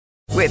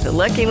With the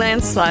Lucky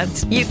Land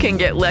Slots, you can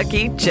get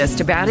lucky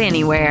just about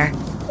anywhere.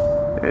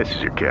 This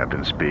is your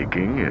captain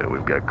speaking.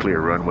 We've got clear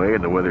runway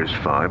and the weather's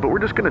fine, but we're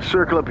just going to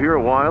circle up here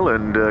a while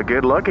and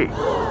get lucky.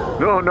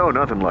 No,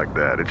 nothing like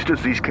that. It's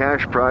just these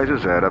cash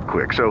prizes add up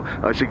quick. So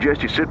I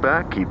suggest you sit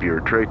back, keep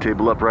your tray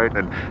table upright,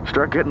 and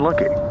start getting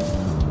lucky.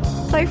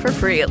 Play for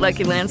free at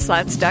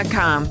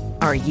LuckyLandSlots.com.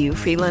 Are you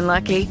feeling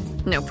lucky?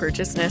 No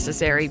purchase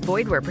necessary.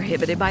 Void where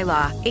prohibited by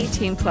law.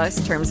 18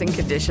 plus terms and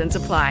conditions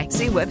apply.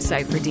 See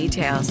website for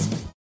details.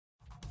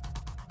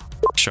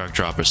 Shark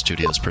Dropper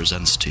Studios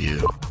presents to you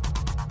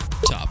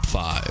Top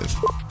 5.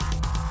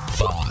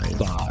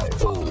 5,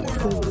 4,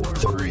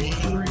 3,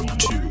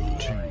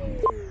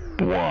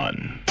 2,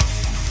 1.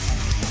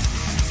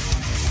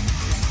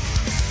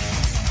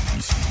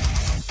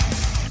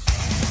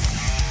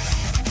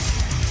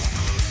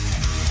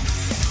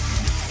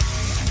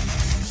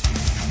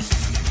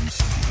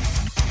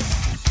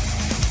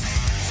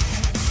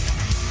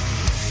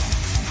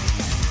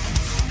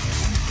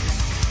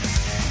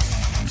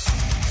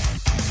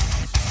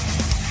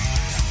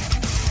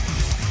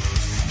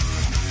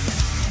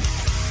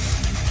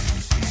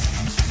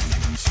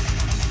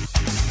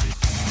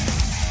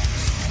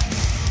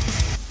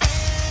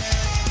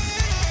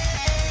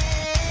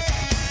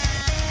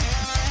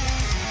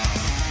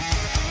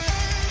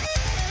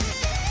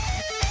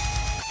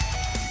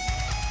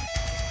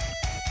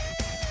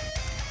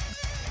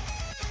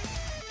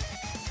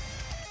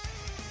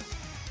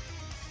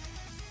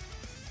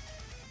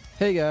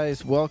 Hey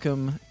guys,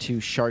 welcome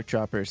to Shark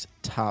Droppers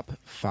Top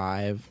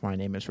 5. My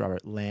name is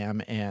Robert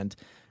Lamb, and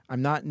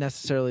I'm not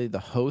necessarily the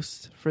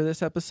host for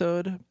this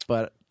episode,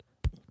 but,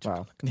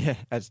 well, yeah,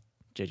 as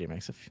JJ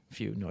makes a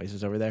few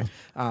noises over there,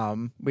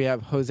 we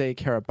have Jose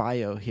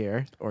Caraballo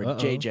here, or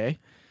JJ,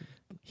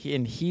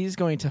 and he's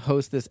going to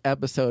host this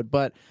episode,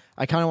 but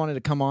I kind of wanted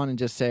to come on and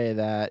just say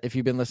that if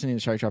you've been listening to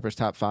Shark Droppers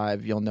Top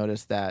 5, you'll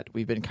notice that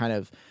we've been kind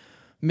of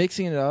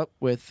mixing it up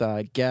with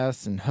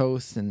guests and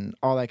hosts and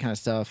all that kind of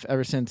stuff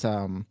ever since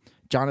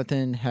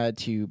Jonathan had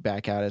to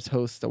back out as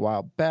host a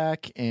while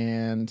back,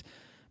 and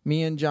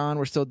me and John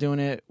were still doing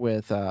it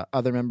with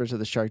other members of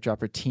the Shark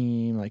Dropper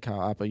team like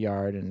Kyle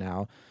Appleyard and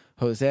now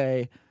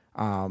Jose.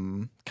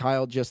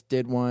 Kyle just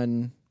did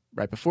one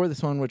right before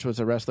this one, which was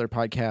a wrestler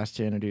podcast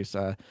to introduce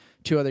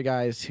two other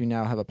guys who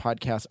now have a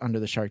podcast under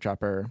the Shark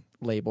Dropper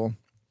label.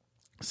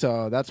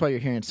 So that's why you're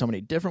hearing so many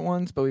different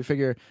ones, but we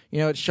figure,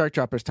 it's Shark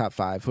Droppers Top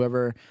 5.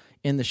 Whoever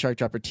in the Shark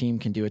Dropper team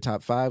can do a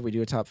top 5, we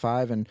do a top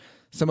 5, and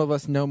some of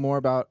us know more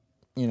about,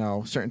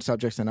 certain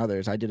subjects than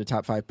others. I did a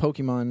top 5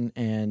 Pokemon,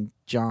 and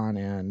John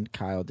and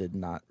Kyle did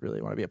not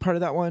really want to be a part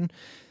of that one.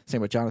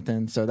 Same with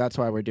Jonathan, so that's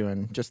why we're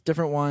doing just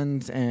different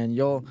ones, and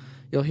you'll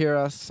hear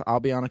us. I'll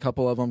be on a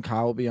couple of them.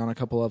 Kyle will be on a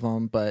couple of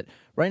them, but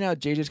right now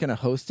JJ's going to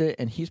host it,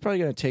 and he's probably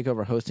going to take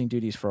over hosting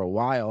duties for a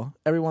while.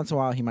 Every once in a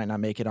while, he might not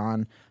make it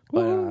on,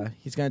 but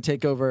he's going to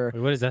take over.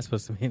 Wait, what is that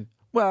supposed to mean?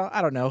 Well,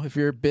 I don't know. If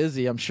you're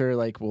busy, I'm sure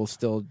we'll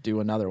still do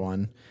another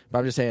one. But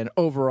I'm just saying,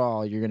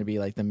 overall, you're going to be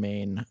the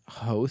main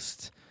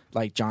host,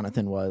 like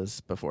Jonathan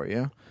was before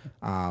you.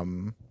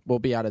 We'll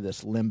be out of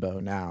this limbo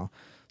now.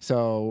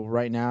 So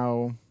right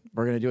now,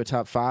 we're going to do a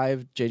top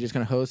 5. JJ's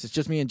going to host. It's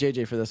just me and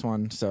JJ for this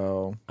one.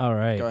 So all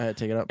right, go ahead,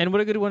 take it up. And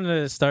what a good one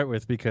to start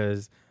with,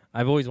 because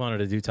I've always wanted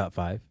to do top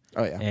 5.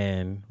 Oh yeah.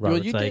 And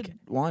Robert's you did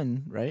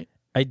one, right?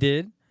 I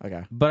did.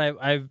 Okay. But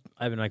I've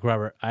been like,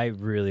 Robert, I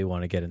really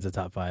want to get into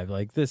top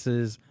 5. This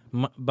is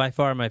by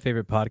far my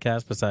favorite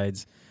podcast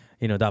besides,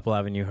 Doppel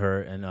Avenue,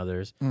 Her, and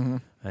others. Mm-hmm.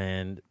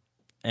 And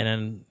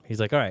then he's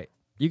like, all right,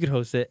 you could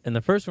host it. And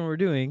the first one we're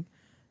doing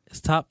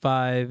is top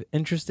 5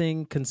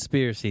 interesting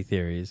conspiracy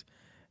theories.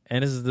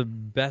 And this is the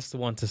best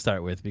one to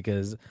start with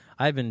because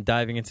I've been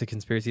diving into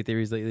conspiracy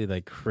theories lately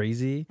like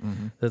crazy.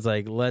 Mm-hmm. It's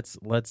like, let's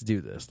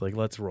do this.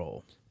 Let's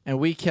roll. And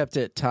we kept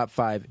it top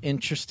 5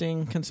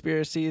 interesting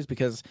conspiracies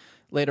because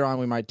later on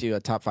we might do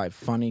a top 5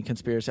 funny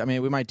conspiracy. I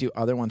mean, we might do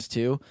other ones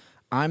too.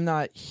 I'm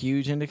not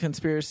huge into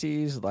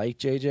conspiracies like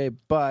JJ,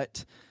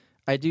 but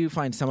I do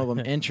find some of them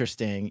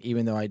interesting,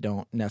 even though I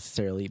don't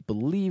necessarily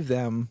believe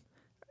them.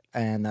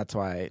 And that's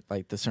why,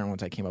 the certain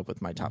ones I came up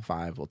with my top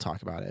 5, we'll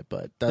talk about it.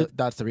 But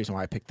that's the reason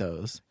why I picked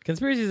those.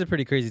 Conspiracies are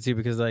pretty crazy too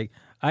because,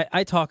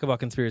 I talk about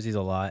conspiracies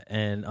a lot,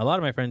 and a lot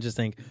of my friends just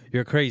think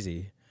you're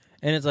crazy.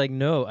 And it's like,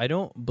 no, I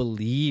don't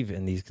believe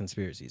in these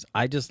conspiracies.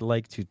 I just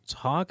like to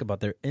talk about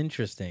they're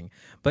interesting.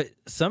 But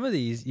some of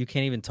these you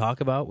can't even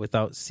talk about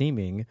without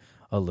seeming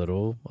a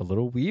little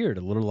weird,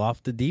 a little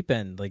off the deep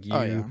end.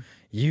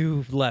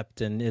 You've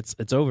leapt and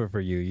it's over for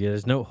you.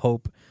 There's no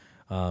hope,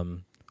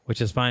 which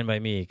is fine by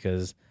me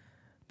because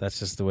that's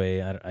just the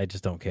way I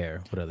just don't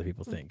care what other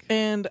people think.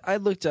 And I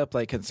looked up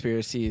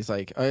conspiracies.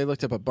 I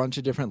looked up a bunch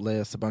of different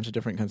lists, a bunch of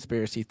different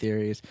conspiracy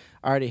theories.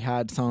 I already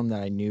had some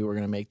that I knew were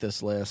going to make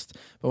this list.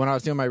 But when I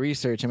was doing my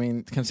research,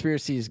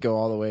 conspiracies go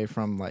all the way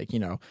from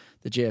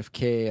the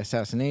JFK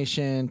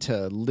assassination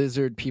to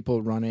lizard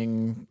people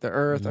running the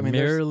earth.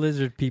 Mirror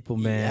lizard people,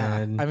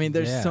 man. Yeah.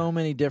 There's so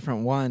many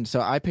different ones.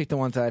 So I picked the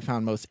ones that I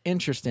found most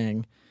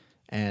interesting.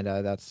 And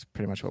that's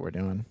pretty much what we're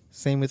doing.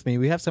 Same with me.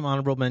 We have some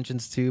honorable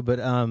mentions too, but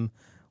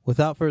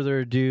without further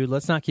ado,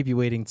 let's not keep you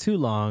waiting too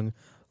long.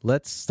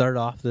 Let's start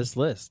off this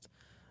list.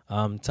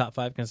 Top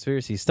 5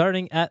 conspiracies.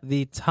 Starting at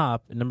the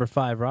top, number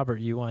 5. Robert,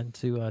 you want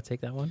to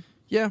take that one?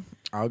 Yeah,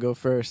 I'll go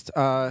first.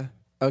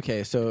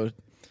 Okay, so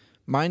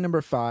my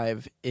number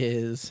 5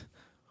 is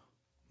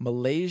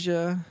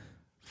Malaysia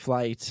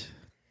Flight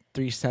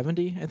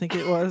 370, I think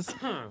it was.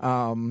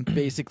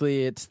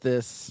 Basically, it's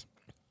this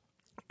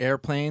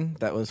airplane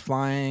that was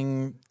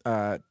flying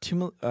where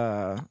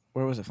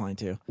was it flying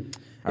to?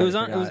 It was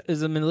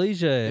a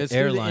Malaysia airliner. It's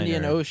through the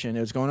Indian Ocean.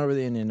 It was going over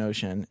the Indian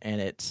Ocean, and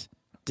it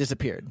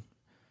disappeared.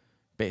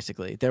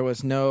 Basically, there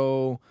was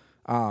no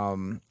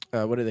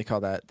what do they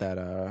call that?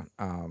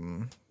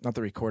 Not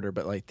the recorder,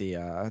 but like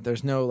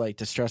there's no like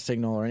distress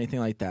signal or anything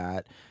like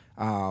that.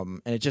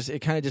 And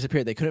it kind of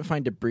disappeared. They couldn't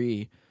find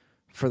debris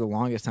for the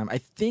longest time. I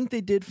think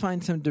they did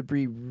find some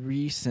debris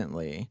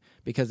recently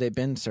because they've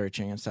been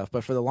searching and stuff.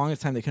 But for the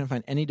longest time, they couldn't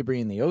find any debris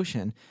in the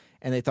ocean.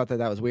 And they thought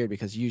that was weird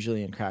because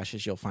usually in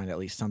crashes, you'll find at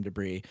least some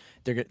debris.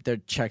 They'll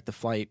check the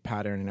flight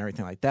pattern and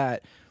everything like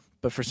that.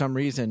 But for some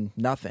reason,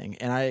 nothing.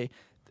 And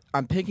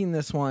I'm picking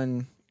this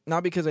one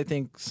not because I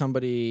think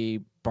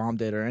somebody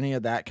bombed it or any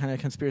of that kind of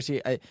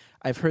conspiracy.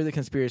 I've heard the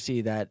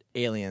conspiracy that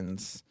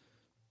aliens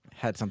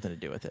had something to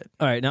do with it.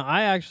 All right. Now,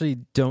 I actually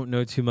don't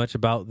know too much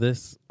about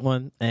this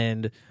one,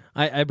 and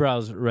I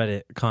browse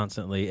Reddit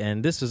constantly,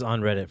 and this was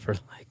on Reddit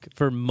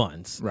for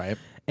months. Right.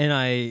 And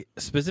I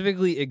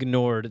specifically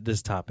ignored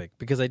this topic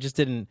because I just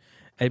didn't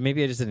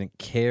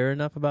care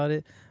enough about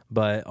it.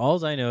 But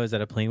all I know is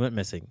that a plane went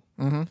missing.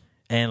 Mm-hmm.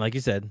 And like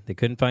you said, they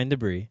couldn't find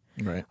debris.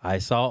 Right. I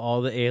saw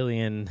all the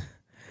alien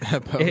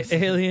posts.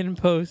 alien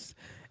posts.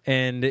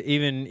 And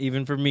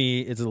even for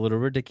me, it's a little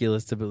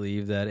ridiculous to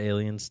believe that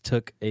aliens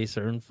took a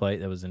certain flight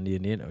that was in the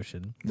Indian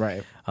Ocean.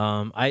 Right.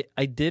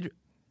 I did,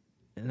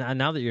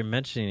 now that you're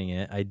mentioning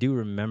it, I do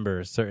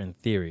remember certain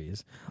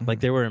theories. Mm-hmm. Like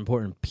there were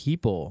important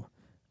people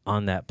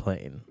on that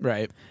plane.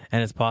 Right.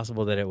 And it's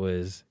possible that it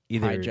was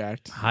either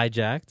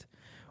hijacked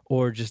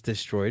or just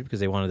destroyed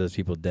because they wanted those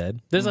people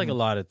dead. There's like a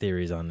lot of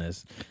theories on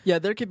this. Yeah,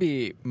 there could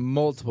be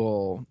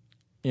multiple,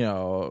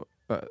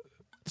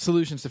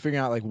 solutions to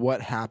figuring out like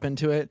what happened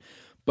to it.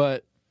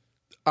 But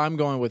I'm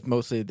going with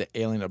mostly the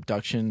alien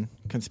abduction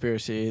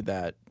conspiracy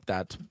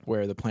that's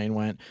where the plane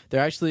went.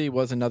 There actually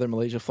was another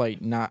Malaysia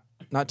flight not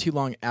too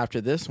long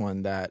after this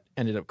one that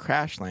ended up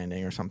crash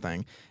landing or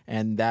something.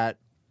 And that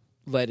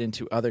led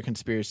into other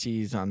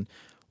conspiracies on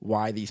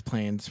why these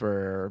planes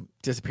were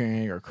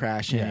disappearing or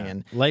crashing. Yeah.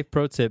 And life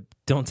pro tip,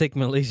 don't take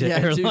Malaysia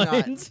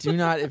Airlines. Do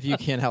not if you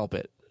can help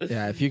it.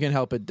 Yeah, if you can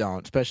help it,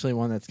 don't. Especially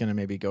one that's going to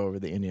maybe go over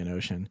the Indian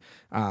Ocean.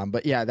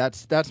 But yeah,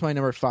 that's my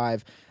number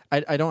 5.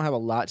 I don't have a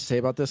lot to say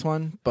about this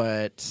one,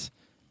 but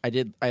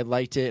I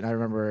liked it, and I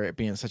remember it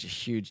being such a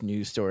huge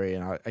news story,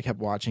 and I kept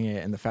watching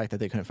it, and the fact that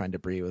they couldn't find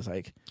debris was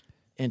like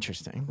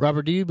interesting.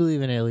 Robert, do you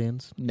believe in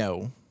aliens?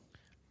 No.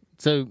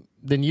 So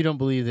then you don't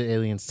believe that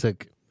aliens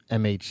took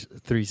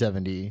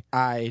MH370?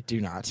 I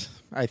do not.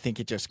 I think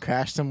it just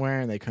crashed somewhere,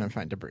 and they couldn't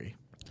find debris.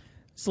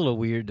 It's a little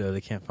weird, though.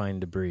 They can't find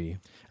debris.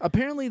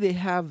 Apparently they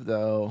have,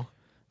 though,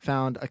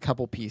 found a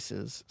couple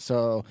pieces.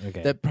 So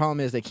the problem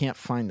is they can't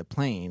find the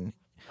plane.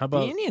 How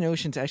about the Indian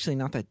Ocean's actually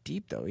not that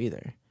deep, though,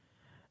 either.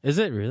 Is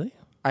it really?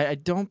 I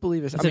don't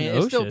believe it's...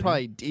 it's still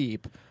probably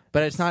deep,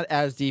 but it's not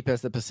as deep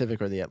as the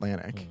Pacific or the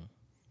Atlantic.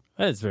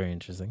 That's very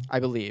interesting. I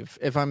believe.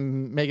 If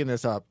I'm making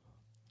this up,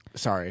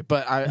 sorry.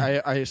 But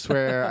I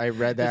swear I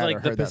read that it's like or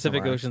heard the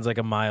Pacific that Ocean's like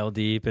a mile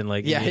deep, and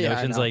like the Indian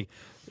Ocean's like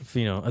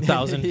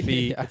 1,000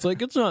 feet. Yeah. It's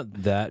like it's not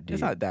that deep.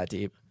 It's not that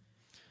deep.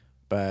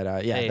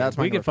 But hey, that's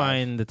my we could number 5.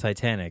 find the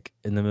Titanic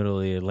in the middle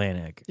of the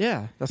Atlantic.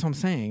 Yeah, that's what I'm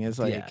saying. It's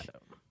like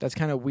that's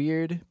kind of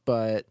weird,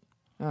 but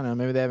I don't know.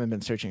 Maybe they haven't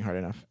been searching hard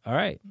enough. All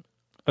right.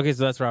 Okay,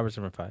 so that's Robert's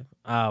number 5.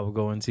 We'll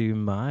go into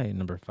my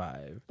number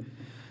 5.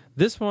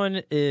 This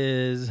one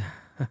is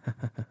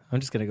I'm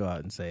just gonna go out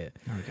and say it.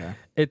 Okay.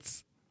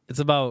 It's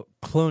about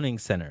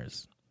cloning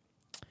centers.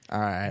 All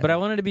right. But I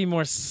wanted to be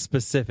more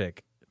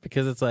specific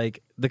because it's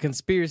like the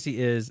conspiracy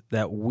is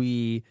that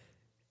we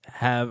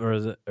have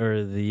or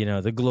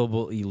the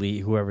global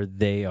elite, whoever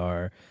they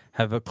are,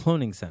 have a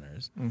cloning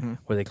centers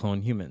where they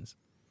clone humans.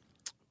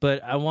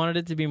 But I wanted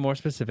it to be more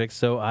specific,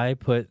 so I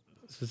put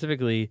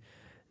specifically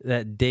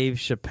that Dave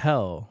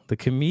Chappelle, the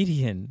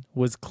comedian,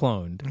 was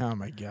cloned. Oh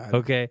my God.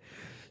 Okay.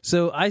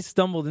 So I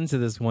stumbled into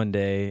this one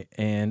day,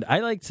 and I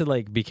like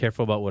to be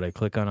careful about what I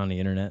click on the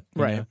internet,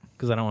 right?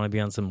 Because I don't want to be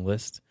on some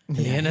list in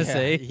the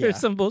NSA or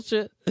some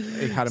bullshit.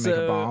 How to make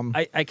a bomb.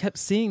 I kept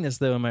seeing this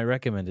though in my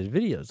recommended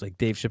videos, like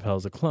Dave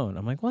Chappelle's a clone.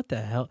 I'm like, what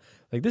the hell?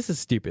 Like this is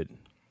stupid.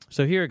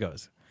 So here it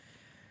goes.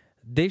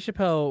 Dave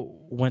Chappelle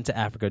went to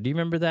Africa. Do you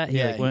remember that? He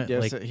went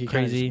he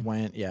crazy. Just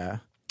went, yeah.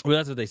 Well,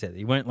 that's what they said.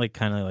 He went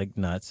kind of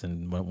nuts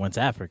and went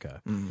to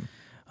Africa.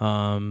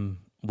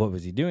 What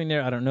was he doing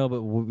there? I don't know.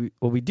 But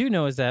what we do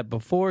know is that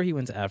before he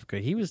went to Africa,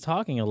 he was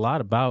talking a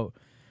lot about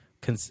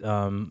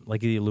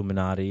the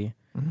Illuminati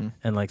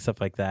and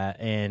stuff like that.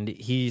 And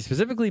he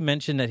specifically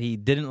mentioned that he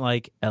didn't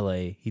like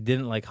L.A. He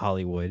didn't like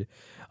Hollywood.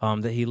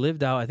 That he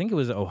lived out, I think it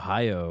was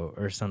Ohio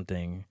or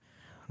something.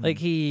 Like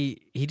he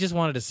just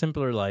wanted a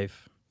simpler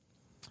life,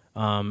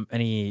 and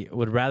he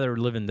would rather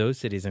live in those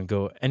cities than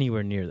go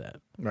anywhere near that.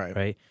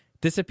 Right.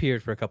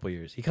 Disappeared for a couple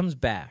years. He comes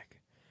back,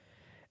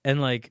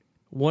 and like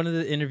one of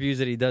the interviews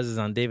that he does is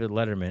on David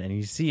Letterman, and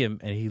you see him,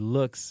 and he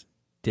looks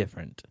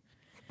different.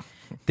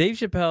 Dave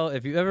Chappelle,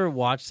 if you ever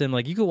watched him,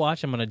 like you could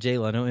watch him on a Jay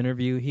Leno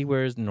interview. He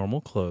wears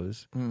normal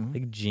clothes,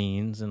 like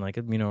jeans and like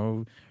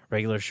a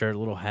regular shirt,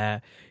 little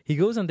hat. He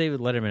goes on David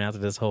Letterman after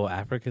this whole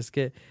Africa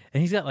skit, and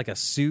he's got like a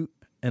suit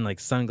and like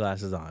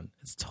sunglasses on.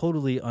 It's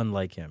totally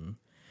unlike him.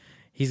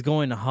 He's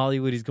going to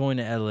Hollywood. He's going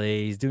to LA.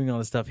 He's doing all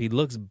this stuff. He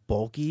looks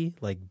bulky,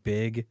 like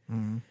big.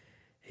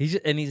 He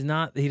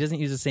doesn't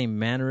use the same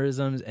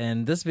mannerisms.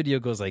 And this video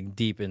goes like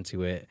deep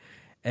into it,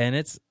 and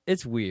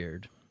it's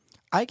weird.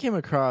 I came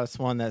across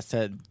one that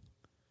said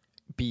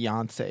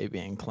Beyonce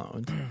being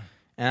cloned.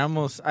 And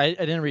I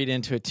didn't read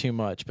into it too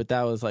much, but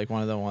that was like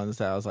one of the ones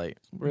that I was like,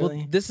 really?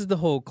 Well, this is the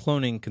whole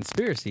cloning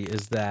conspiracy,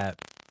 is that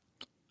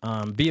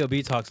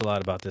B.O.B. talks a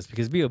lot about this,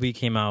 because B.O.B.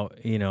 came out,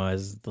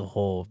 as the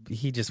whole,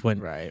 he just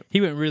went, he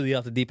went really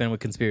off the deep end with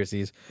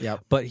conspiracies.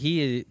 Yep. But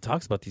he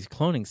talks about these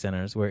cloning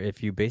centers where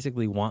if you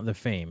basically want the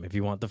fame, if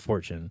you want the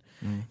fortune,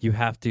 you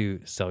have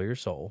to sell your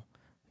soul,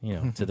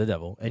 to the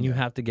devil, and you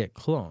have to get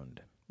cloned.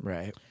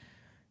 Right.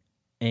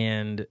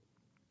 And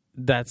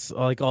that's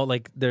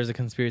there's a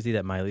conspiracy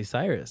that Miley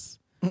Cyrus,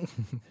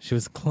 she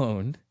was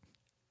cloned,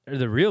 or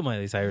the real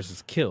Miley Cyrus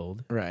was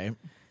killed. Right.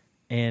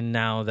 And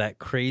now that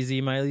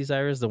crazy Miley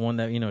Cyrus, the one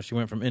that, she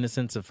went from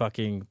innocent to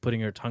fucking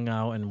putting her tongue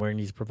out and wearing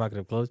these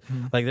provocative clothes,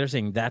 like they're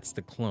saying that's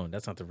the clone.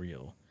 That's not the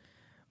real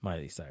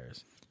Miley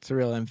Cyrus. It's a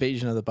real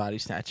invasion of the body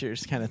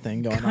snatchers kind of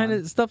thing going on. Kind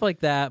of stuff like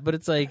that. But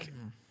it's like,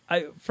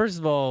 first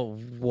of all,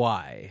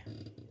 why?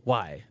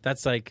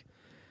 That's like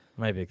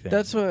my big thing.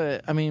 That's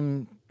what,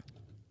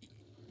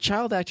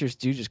 child actors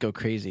do just go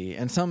crazy,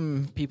 and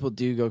some people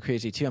do go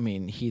crazy too.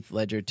 Heath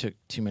Ledger took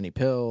too many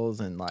pills,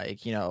 and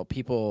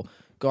people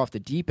go off the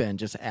deep end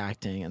just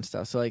acting and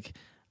stuff. So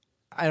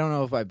I don't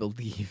know if I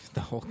believe the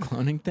whole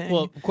cloning thing.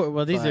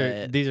 Well,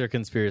 these are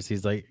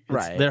conspiracies. Like,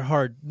 right? They're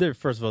hard.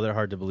 First of all, they're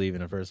hard to believe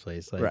in the first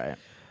place. Like, right.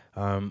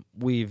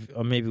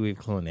 Maybe we've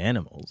cloned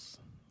animals.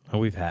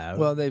 We've have.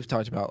 Well, they've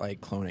talked about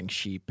cloning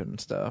sheep and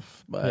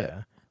stuff, but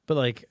yeah.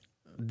 But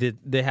did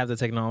they have the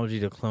technology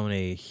to clone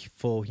a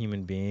full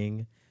human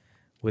being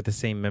with the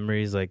same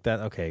memories like that?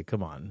 Okay,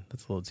 come on.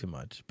 That's a little too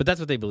much. But that's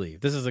what they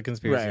believe. This is a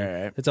conspiracy.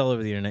 Right. It's all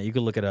over the internet. You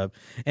can look it up.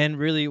 And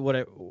really,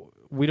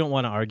 we don't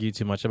want to argue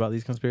too much about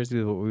these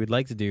conspiracies. What we would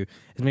like to do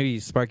is maybe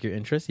spark your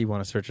interest. You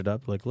want to search it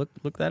up.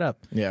 Look that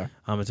up. Yeah.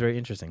 It's very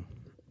interesting.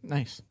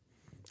 Nice.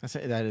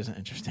 That is an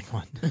interesting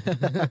one.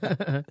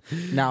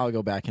 Now I'll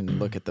go back and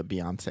look at the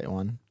Beyonce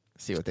one.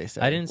 See what they say.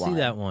 I didn't see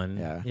that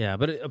one. Yeah.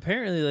 But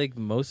apparently,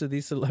 most of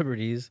these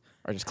celebrities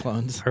are just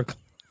clones.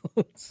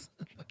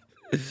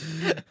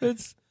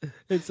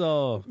 It's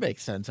all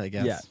makes sense, I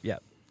guess. Yeah.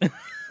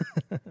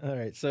 All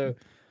right. So,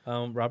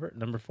 Robert,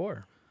 number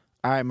 4.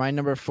 All right, my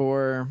number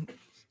 4,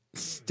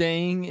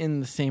 staying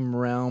in the same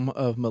realm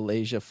of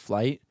Malaysia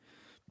Flight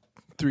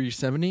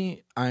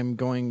 370. I'm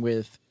going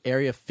with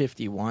Area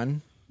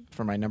 51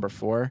 for my number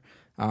 4.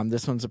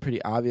 This one's a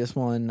pretty obvious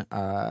one.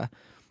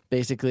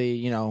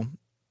 Basically,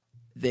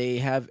 they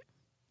have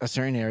a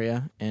certain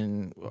area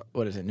in,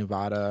 what is it,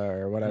 Nevada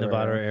or whatever.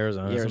 Nevada or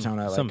Arizona.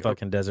 Arizona. Some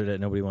fucking desert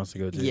that nobody wants to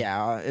go to.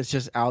 Yeah, it's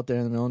just out there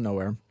in the middle of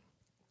nowhere.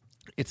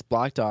 It's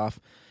blocked off.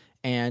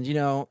 And,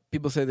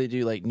 people say they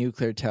do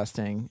nuclear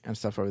testing and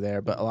stuff over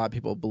there, but a lot of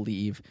people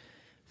believe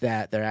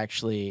that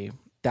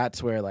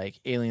that's where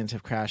aliens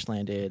have crash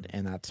landed,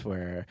 and that's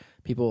where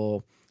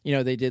people,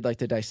 they did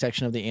the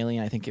dissection of the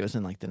alien. I think it was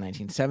in the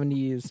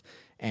 1970s,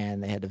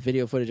 and they had the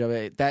video footage of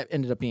it. That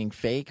ended up being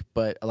fake,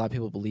 but a lot of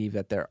people believe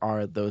that there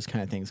are those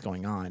kind of things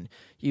going on.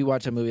 You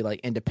watch a movie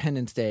like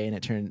Independence Day, and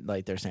it turned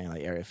they're saying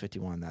Area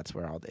 51, that's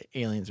where all the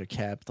aliens are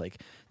kept.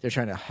 They're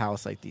trying to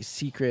house these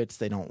secrets.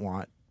 They don't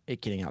want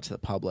it getting out to the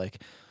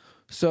public.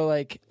 So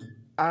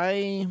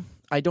I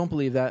don't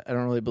believe that. I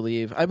don't really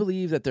believe. I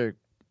believe that there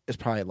is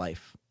probably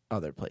life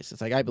other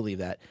places. I believe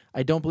that.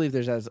 I don't believe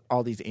there's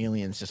all these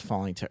aliens just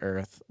falling to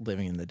Earth,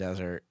 living in the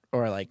desert,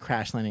 or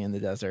crash landing in the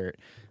desert.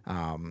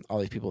 All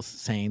these people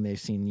saying they've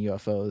seen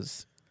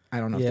UFOs. I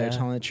don't know if they're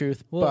telling the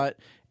truth, but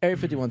Area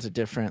 51's a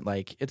different.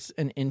 It's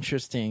an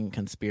interesting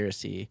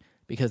conspiracy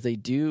because they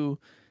do.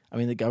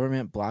 The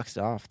government blocks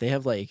it off. They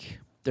have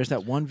there's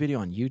that one video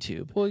on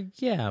YouTube. Well,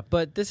 yeah,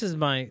 but this is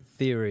my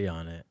theory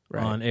on it,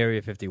 on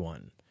Area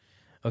 51.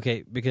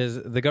 Okay,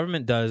 because the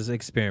government does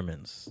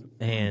experiments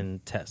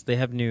and tests. They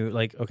have new,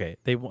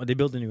 they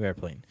build a new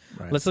airplane.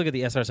 Right. Let's look at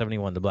the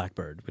SR-71, the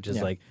Blackbird, which is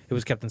it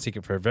was kept in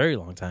secret for a very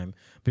long time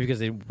because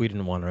we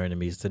didn't want our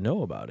enemies to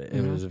know about it.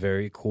 Mm-hmm. It was a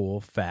very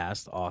cool,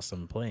 fast,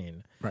 awesome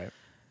plane. Right.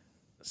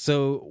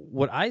 So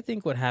what I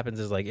think what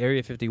happens is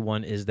Area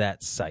 51 is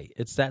that site.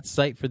 It's that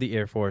site for the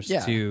Air Force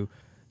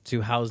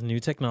to house new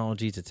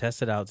technology, to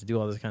test it out, to do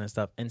all this kind of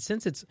stuff. And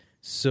since it's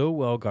so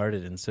well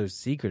guarded and so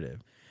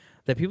secretive,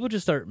 that people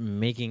just start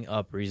making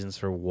up reasons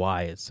for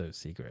why it's so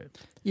secret.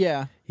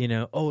 Yeah. You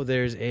know, oh,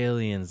 there's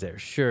aliens there.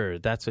 Sure,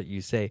 that's what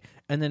you say.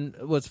 And then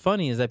what's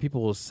funny is that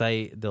people will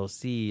say they'll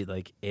see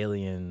like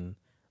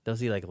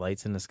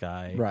lights in the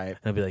sky, Right. And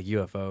it'll be like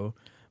UFO.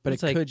 But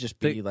it's it like could just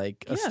be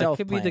like a stealth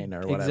plane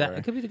or whatever.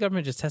 It could be the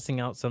government just testing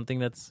out something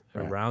that's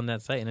Right. around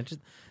that site, and it just,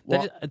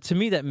 Well- to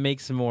me that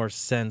makes more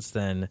sense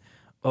than,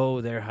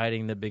 oh, they're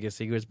hiding the biggest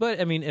secrets.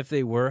 But I mean, if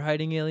they were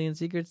hiding alien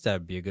secrets, that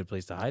would be a good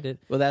place to hide it.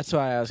 Well, that's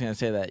why I was going to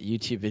say that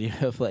YouTube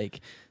video of like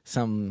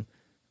some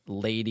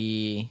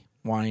lady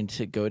wanting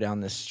to go down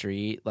the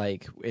street.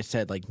 Like it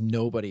said, like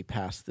nobody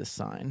passed this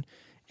sign,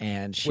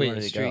 and she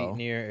wanted to go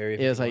near Area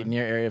 51? It was like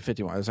near Area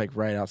 51. It was like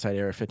right outside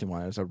Area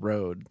 51. It was a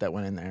road that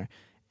went in there.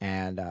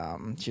 And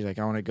she's like,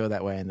 I want to go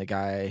that way. And the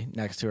guy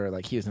next to her,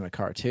 like, he was in a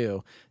car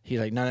too. He's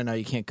like, no,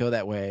 you can't go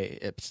that way.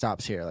 It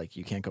stops here. Like,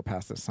 you can't go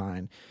past the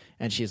sign.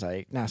 And she's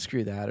like, nah,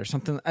 screw that or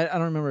something. I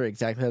don't remember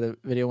exactly how the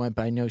video went,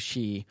 but I know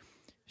she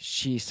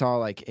saw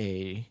like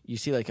you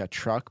see like a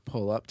truck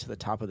pull up to the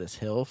top of this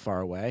hill far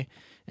away,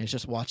 and it's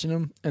just watching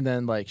him. And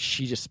then like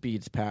she just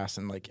speeds past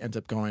and like ends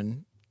up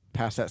going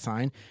past that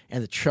sign,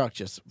 and the truck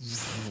just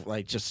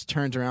like just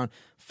turns around,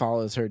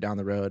 follows her down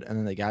the road. And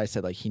then the guy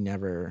said like he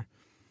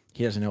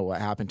doesn't know what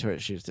happened to her.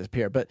 She just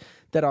disappeared. But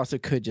that also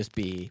could just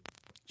be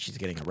she's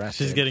getting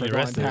arrested. She's getting for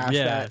arrested. Going past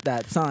Yeah.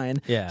 that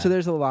sign. Yeah. So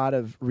there's a lot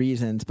of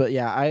reasons. But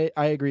yeah,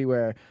 I agree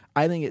where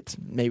I think it's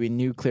maybe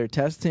nuclear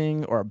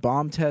testing or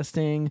bomb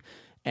testing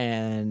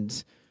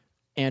and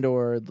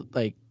or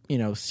like, you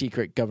know,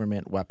 secret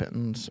government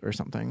weapons or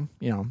something,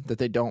 you know, that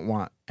they don't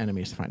want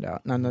enemies to find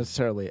out. Not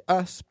necessarily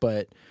us,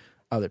 but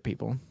other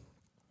people.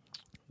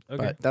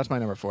 Okay. But that's my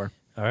number 4.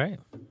 All right.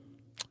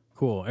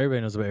 Cool. Everybody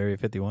knows about Area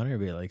 51.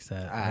 Everybody likes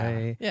that.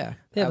 Right? Yeah.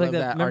 Yeah, I like love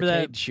that remember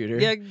arcade that shooter.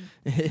 Yeah,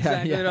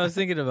 exactly yeah. what I was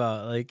thinking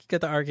about. Like, you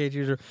got the arcade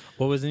shooter.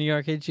 What was in the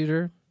arcade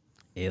shooter?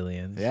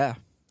 Aliens. Yeah.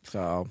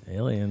 So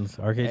Aliens.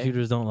 Arcade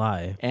shooters don't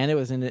lie. and it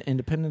was in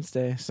Independence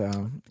Day, so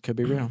it could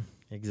be real.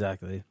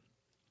 Exactly.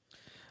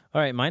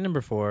 All right, my number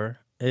 4.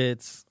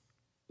 It's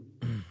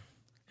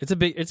a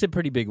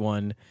pretty big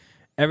one.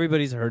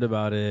 Everybody's heard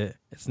about it.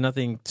 It's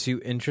nothing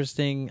too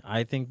interesting,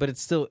 I think, but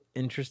it's still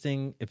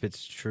interesting if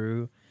it's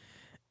true.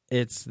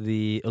 It's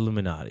the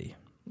Illuminati.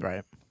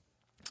 Right.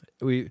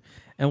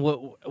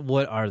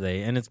 What are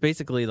they? And it's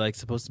basically like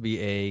supposed to be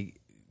a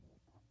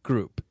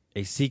group,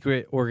 a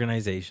secret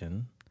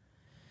organization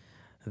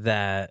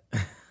that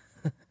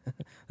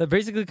that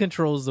basically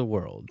controls the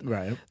world.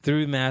 Right.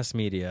 Through mass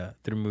media,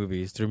 through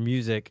movies, through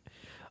music,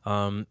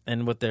 and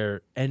what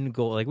their end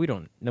goal, like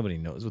nobody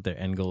knows what their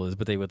end goal is,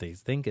 but what they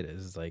think it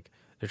is like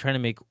they're trying to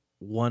make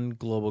one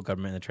global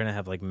government. They're trying to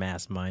have like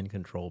mass mind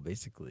control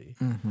basically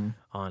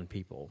on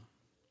people.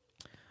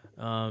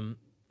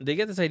 They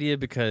get this idea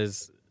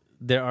because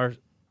there are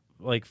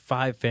like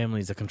 5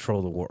 families that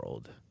control the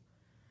world,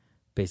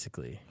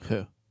 basically.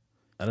 Who?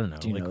 I don't know,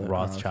 Do you like know that?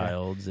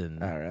 Rothschilds All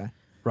and right.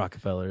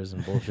 Rockefellers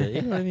and bullshit.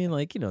 You know what I mean?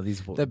 Like, you know,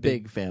 these The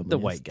big families. the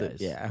white guys.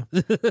 Yeah.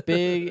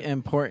 Big,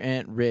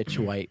 important, rich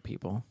white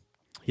people.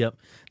 Yep,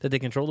 that they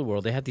control the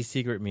world. They have these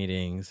secret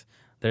meetings.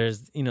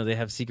 There's, you know, they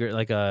have secret,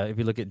 like if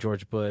you look at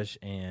George Bush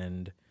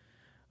and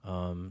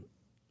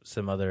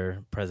some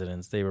other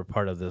presidents, they were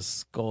part of the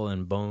Skull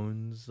and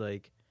Bones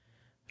like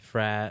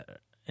frat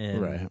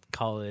in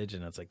college,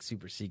 and it's like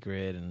super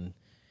secret, and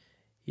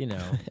you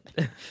know.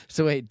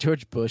 So wait,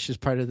 George Bush is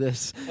part of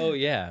this Oh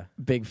yeah.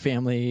 big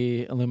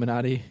family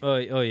Illuminati? Oh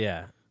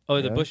yeah.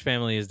 Oh, the Yeah. Bush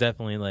family is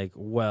definitely like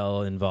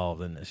well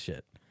involved in this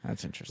shit.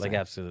 That's interesting. Like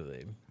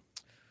absolutely.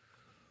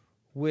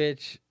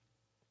 Which,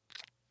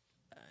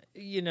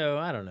 you know,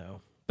 I don't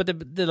know.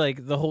 But they're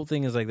like the whole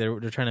thing is like they're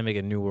trying to make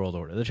a new world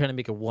order. They're trying to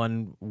make a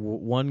one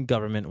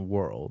government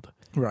world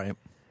Right.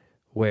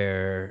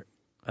 where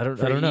I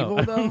don't know.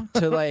 Evil, though?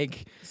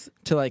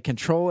 to like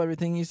control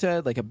everything you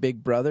said, like a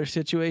Big Brother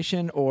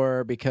situation,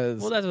 or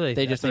because Well, that's what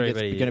they just think it's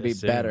going to be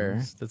better.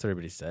 assumes. That's what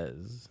everybody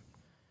says.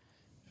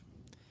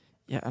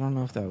 Yeah, I don't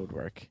know if that would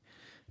work,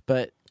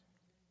 but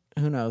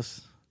who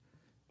knows?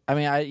 I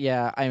mean,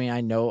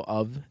 I know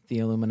of the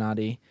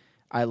Illuminati.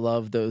 I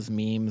love those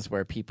memes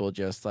where people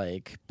just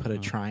like put a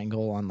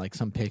triangle on like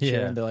some picture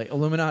Yeah. and they're like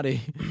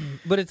Illuminati.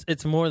 But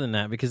it's more than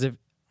that, because if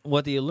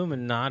what the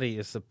Illuminati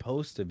is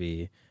supposed to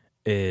be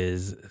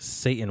is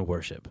Satan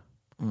worship,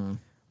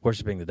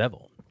 worshiping the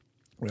devil.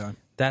 Yeah.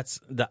 That's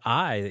the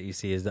eye that you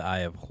see is the eye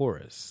of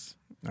Horus.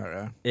 All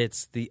right.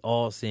 It's the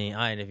all-seeing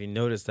eye, and if you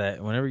notice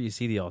that whenever you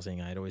see the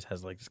all-seeing eye, it always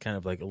has like this kind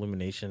of like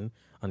illumination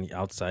on the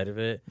outside of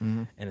it,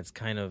 and it's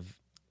kind of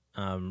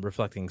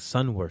reflecting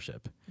sun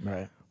worship,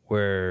 Right.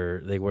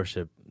 where they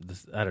worship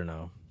this. I don't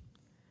know.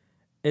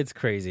 It's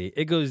crazy.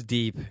 It goes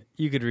deep.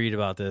 You could read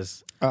about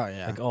this Oh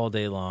yeah. like all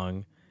day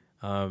long.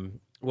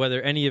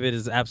 Whether any of it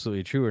is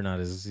absolutely true or not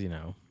is, you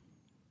know,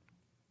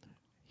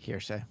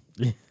 Hearsay.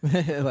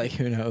 Like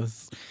who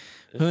knows?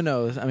 Who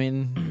knows? I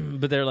mean,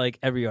 but they're like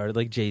every artist,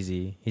 like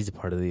Jay-Z, he's a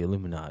part of the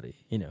Illuminati,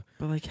 you know.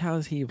 but like, how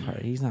is he a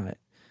part? He's not.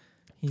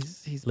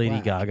 He's Lady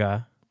black.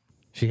 Gaga,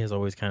 she has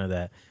always kind of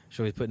that. She's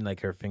always putting like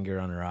her finger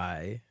on her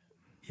eye,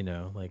 you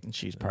know, like And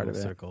she's part of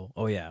it. circle.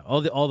 Oh yeah,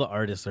 all the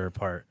artists are a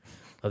part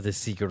of this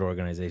secret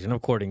organization,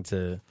 according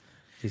to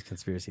these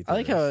conspiracy theories. I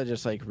like how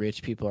just like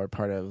rich people are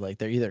part of like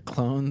they're either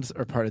clones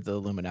or part of the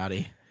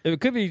Illuminati. It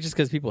could be just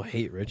because people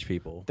hate rich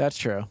people. That's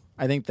true.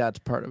 I think that's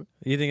part of it.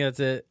 You think that's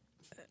it?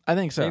 I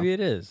think so. Maybe it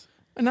is.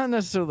 Not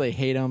necessarily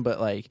hate them,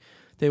 but like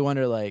they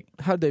wonder like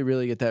how'd they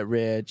really get that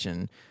rich,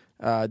 and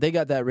they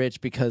got that rich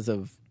because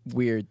of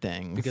weird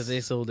things. Because they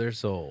sold their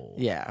soul.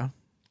 Yeah.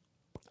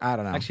 I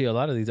don't know. Actually, a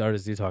lot of these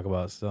artists do talk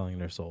about selling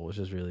their soul, which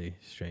is really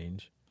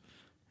strange.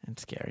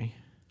 It's scary.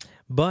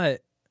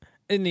 But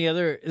in the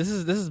other, this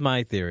is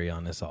my theory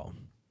on this all.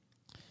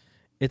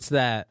 It's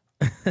that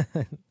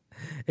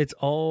it's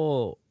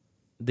all,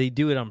 they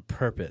do it on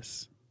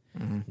purpose.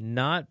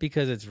 Not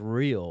because it's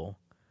real,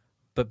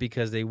 but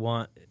because they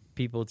want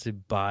people to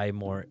buy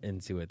more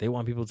into it. They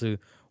want people to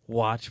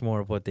watch more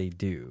of what they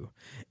do.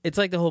 It's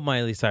like the whole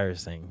Miley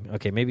Cyrus thing.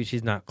 Okay, maybe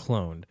she's not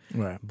cloned.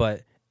 Right.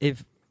 But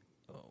if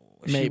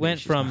she Maybe went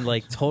she's from not.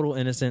 like total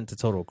innocent to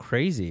total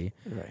crazy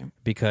Right.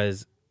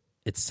 because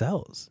it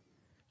sells.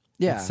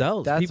 Yeah. It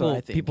sells. That's what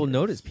I think People it is.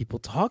 notice. People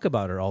talk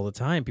about her all the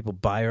time. People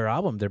buy her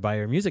album. They buy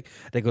her music.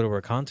 They go to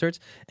her concerts,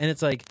 and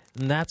it's like,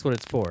 and that's what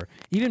it's for.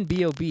 Even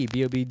B.O.B.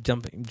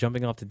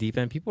 jumping off the deep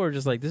end. People are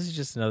just like, this is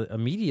just a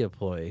media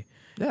ploy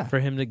Yeah.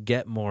 for him to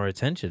get more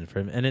attention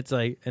from him, and it's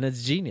like, and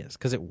it's genius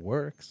because it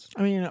works.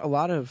 I mean, a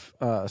lot of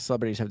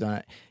celebrities have done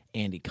it.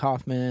 Andy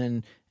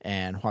Kaufman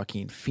and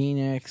Joaquin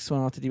Phoenix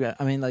went off the deep end.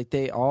 I mean, like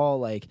they all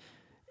like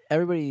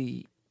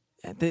everybody.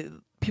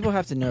 People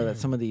have to know that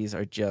some of these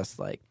are just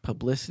like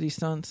publicity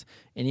stunts,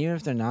 and even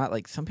if they're not,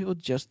 like some people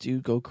just do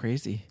go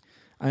crazy.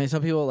 I mean,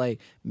 some people like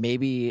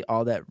maybe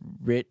all that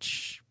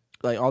rich,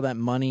 like all that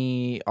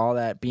money, all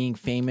that being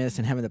famous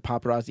and having the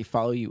paparazzi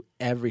follow you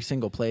every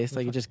single place,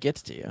 like it just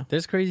gets to you.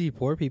 There's crazy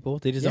poor people.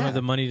 They just don't Yeah. have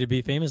the money to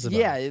be famous about.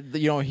 Yeah,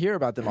 you don't hear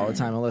about them all the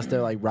time unless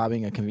they're like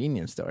robbing a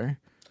convenience store.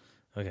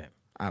 Okay.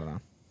 I don't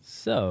know.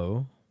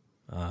 So,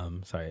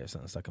 sorry, I have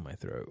something stuck in my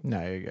throat.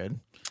 No, you're good.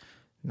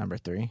 Number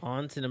 3.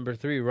 On to number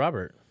 3,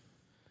 Robert.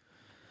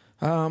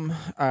 All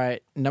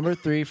right. Number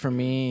 3 for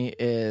me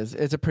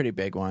it's a pretty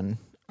big one.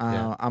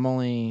 Yeah.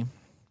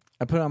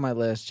 I put it on my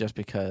list just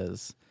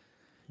because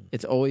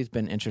it's always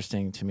been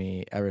interesting to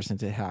me ever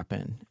since it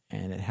happened,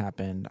 and it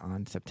happened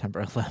on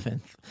September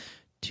 11th,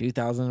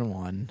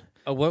 2001.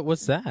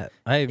 What's that?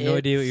 I have no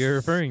idea what you're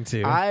referring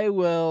to. I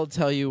will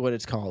tell you what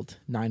it's called.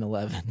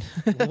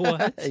 9/11.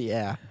 What?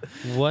 Yeah.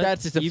 What?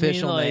 That's its You mean,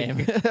 official like-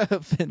 name.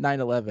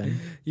 9/11.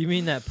 You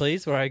mean that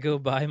place where I go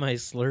buy my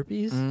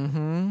Slurpees?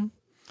 Mm-hmm.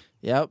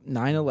 Yep,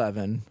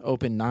 9/11.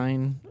 Open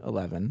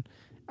 9/11.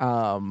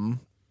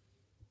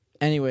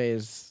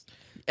 Anyways,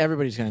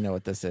 everybody's going to know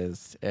what this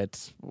is.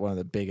 It's one of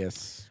the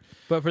biggest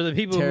But for the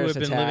people who have terrorist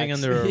been living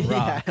attacks. under a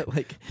rock, Yeah,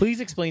 like please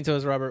explain to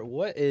us, Robert,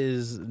 what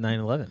is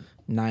 9/11?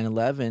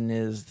 9/11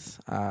 is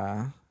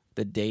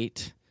the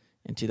date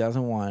in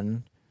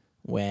 2001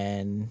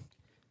 when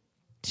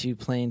 2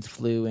 planes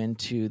flew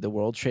into the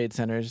World Trade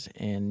Centers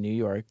in New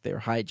York. They were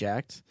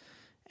hijacked,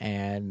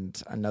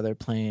 and another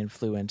plane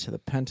flew into the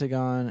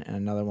Pentagon, and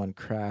another one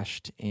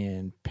crashed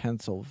in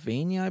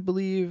Pennsylvania, I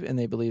believe, and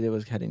they believed it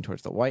was heading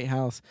towards the White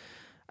House.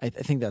 I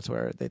think that's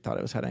where they thought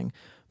it was heading.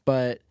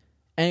 But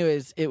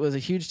anyways, it was a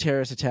huge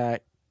terrorist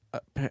attack,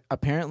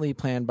 apparently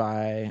planned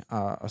by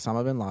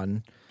Osama bin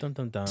Laden Dun,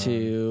 dun, dun.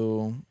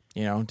 to,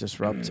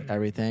 disrupt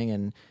everything,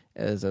 and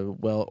as a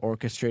well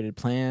orchestrated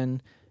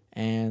plan,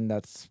 and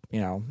that's,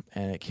 and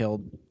it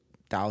killed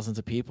thousands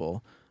of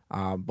people.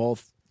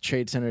 Both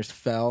trade centers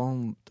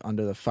fell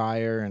under the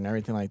fire and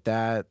everything like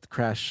that,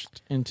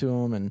 crashed into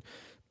them. And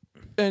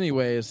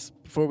anyways,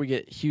 before we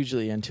get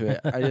hugely into it,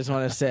 I just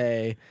want to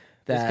say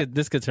that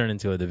this could turn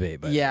into a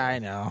debate. But yeah, I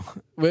know.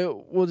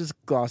 We'll just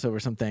gloss over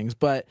some things,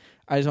 but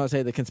I just want to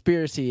say the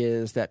conspiracy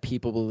is that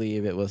people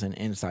believe it was an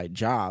inside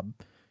job,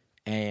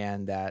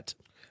 and that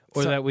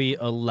that we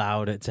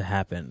allowed it to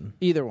happen.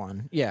 either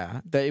one,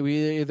 yeah, that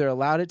we either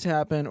allowed it to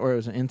happen or it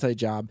was an inside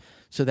job,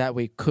 so that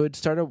we could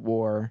start a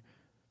war,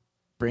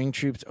 bring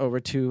troops over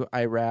to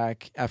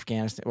Iraq,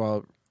 Afghanistan.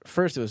 Well,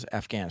 first it was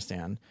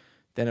Afghanistan,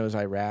 then it was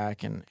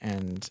Iraq, and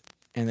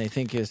they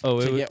think is to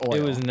get oil.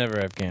 It was never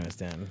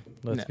Afghanistan.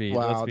 Let's be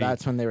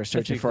that's when they were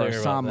searching for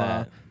clear about Osama.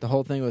 that. The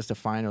whole thing was to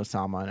find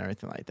Osama and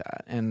everything like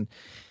that. And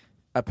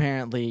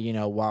apparently,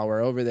 while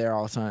we're over there,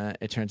 all of a sudden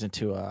it turns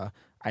into a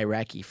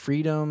Iraqi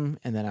freedom.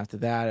 And then after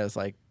that, it was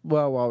like,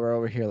 well, while we're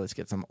over here, let's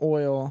get some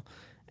oil.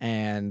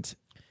 And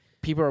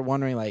people are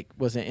wondering, like,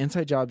 was it an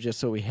inside job just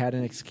so we had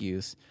an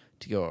excuse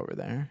to go over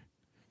there?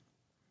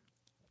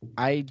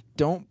 I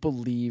don't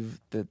believe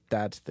that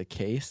that's the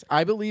case.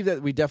 I believe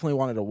that we definitely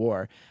wanted a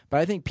war, but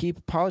I think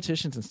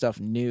politicians and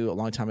stuff knew a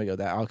long time ago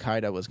that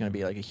Al-Qaeda was going to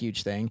be like a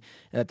huge thing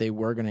and that they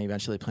were going to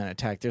eventually plan an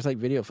attack. There's like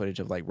video footage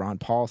of like Ron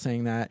Paul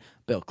saying that,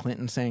 Bill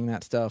Clinton saying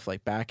that stuff,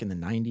 like back in the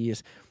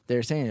 90s.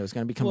 They're saying it was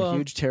going to become a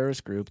huge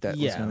terrorist group that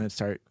was going to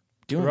start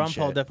doing Ron shit.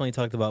 Paul definitely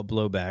talked about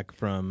blowback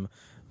from,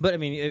 but I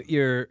mean,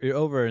 you're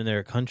over in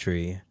their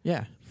country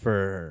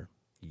for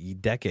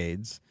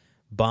decades,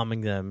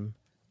 bombing them,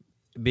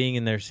 being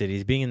in their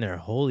cities, being in their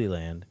holy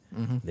land,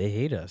 They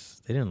hate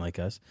us. They didn't like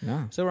us.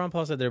 No. So Ron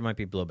Paul said there might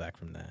be blowback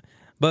from that.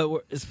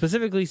 But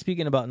specifically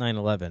speaking about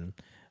 9/11,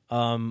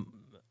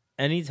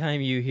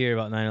 anytime you hear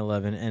about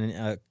 9/11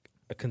 and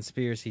a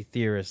conspiracy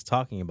theorist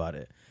talking about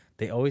it,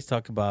 they always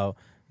talk about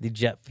the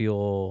jet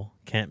fuel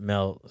can't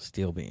melt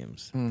steel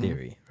beams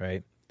theory,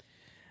 right?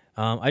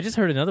 I just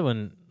heard another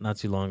one not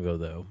too long ago,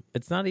 though.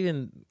 It's not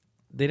even,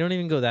 they don't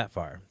even go that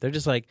far. They're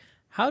just like,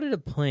 how did a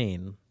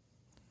plane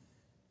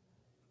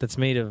that's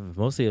made of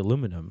mostly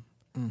aluminum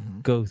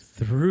go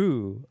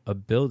through a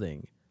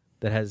building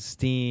that has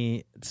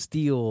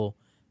steel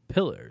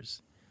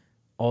pillars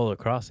all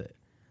across it?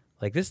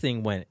 Like, this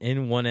thing went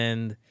in one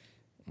end,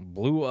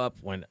 blew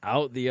up, went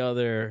out the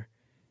other,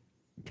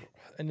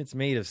 and it's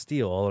made of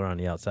steel all around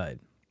the outside.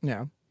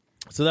 Yeah.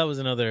 So that was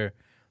another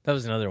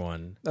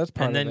one. That's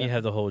part and then of it. you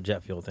have the whole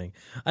jet fuel thing.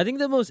 I think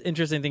the most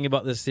interesting thing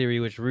about this theory,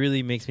 which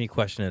really makes me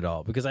question it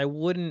all, because I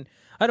don't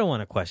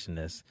want to question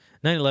this.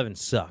 9/11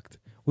 sucked.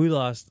 We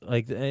lost,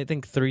 I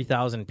think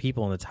 3,000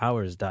 people and the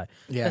towers died.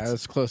 Yeah, it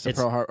was close to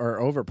Pearl Harbor, or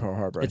over Pearl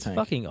Harbor, I It's think.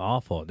 fucking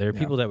awful. There are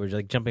people that were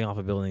like jumping off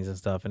of buildings and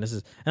stuff. And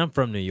I'm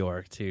from New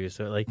York too.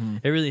 So it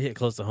really hit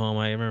close to home.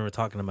 I remember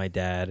talking to my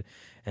dad,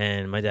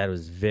 and my dad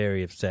was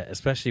very upset,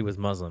 especially with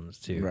Muslims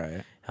too.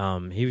 Right.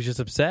 He was just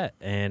upset,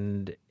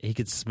 and he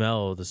could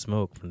smell the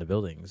smoke from the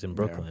buildings in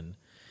Brooklyn.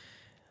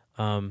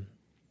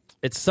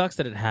 It sucks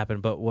that it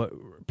happened, but what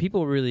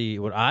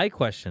I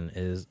question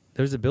is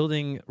there's a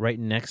building right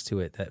next to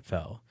it that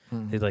fell.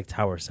 It's like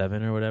Tower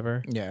 7 or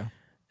whatever. Yeah.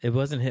 It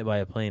wasn't hit by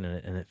a plane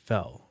and it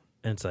fell.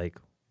 And it's like,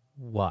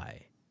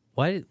 why?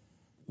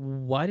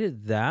 Why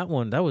did that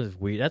one? That was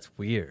weird. That's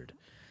weird.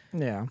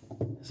 Yeah.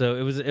 So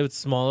it was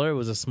smaller. It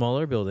was a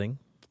smaller building,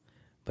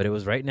 but it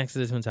was right next to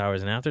the Twin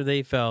Towers. And after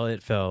they fell,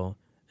 it fell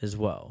as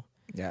well.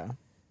 Yeah.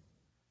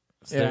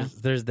 So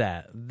there's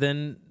that.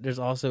 Then there's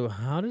also,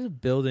 how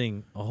did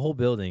a whole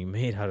building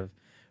made out of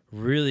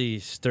really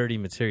sturdy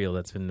material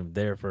that's been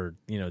there for,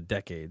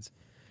 decades,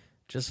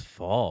 just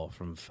fall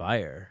from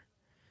fire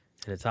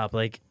to the top?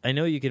 Like, I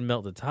know you can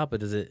melt the top, but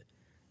does it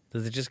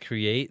just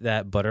create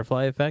that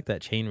butterfly effect,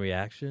 that chain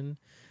reaction?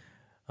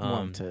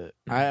 I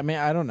mean,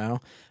 I don't know.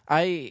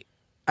 I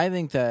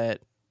think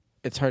that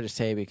it's hard to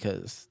say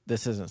because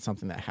this isn't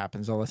something that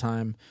happens all the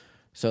time.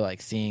 So,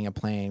 like, seeing a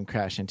plane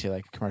crash into,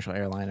 like, a commercial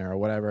airliner or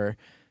whatever,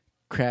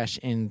 crash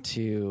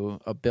into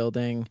a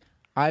building,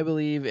 I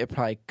believe it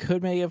probably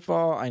could make it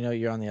fall. I know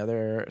you're on the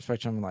other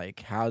spectrum, like,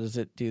 how does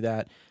it do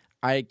that?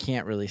 I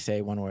can't really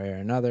say one way or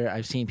another.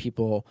 I've seen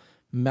people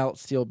melt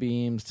steel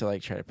beams to,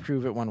 like, try to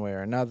prove it one way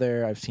or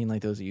another. I've seen,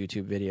 like, those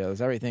YouTube videos,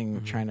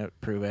 everything trying to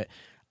prove it.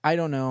 I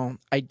don't know.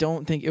 I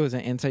don't think it was an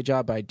inside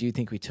job, but I do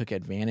think we took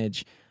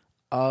advantage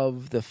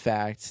of the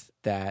fact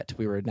that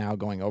we were now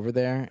going over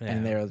there,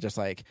 and they were just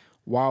like,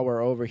 while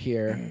we're over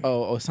here,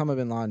 Osama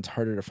bin Laden's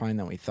harder to find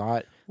than we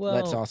thought. Well,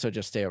 let's also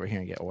just stay over here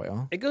and get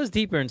oil. It goes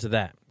deeper into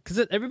that,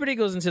 because everybody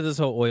goes into this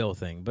whole oil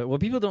thing. But what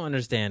people don't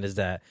understand is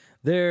that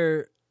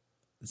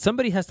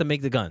somebody has to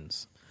make the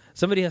guns.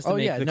 Somebody has to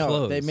make the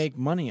clothes. They make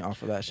money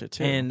off of that shit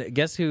too. And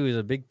guess who is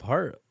a big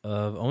part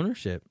of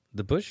ownership?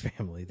 The Bush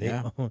family.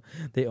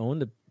 They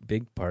owned a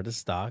big part of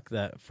stock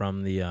that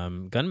from the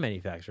gun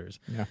manufacturers.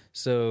 Yeah.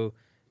 So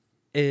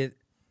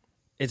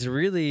it's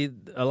really,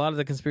 a lot of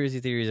the conspiracy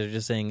theories are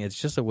just saying it's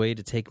just a way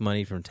to take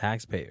money from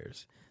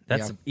taxpayers.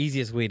 That's the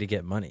easiest way to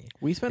get money.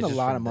 We spend a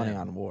lot of money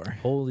on war.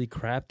 Holy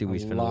crap, do we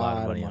spend a lot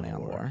of money on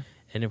war.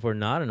 And if we're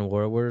not in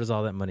war, where does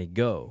all that money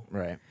go?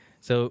 Right.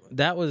 So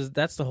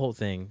that's the whole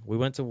thing. We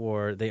went to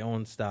war. They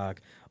owned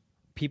stock.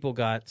 People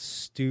got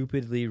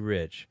stupidly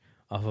rich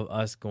off of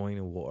us going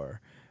to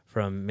war,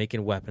 from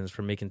making weapons,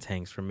 from making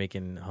tanks, from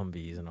making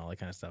Humvees and all that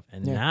kind of stuff.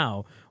 And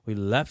now we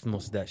left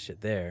most of that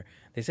shit there.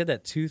 They said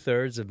that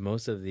 2/3 of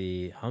most of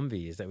the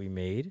Humvees that we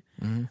made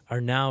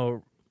are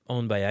now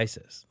owned by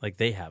ISIS. Like,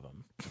 they have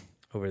them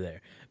over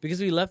there.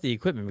 Because we left the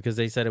equipment because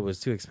they said it was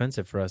too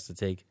expensive for us to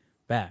take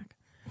back.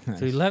 Nice.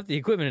 So we left the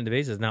equipment in the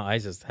bases. Now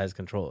ISIS has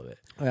control of it.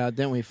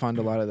 Didn't we fund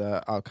a lot of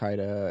the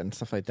Al-Qaeda and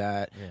stuff like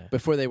that? Yeah.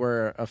 Before they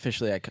were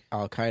officially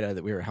Al-Qaeda,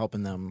 that we were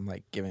helping them,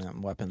 like, giving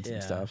them weapons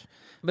and stuff.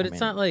 But it's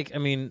not like,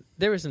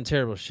 there was some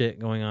terrible shit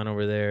going on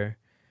over there.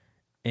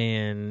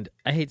 And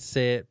I hate to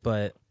say it,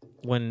 but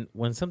when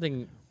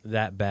something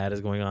that bad is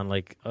going on,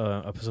 like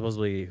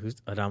supposedly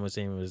Saddam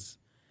Hussein was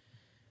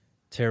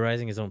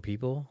terrorizing his own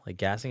people, like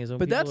gassing his own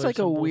people. But that's like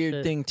a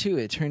weird thing, too.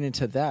 It turned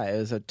into that. It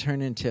was a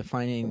turn into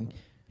finding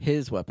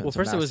his weapons. Well,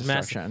 first it was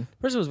destruction.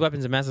 First it was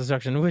weapons of mass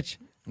destruction, which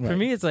for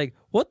me it's like,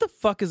 what the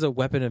fuck is a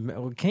weapon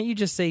of? Can't you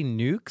just say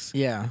nukes?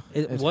 Yeah,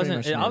 it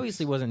wasn't. It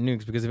obviously wasn't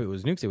nukes, because if it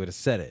was nukes, they would have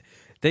said it.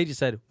 They just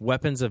said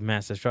weapons of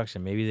mass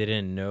destruction. Maybe they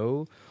didn't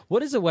know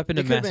what is a weapon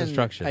of mass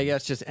destruction. I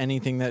guess just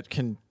anything that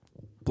can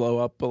blow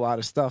up a lot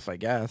of stuff. I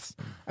guess.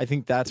 I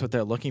think that's what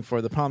they're looking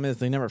for. The problem is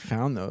they never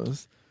found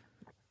those.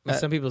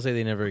 Some people say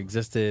they never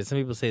existed. Some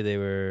people say they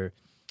were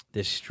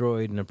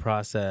destroyed in the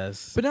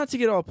process. But not to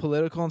get all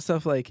political and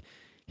stuff, like,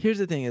 here's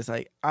the thing is,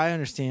 like, I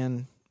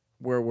understand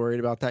we're worried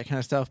about that kind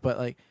of stuff, but,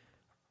 like,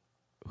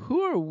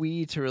 who are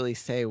we to really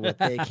say what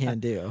they can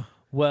do?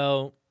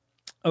 Well,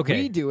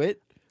 okay. We do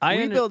it.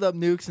 we build up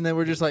nukes, and then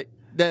we're just like,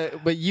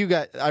 but you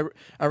got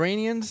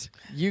Iranians,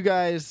 you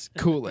guys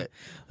cool it.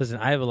 Listen,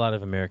 I have a lot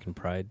of American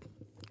pride.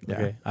 Yeah.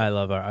 Okay? I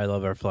love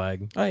our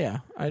flag. Oh yeah,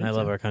 I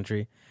love our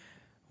country.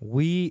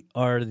 We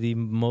are the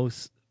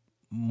most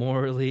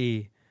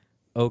morally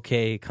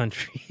okay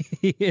country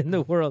in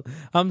the world.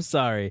 I'm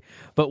sorry,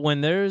 but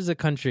when there's a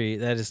country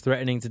that is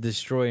threatening to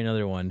destroy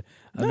another one,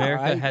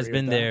 America has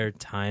been there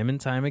time and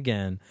time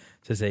again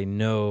to say,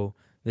 no,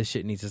 this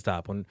shit needs to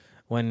stop.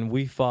 When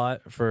we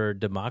fought for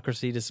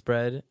democracy to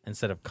spread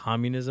instead of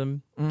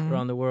communism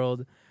around the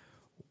world,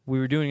 we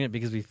were doing it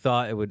because we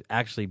thought it would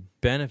actually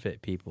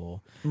benefit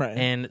people. Right.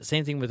 And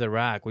same thing with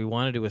Iraq. We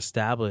wanted to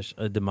establish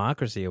a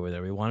democracy over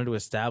there. We wanted to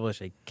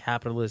establish a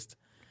capitalist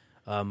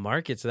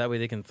market so that way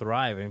they can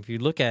thrive. And if you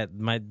look at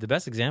the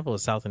best example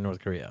is South and North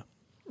Korea.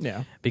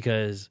 Yeah.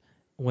 Because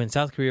when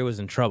South Korea was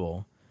in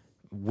trouble,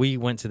 we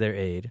went to their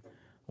aid.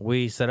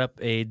 We set up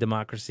a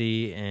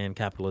democracy and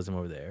capitalism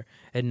over there.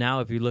 And now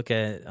if you look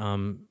at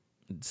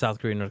South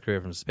Korea and North Korea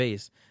from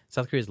space,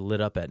 South Korea is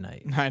lit up at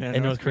night. I know,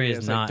 and North Korea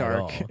is not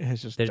dark. at all.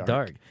 It's just They're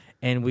dark.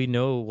 And we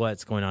know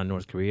what's going on in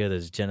North Korea.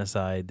 There's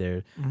genocide.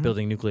 They're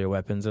building nuclear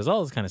weapons. There's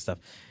all this kind of stuff.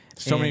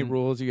 So many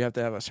rules. You have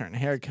to have a certain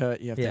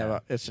haircut. You have to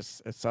have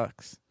it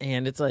sucks.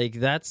 And it's like,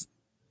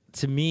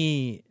 to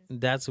me,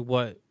 that's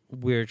what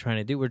we're trying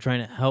to do. We're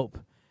trying to help.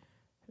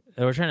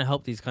 We're trying to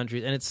help these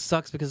countries, and it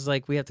sucks because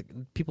like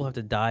people have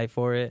to die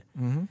for it.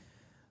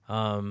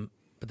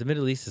 But the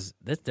Middle East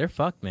they're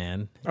fucked,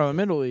 man. Oh, the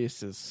Middle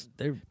East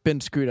they've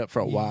been screwed up for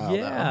a while.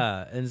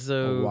 Yeah, and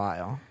so a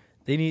while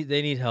they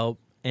need help.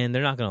 And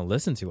they're not going to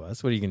listen to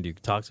us. What are you going to do?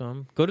 Talk to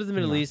them? Go to the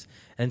Middle East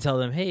and tell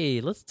them,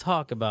 hey, let's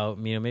talk about,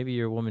 maybe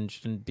your woman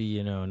shouldn't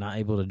be, not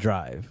able to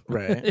drive.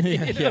 Right.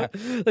 Yeah.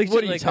 Like,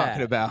 what are you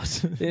talking about?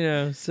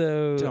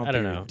 So I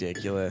don't know.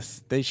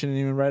 Ridiculous. They shouldn't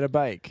even ride a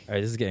bike. All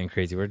right, this is getting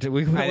crazy.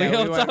 We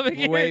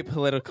went way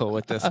political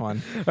with this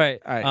one.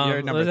 Right. All right,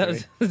 you're number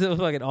 3. That was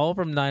like all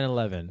from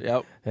 9/11.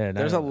 Yep. Yeah,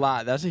 there's a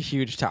lot. That's a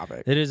huge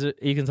topic. It is.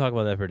 You can talk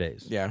about that for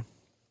days. Yeah.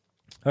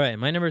 All right,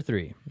 my number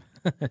 3.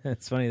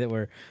 It's funny that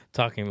we're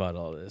talking about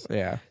all this.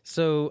 Yeah.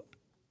 So,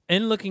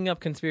 in looking up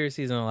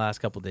conspiracies in the last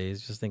couple of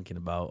days, just thinking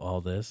about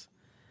all this,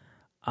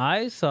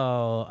 I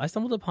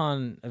stumbled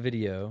upon a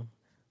video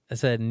that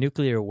said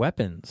nuclear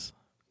weapons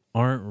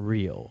aren't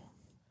real.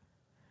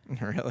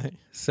 Really?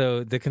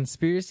 So, the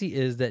conspiracy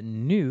is that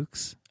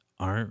nukes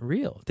aren't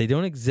real. They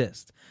don't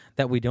exist.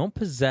 That we don't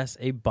possess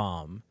a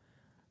bomb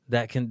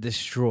that can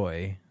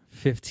destroy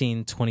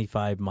 15,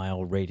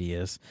 25-mile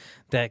radius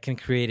that can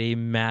create a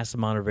mass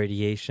amount of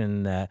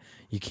radiation that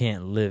you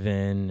can't live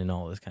in and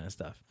all this kind of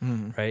stuff,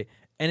 right?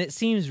 And it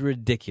seems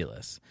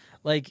ridiculous.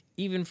 Like,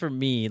 even for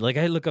me, like,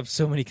 I look up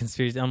so many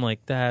conspiracies, I'm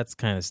like, that's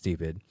kind of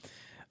stupid.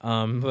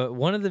 But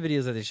one of the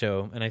videos that they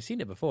show, and I've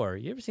seen it before,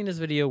 you ever seen this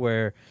video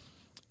where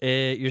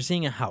you're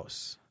seeing a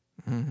house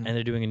and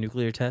they're doing a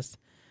nuclear test?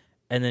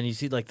 And then you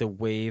see like the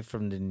wave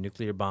from the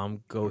nuclear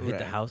bomb hit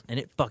the house, and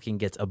it fucking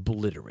gets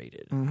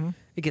obliterated.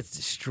 It gets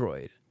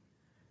destroyed.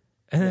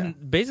 And then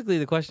basically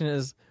the question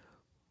is,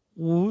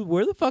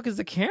 where the fuck is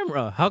the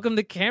camera? How come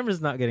the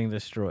camera's not getting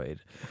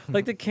destroyed?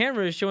 Like the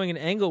camera is showing an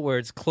angle where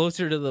it's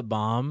closer to the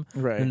bomb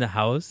than the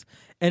house,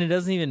 and it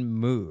doesn't even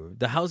move.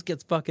 The house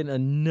gets fucking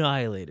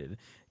annihilated.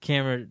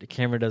 The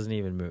camera doesn't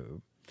even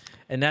move.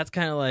 And that's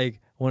kind of like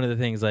one of the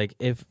things. Like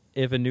if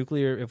we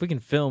can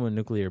film a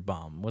nuclear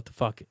bomb, what the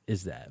fuck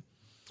is that?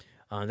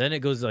 Then it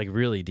goes like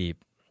really deep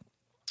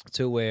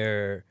to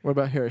where. What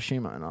about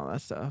Hiroshima and all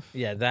that stuff?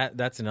 Yeah,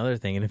 that's another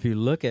thing. And if you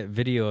look at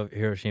video of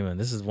Hiroshima, and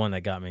this is one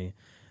that got me.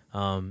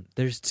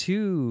 There's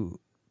 2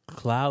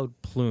 cloud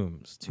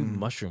plumes, 2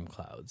 mushroom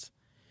clouds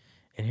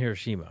in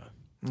Hiroshima,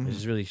 which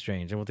is really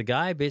strange. And what the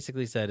guy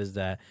basically said is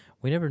that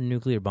we never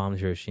nuclear bombed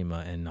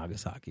Hiroshima and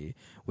Nagasaki.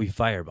 We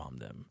firebombed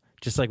them,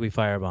 just like we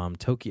firebombed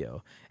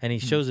Tokyo. And he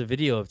shows a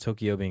video of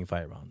Tokyo being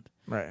firebombed.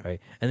 Right.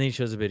 And then he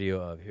shows a video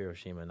of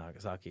Hiroshima and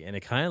Nagasaki, and it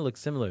kind of looks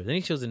similar. Then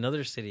he shows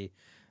another city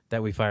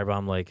that we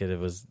firebombed like it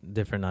was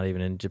different, not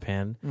even in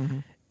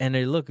Japan. And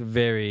they look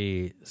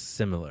very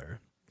similar.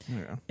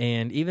 Yeah.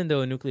 And even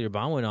though a nuclear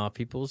bomb went off,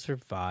 people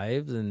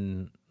survived,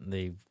 and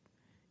they,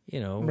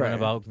 went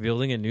about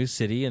building a new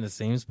city in the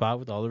same spot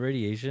with all the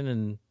radiation.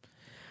 And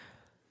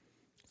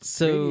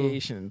so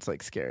radiation, it's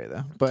like scary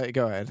though. But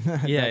go ahead.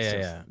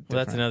 Yeah. Well,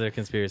 that's another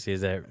conspiracy,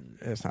 is that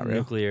it's not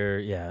nuclear.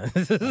 Real. Yeah,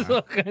 there's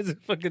all kinds of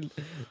fucking.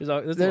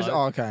 There's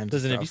all kinds.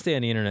 Listen, of if you stay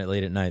on the internet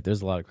late at night,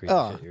 there's a lot of crazy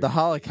shit. The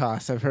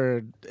Holocaust, I've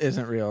heard,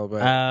 isn't real. But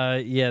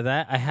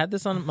that I had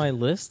this on my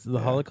list, the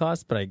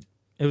Holocaust, but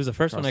it was the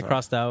first one I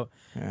crossed out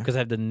because I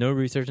have done no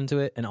research into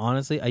it. And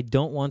honestly, I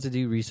don't want to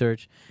do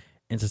research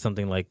into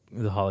something like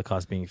the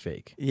Holocaust being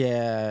fake.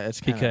 Yeah, it's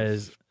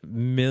because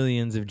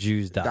millions of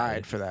Jews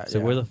died for that.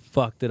 So where the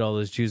fuck did all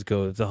those Jews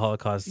go if the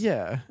Holocaust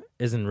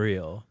isn't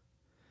real?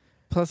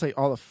 Plus, like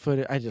all the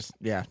footage,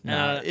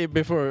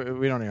 before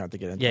we don't even have to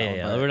get into.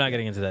 We're not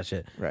getting into that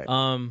shit, right?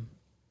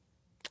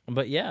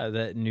 But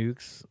that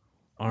nukes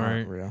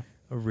aren't real.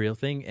 a real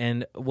thing,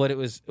 and what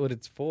it's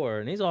for,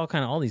 and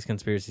all these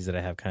conspiracies that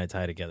I have kind of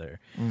tied together.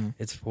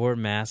 It's for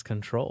mass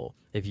control.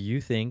 If you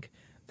think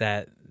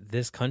that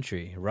this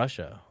country,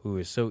 Russia, who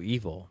is so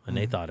evil, and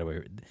they thought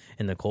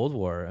in the Cold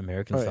War,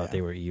 Americans thought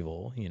they were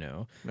evil,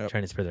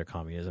 trying to spread their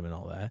communism and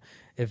all that.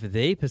 If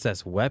they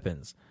possess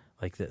weapons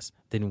like this,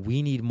 then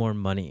we need more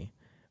money.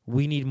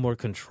 We need more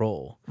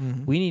control.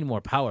 We need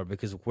more power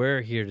because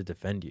we're here to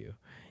defend you.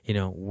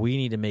 We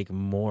need to make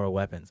more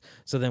weapons.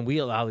 So then we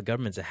allow the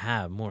government to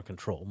have more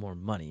control, more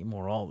money,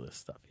 more all this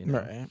stuff,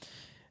 Right.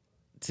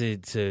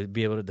 to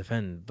be able to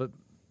defend. But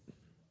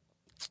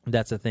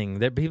that's the thing.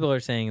 That people are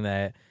saying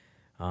that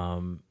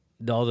all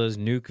those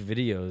nuke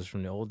videos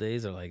from the old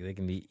days are like they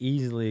can be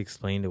easily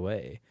explained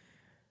away.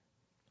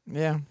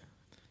 Yeah.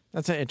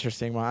 That's an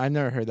interesting one. I've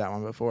never heard that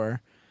one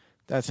before.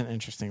 That's an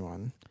interesting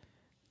one.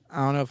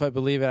 I don't know if I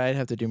believe it. I'd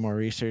have to do more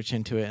research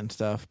into it and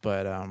stuff,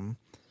 but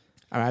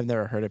I've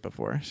never heard it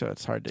before, so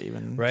it's hard to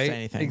even say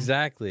anything.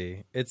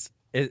 Exactly.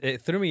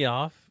 It threw me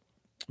off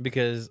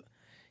because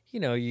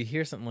you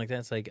hear something like that.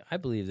 It's like I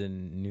believed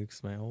in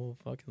nukes my whole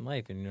fucking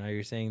life, and now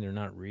you're saying they're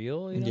not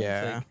real.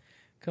 Yeah. It's like,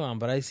 come on,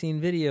 but I've seen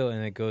video,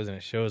 and it goes and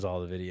it shows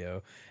all the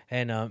video,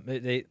 and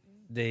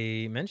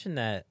they mentioned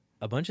that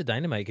a bunch of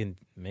dynamite can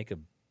make a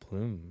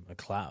plume, a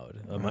cloud,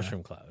 a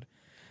mushroom cloud.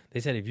 They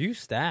said if you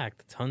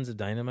stacked tons of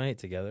dynamite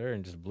together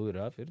and just blew it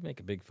up, it'd make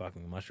a big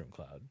fucking mushroom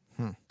cloud.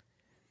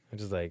 Which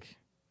is like,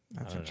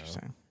 that's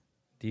interesting.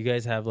 Do you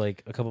guys have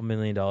like a couple $1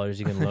 million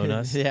you can loan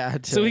us? Yeah.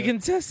 So we can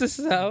test this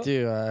out.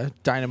 Do a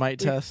dynamite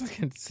test. We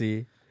can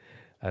see.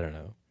 I don't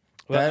know.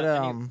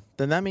 Well,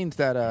 then that means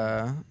that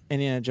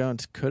Indiana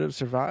Jones could have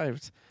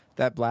survived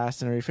that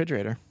blast in a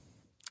refrigerator.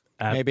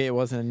 Maybe it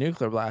wasn't a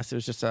nuclear blast. It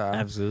was just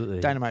a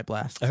dynamite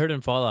blast. I heard in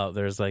Fallout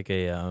there's like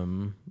a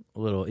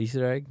little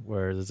Easter egg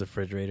where there's a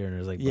refrigerator and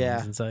there's like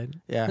bones inside.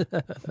 Yeah.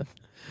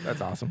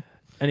 That's awesome.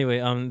 Anyway,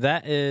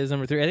 that is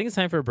number 3. I think it's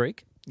time for a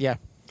break. Yeah.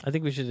 I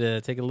think we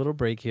should take a little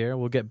break here.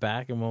 We'll get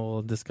back and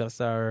we'll discuss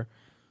our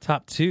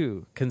top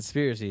 2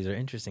 conspiracies or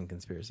interesting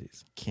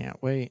conspiracies. Can't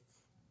wait.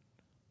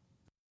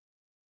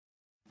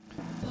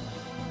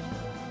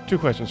 2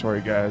 questions for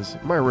you guys.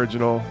 Am I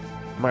original?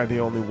 Am I the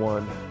only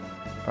one?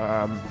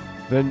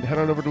 Then head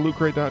on over to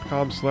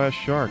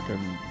lootcrate.com/shark,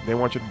 and they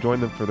want you to join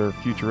them for their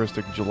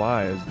futuristic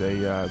July as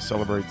they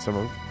celebrate some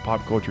of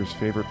pop culture's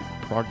favorite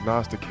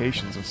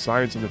prognostications of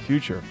science in the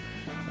future.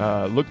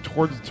 Look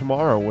towards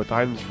tomorrow with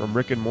items from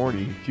Rick and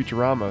Morty,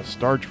 Futurama,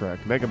 Star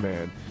Trek, Mega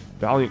Man,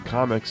 Valiant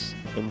Comics,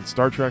 and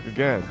Star Trek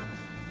again.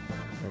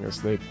 I guess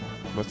they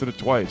listed it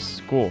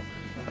twice. Cool.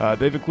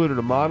 They've included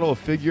a model, a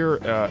figure,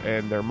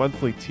 and their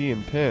monthly tea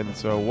and pin.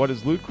 So what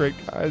is Loot Crate,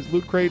 guys?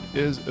 Loot Crate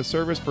is a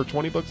service for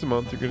 $20 a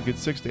month. You're going to get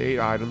 6 to 8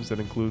 items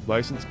that include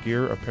licensed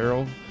gear,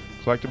 apparel,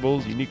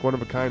 collectibles, unique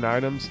one-of-a-kind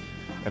items,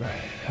 and a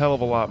hell of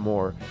a lot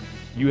more.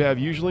 You have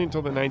usually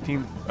until the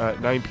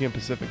 19th, 9 p.m.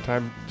 Pacific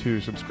time to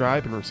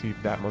subscribe and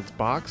receive that month's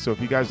box. So if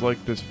you guys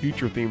like this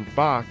future-themed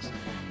box,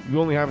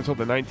 you only have until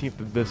the 19th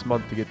of this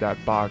month to get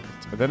that box.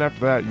 And then after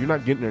that, you're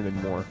not getting it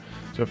anymore.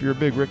 So if you're a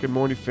big Rick and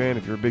Morty fan,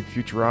 if you're a big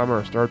Futurama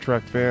or Star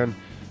Trek fan,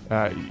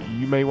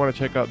 you may want to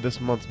check out this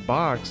month's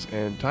box.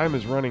 And time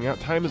is running out.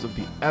 Time is of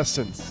the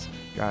essence,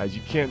 guys.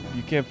 You can't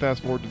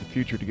fast forward to the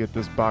future to get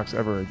this box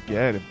ever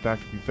again. In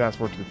fact, if you fast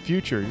forward to the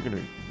future, you're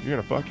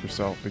gonna fuck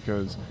yourself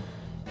because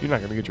you're not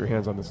gonna get your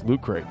hands on this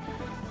Loot Crate.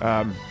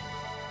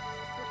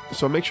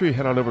 So make sure you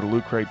head on over to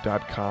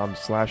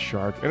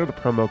lootcrate.com/shark. Enter the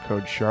promo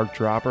code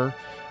SharkDropper.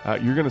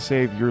 You're gonna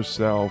save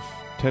yourself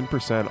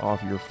 10%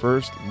 off your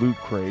first Loot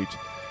Crate.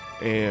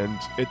 And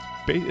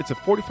it's a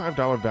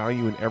 $45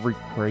 value in every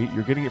crate.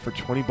 You're getting it for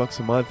 $20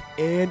 a month,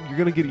 and you're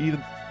gonna get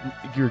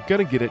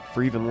it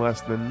for even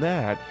less than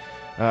that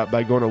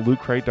by going to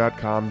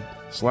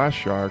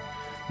lootcrate.com/shark.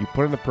 You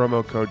put in the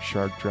promo code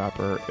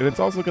SharkDropper, and it's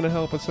also going to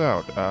help us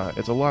out.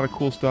 It's a lot of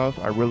cool stuff.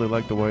 I really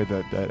like the way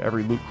that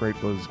every Loot Crate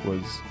was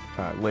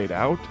laid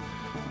out,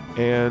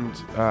 and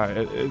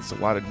it's a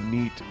lot of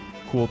neat,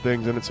 cool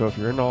things in it. So if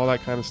you're into all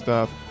that kind of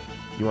stuff,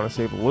 you want to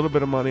save a little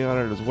bit of money on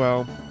it as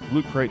well.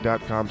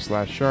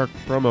 lootcrate.com/shark,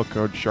 promo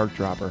code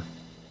SharkDropper.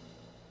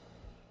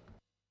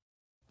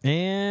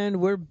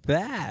 And we're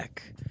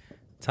back.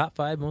 Top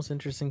 5 most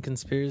interesting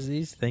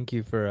conspiracies. Thank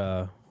you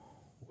for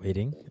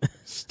waiting.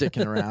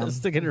 Sticking around.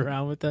 Sticking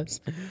around with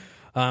us.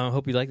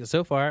 Hope you liked it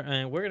so far.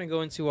 And we're going to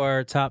go into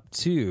our top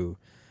 2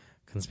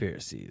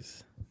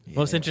 conspiracies. Yeah.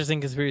 Most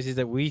interesting conspiracies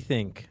that we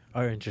think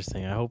are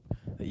interesting. I hope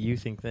that you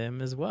think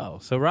them as well.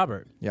 So,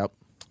 Robert. Yep.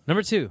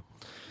 Number 2.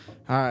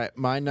 All right.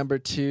 My number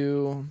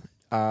 2,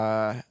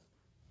 I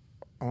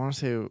want to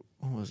say,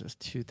 what was this,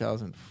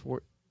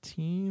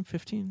 2014,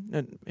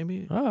 15?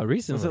 Maybe. Oh,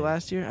 recently. Was it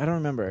last year? I don't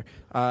remember.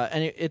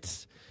 And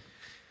it's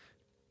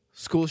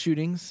school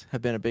shootings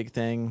have been a big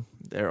thing.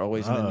 They're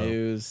always in the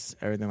news,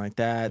 everything like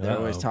that. They're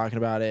always talking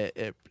about it.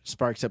 It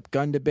sparks up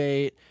gun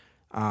debate.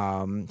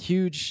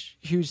 Huge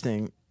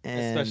thing.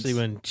 And especially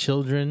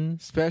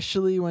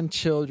when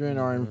children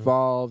are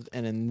involved.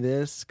 And in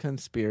this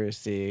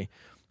conspiracy,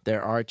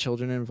 there are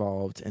children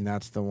involved, and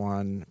that's the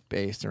one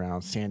based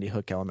around Sandy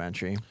Hook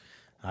Elementary.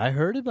 I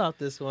heard about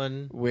this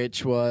one.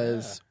 which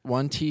was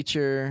one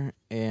teacher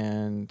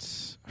and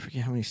I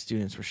forget how many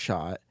students were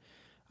shot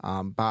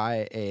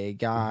by a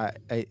guy.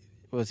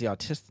 Was he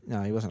autistic?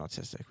 No, he wasn't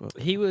autistic.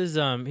 He was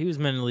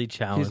mentally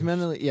challenged.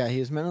 He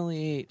was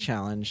mentally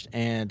challenged,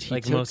 and he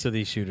like took, most of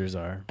these shooters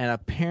are. And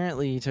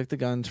apparently, he took the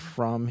guns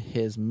from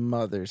his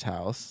mother's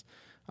house.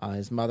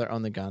 His mother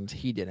owned the guns.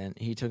 He didn't.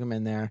 He took them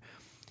in there.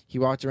 He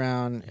walked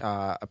around.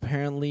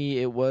 Apparently,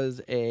 it was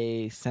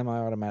a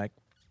semi-automatic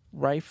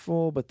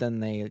rifle, but then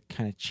they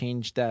kind of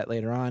changed that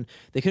later on.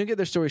 They couldn't get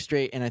their story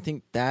straight, and I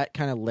think that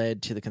kind of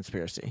led to the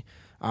conspiracy.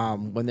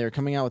 When they were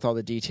coming out with all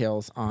the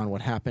details on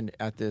what happened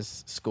at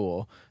this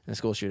school, in the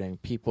school shooting,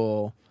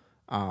 people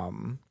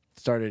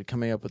started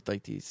coming up with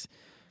like these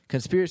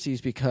conspiracies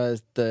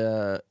because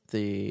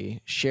the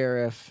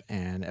sheriff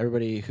and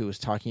everybody who was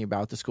talking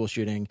about the school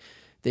shooting,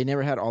 they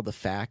never had all the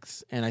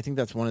facts, and I think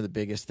that's one of the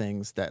biggest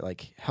things that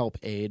like help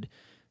aid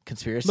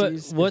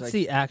conspiracies. But what's like,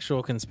 the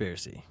actual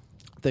conspiracy?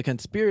 The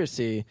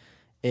conspiracy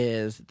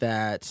is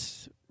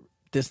that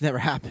this never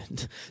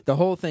happened. The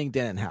whole thing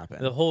didn't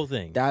happen. The whole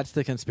thing. That's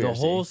the conspiracy. The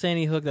whole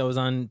Sandy Hook that was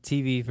on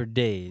TV for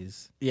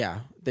days.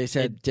 Yeah, they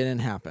said didn't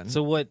happen.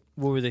 So what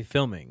were they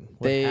filming?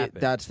 What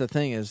happened? That's the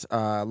thing is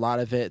a lot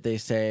of it they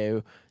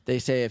say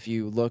if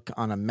you look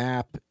on a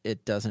map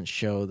it doesn't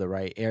show the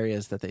right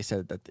areas that they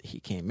said that he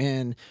came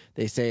in.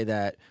 They say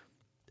that,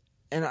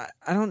 and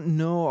I don't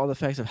know all the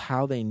facts of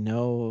how they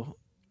know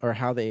or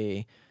how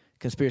they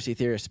conspiracy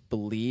theorists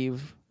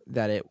believe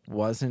that it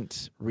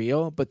wasn't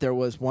real, but there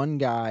was one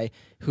guy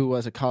who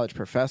was a college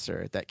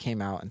professor that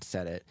came out and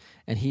said it,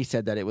 and he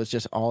said that it was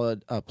just all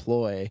a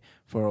ploy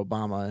for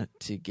Obama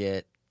to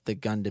get the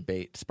gun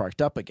debate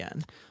sparked up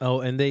again.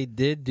 Oh, and they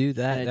did do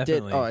that. And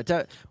definitely.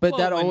 But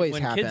that always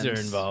when happens. kids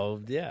are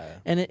involved. Yeah,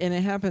 and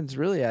it happens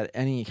really at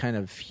any kind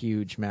of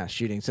huge mass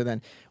shooting. So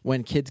then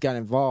when kids got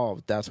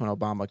involved, that's when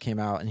Obama came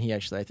out, and he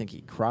actually, I think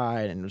he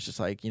cried and was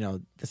just like,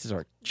 this is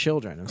our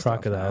children and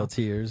crocodile stuff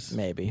tears,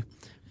 maybe.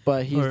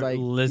 But he's or like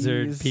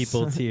lizard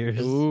people tears.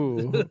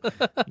 Ooh,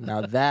 now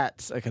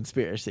that's a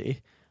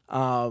conspiracy.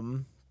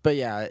 But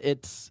yeah,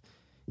 it's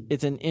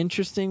an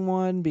interesting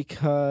one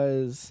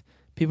because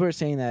people are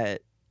saying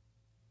that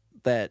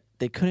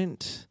they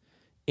couldn't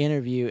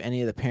interview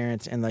any of the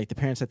parents, and like the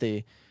parents that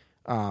they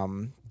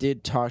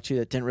did talk to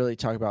that didn't really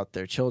talk about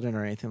their children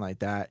or anything like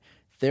that.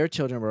 Their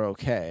children were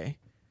okay,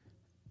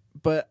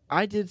 but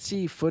I did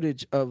see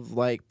footage of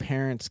like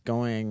parents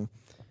going,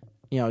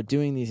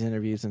 doing these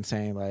interviews and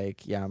saying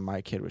like, yeah,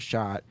 my kid was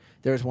shot.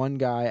 There was one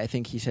guy, I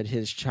think he said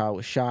his child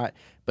was shot,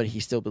 but he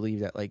still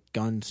believed that like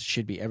guns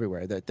should be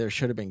everywhere, that there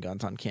should have been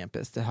guns on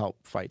campus to help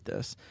fight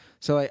this.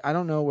 So like, I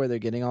don't know where they're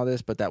getting all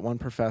this, but that one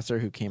professor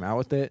who came out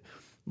with it,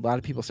 a lot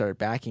of people started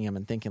backing him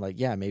and thinking like,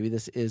 yeah, maybe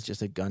this is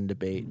just a gun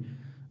debate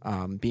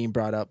being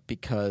brought up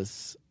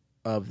because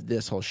of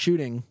this whole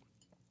shooting,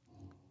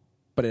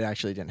 but it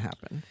actually didn't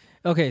happen.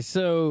 Okay,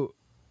 so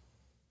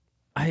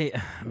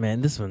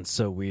this one's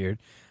so weird.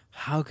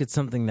 How could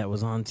something that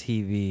was on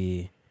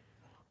TV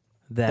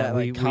that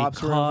like,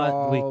 cops were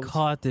involved. We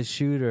caught the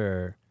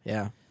shooter?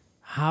 Yeah.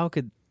 How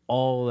could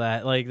all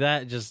that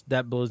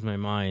that blows my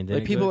mind?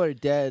 Like people are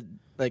dead,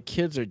 like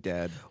kids are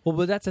dead. Well,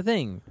 but that's the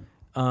thing.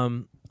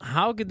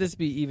 How could this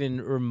be even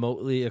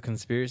remotely a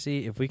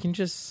conspiracy if we can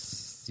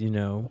just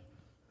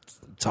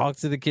talk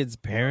to the kids'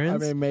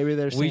 parents? I mean, maybe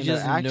they're saying we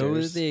just they're actors. know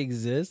that they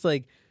exist.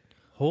 Like,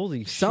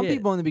 holy Some shit.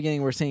 people in the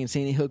beginning were saying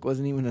Sandy Hook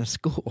wasn't even a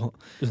school.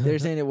 They're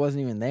saying it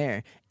wasn't even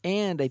there.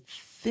 And I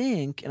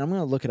think, and I'm going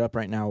to look it up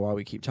right now while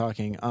we keep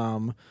talking,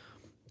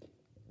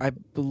 I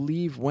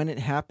believe when it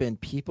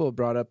happened, people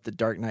brought up The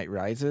Dark Knight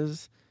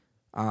Rises.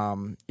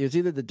 It was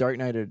either The Dark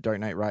Knight or Dark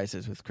Knight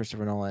Rises with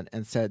Christopher Nolan,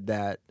 and said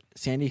that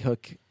Sandy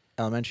Hook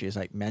Elementary is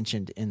like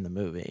mentioned in the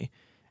movie.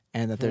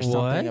 And that there's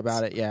something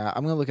about it. Yeah,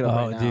 I'm going to look it up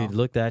right now. Oh, dude,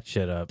 look that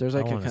shit up. There's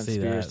like a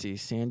conspiracy.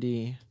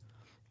 Sandy,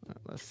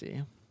 let's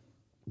see.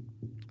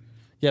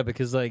 Yeah,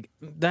 because like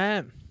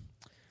that's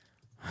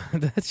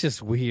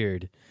just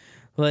weird.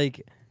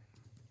 Like,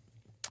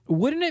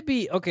 wouldn't it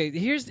be okay?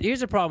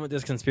 Here's a problem with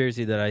this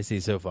conspiracy that I see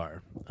so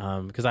far,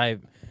 because I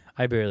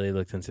barely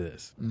looked into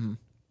this. Mm-hmm.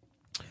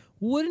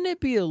 Wouldn't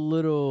it be a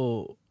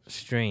little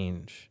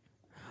strange,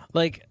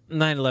 like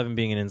 9/11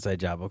 being an inside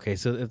job? Okay,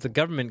 so if the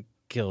government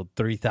killed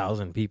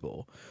 3,000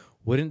 people,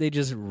 wouldn't they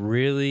just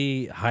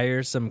really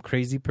hire some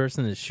crazy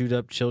person to shoot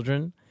up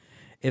children?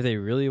 If they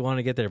really want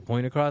to get their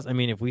point across? I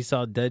mean, if we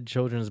saw dead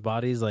children's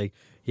bodies, like,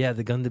 yeah,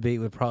 the gun debate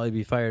would probably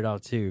be fired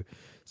off too.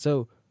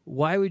 So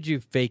why would you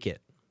fake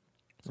it?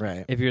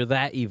 Right. If you're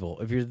that evil.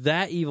 If you're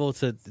that evil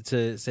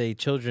to say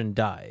children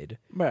died.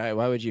 Right.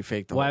 Why would you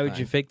fake the whole thing? Why would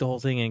you fake the whole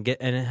thing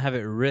and have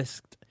it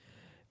risked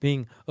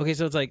being... Okay,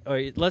 so it's like, all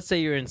right, let's say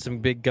you're in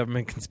some big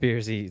government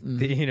conspiracy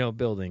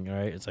building, all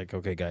right? It's like,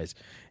 okay, guys,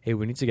 hey,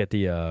 we need to get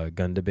the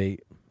gun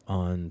debate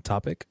on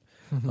topic.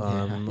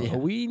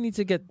 We need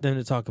to get them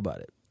to talk about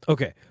it.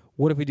 Okay,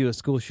 what if we do a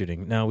school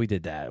shooting? No, we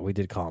did that. We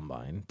did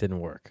Columbine. Didn't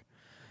work.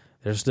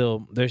 They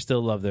still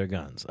love their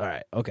guns. All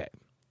right, okay.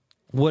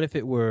 What if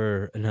it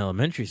were an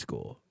elementary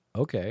school?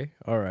 Okay,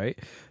 all right.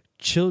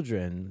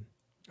 Children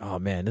oh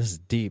man, this is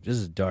deep. This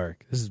is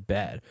dark. This is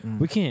bad.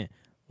 We can't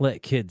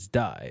let kids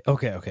die.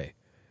 Okay.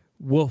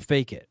 We'll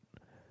fake it.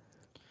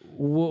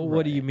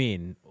 What do you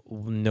mean?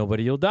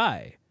 Nobody will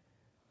die.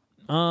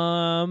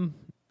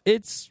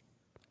 It's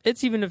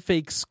even a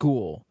fake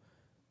school,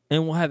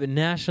 and we'll have it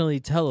nationally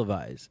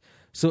televised,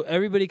 so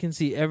everybody can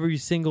see every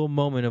single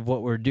moment of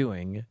what we're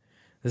doing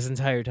this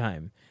entire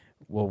time.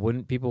 Well,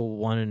 wouldn't people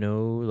want to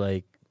know,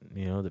 like,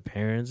 you know, the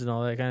parents and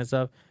all that kind of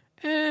stuff?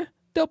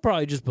 They'll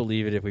probably just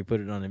believe it if we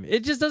put it on him.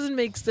 It just doesn't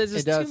make sense.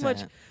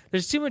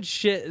 There's too much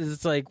shit.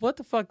 It's like, what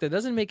the fuck? That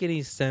doesn't make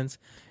any sense.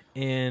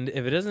 And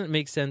if it doesn't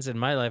make sense in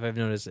my life, I've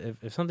noticed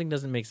if something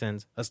doesn't make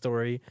sense, a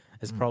story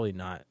is probably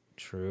not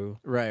true.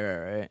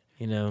 Right.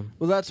 You know?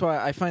 Well, that's why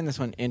I find this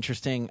one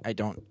interesting. I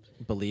don't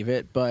believe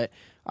it, but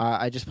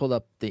I just pulled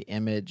up the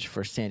image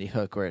for Sandy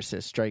Hook where it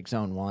says Strike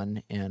Zone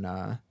 1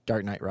 in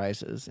Dark Knight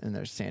Rises, and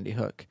there's Sandy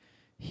Hook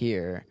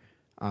here.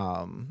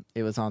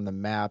 It was on the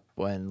map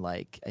when,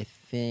 like, I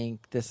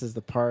think this is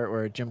the part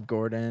where Jim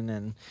Gordon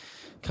and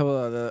a couple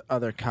of the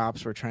other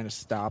cops were trying to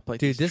stop,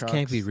 like, dude, this trucks.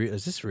 can't be real.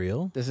 Is this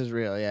real? This is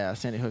real, yeah.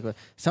 Sandy Hook.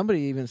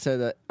 Somebody even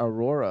said that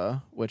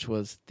Aurora, which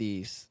was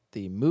the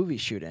movie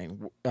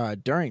shooting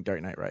during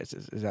Dark Knight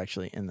Rises, is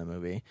actually in the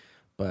movie,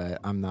 but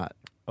I'm not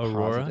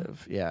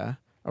positive. Yeah,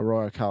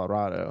 Aurora,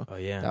 Colorado. Oh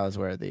yeah, that was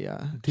where the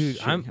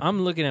dude.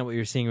 I'm looking at what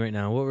you're seeing right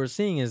now. What we're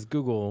seeing is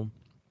Google,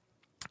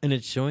 and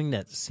it's showing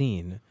that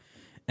scene.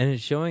 And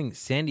it's showing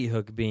Sandy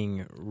Hook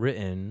being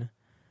written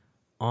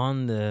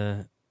on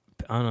a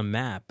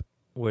map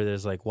where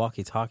there's like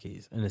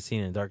walkie-talkies in a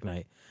scene in Dark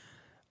Knight.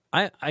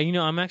 I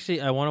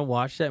want to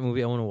watch that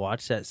movie. I want to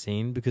watch that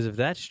scene because if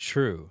that's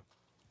true,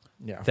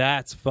 yeah,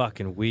 that's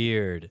fucking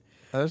weird.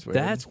 That's weird.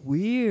 That's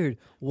weird.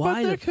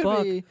 Why the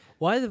fuck?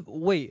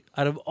 Wait,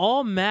 out of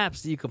all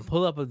maps that you can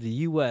pull up of the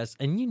U.S.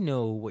 and you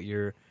know what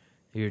you're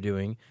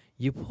doing,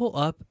 you pull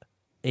up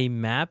a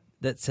map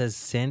that says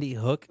Sandy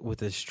Hook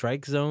with a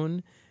strike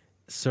zone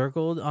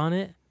circled on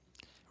it,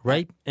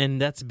 right?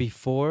 And that's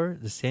before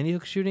the Sandy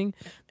Hook shooting.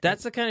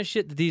 That's the kind of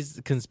shit that these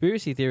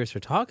conspiracy theorists are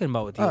talking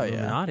about with the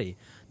Illuminati,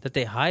 that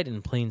they hide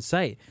in plain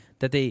sight,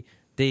 that they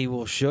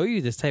will show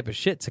you this type of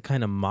shit to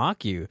kind of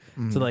mock you,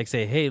 to like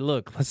say, hey,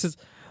 look, let's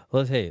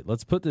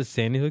put this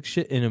Sandy Hook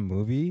shit in a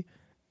movie,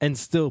 and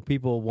still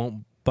people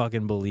won't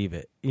fucking believe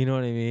it. You know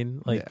what I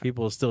mean? Like,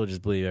 people still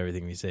just believe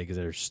everything we say because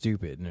they're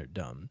stupid and they're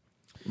dumb.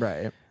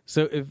 Right.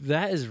 So if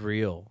that is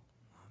real,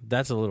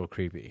 that's a little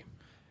creepy.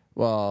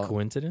 Well,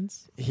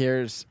 coincidence?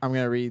 I'm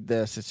going to read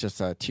this. It's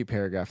just a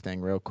 2-paragraph thing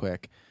real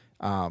quick.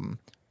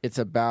 It's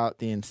about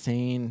this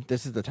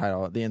is the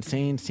title, the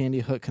insane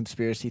Sandy Hook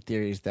conspiracy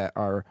theories that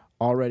are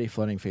already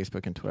flooding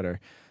Facebook and Twitter.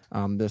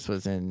 This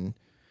was in,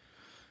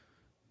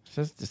 it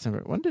says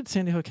December. When did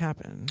Sandy Hook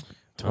happen?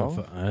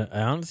 12? I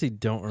honestly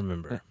don't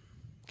remember.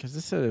 Because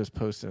this said it was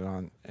posted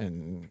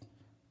in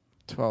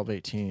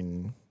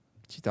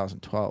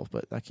 12/18/2012,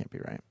 but that can't be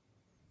right.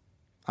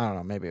 I don't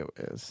know. Maybe it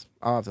is.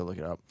 I'll have to look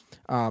it up.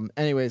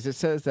 Anyways, it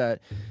says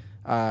that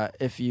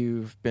if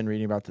you've been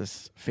reading about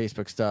this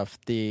Facebook stuff,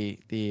 the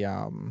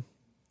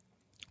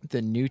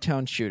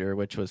Newtown shooter,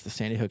 which was the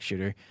Sandy Hook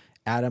shooter,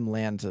 Adam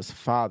Lanza's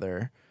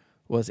father,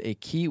 was a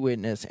key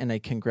witness in a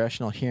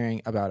congressional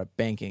hearing about a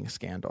banking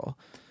scandal.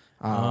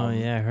 Oh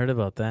yeah, I heard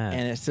about that.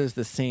 And it says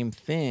the same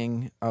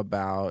thing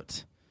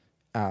about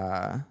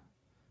the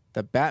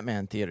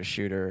Batman theater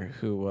shooter,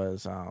 who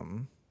was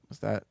who is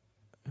that?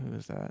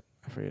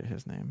 I forget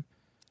his name.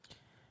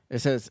 It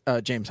says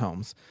James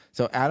Holmes.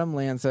 So Adam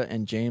Lanza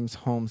and James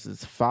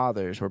Holmes'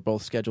 fathers were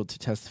both scheduled to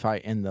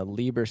testify in the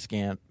Lieber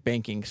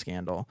banking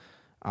scandal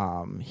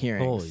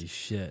hearings. Holy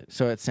shit.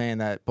 So it's saying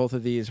that both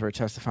of these were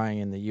testifying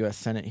in the U.S.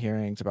 Senate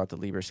hearings about the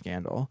Lieber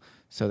scandal.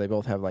 So they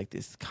both have like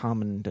this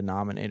common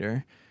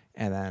denominator,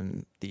 and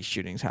then these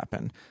shootings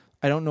happen.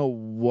 I don't know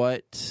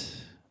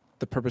what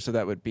the purpose of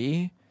that would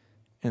be,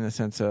 in the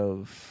sense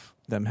of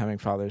them having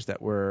fathers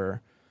that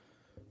were...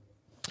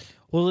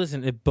 Well,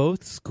 listen, if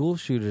both school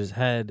shooters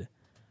had...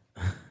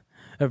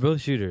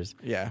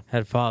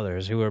 had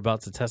fathers who were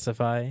about to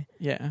testify...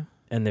 Yeah.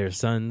 And their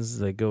sons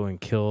that go and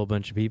kill a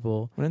bunch of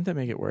people... Wouldn't that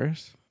make it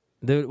worse?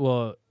 It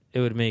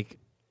would make...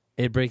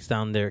 It breaks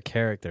down their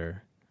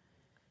character.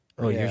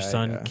 Oh, yeah, your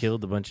son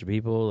killed a bunch of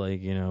people,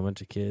 like, you know, a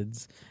bunch of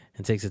kids,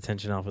 and takes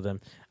attention off of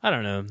them. I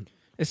don't know.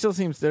 It still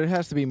seems there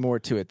has to be more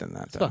to it than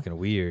that, It's fucking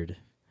weird.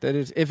 That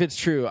is, if it's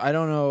true. I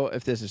don't know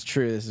if this is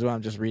true. This is what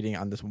I'm just reading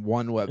on this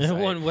one website.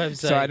 One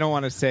website. So I don't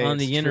want to say on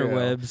it's the true,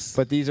 interwebs.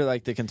 but these are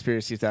like the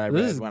conspiracies that I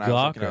read when I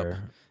was looking up.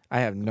 I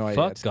have no idea.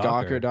 Fuck it's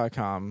Gawker.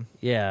 Gawker.com.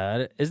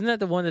 Yeah. Isn't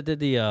that the one that did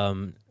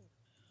the,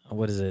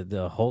 what is it,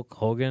 the Hulk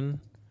Hogan?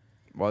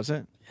 Was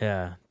it?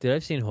 Yeah. Dude,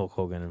 I've seen Hulk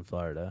Hogan in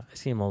Florida. I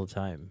see him all the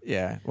time.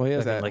 Yeah. Well, he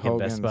has that like in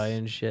Best Buy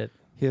and shit.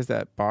 He has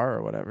that bar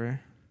or whatever.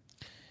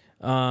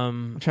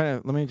 I'm trying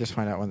to, let me just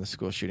find out when the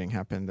school shooting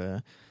happened,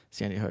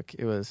 Sandy Hook.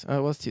 It was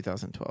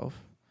 2012.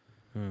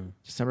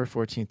 December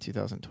 14th,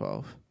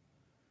 2012.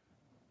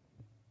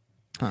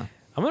 Huh.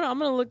 I'm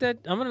gonna look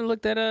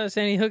that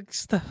Sandy Hook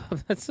stuff.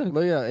 That's so.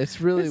 Yeah,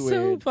 it's really weird.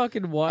 So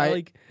fucking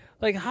wild.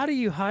 Like how do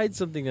you hide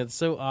something that's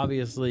so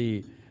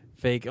obviously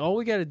fake. All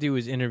we got to do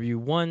is interview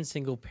one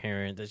single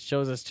parent that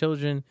shows us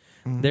children,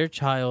 their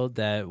child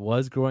that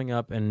was growing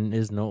up and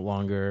is no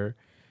longer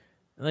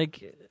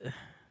like.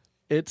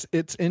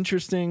 It's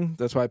interesting.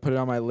 That's why I put it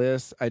on my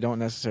list. I don't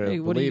necessarily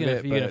What are you believe gonna,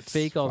 it. you but gonna it's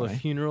fake all the funny.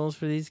 funerals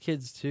for these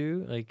kids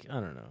too? Like I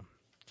don't know.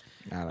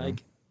 I don't know.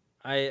 Like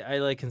I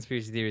like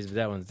conspiracy theories, but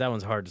that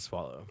one's hard to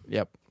swallow.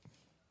 Yep.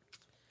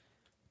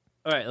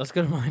 All right, let's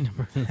go to my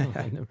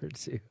number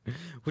 2,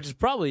 which is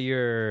probably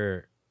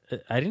your.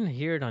 I didn't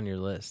hear it on your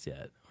list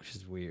yet, which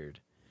is weird.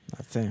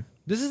 That's it.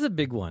 This is a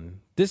big one.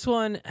 This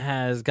one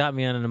has got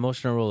me on an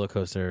emotional roller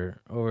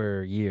coaster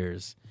over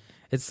years.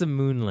 It's the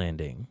moon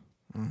landing.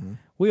 Mm-hmm.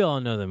 We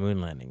all know the moon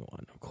landing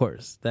one, of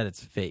course, that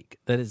it's fake,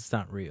 that it's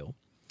not real.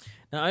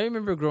 Now, I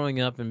remember growing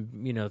up and,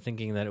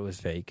 thinking that it was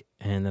fake,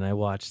 and then I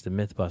watched the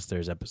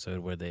Mythbusters episode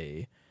where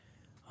they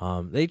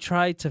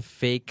tried to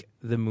fake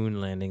the moon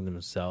landing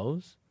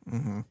themselves,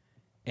 and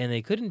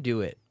they couldn't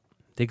do it.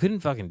 They couldn't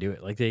fucking do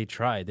it. Like, they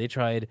tried. They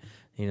tried,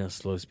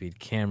 slow speed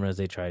cameras.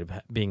 They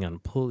tried being on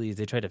pulleys.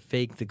 They tried to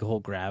fake the whole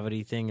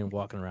gravity thing and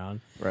walking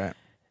around. Right.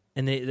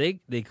 And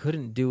they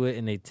couldn't do it,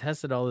 and they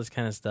tested all this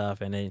kind of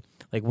stuff. And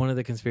one of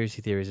the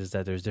conspiracy theories is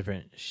that there's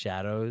different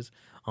shadows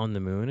on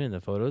the moon in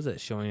the photos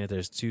that's showing that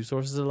there's 2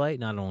 sources of light,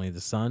 not only the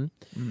sun.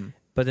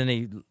 But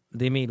then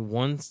they made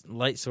one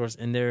light source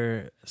in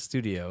their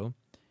studio,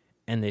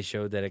 and they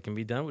showed that it can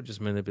be done with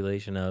just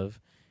manipulation of,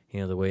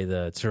 the way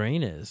the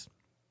terrain is.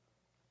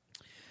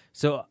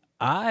 So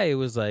I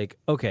was like,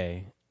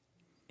 okay,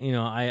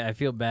 I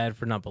feel bad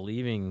for not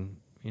believing,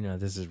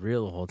 this is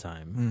real the whole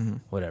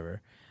time,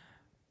 whatever.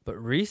 But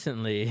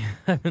recently,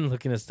 I've been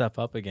looking this stuff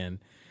up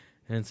again,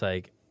 and it's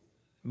like,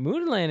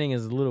 moon landing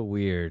is a little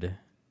weird.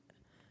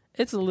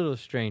 It's a little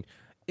strange.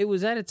 It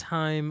was at a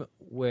time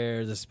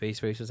where the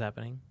space race was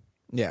happening.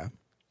 Yeah.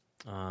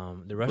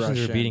 The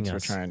Russians were beating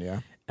us. Trying,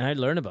 yeah. And I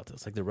learned about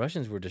this. Like, the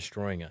Russians were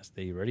destroying us.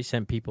 They already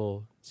sent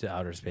people to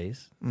outer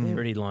space. They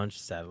already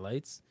launched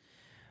satellites.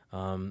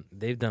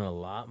 They've done a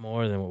lot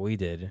more than what we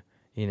did,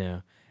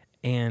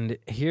 And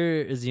here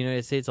is the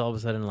United States all of a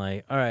sudden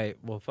like, all right,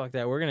 well, fuck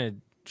that. We're going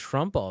to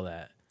trump all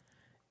that,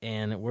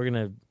 and we're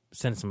going to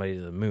send somebody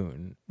to the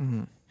moon.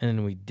 And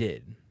then we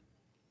did.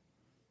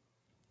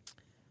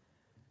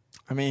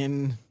 I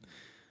mean,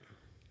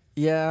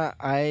 yeah,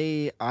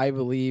 I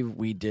believe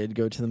we did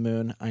go to the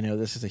moon. I know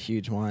this is a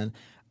huge one.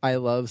 I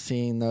love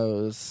seeing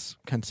those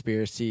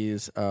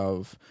conspiracies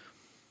of,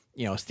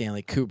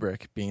 Stanley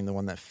Kubrick being the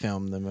one that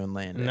filmed the moon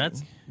landing.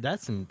 And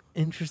that's some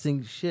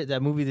interesting shit.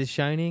 That movie, The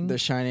Shining. The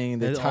Shining,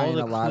 they tie in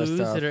a lot of clues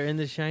stuff that are in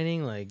The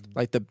Shining,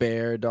 like the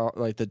bear doll,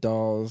 like the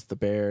dolls, the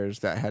bears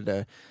that had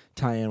to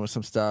tie in with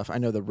some stuff. I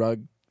know the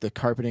rug, the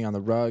carpeting on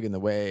the rug, and the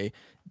way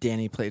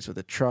Danny plays with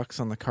the trucks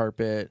on the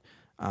carpet.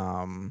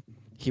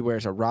 He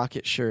wears a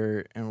rocket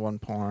shirt at one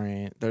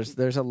point.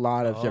 There's a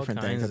lot of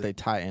different things that they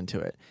tie into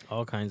it.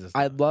 All kinds of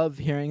stuff. I love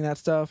hearing that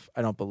stuff.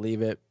 I don't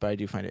believe it, but I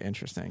do find it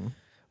interesting.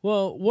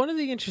 Well, one of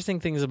the interesting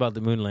things about the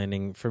moon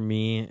landing for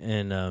me,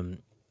 and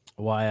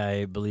why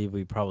I believe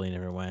we probably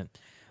never went,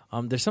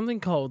 there's something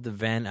called the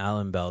Van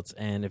Allen belts,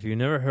 and if you've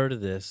never heard of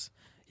this,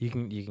 you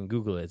can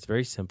Google it. It's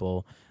very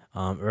simple.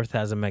 Earth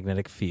has a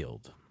magnetic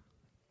field,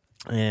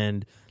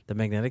 and the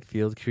magnetic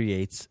field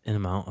creates an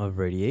amount of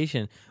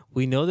radiation.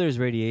 We know there's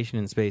radiation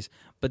in space,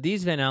 but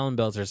these Van Allen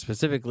belts are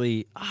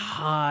specifically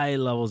high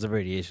levels of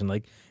radiation,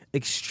 like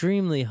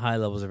extremely high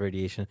levels of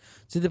radiation,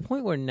 to the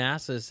point where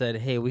NASA said,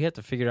 hey, we have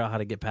to figure out how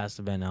to get past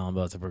the Van Allen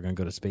belts if we're going to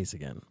go to space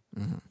again.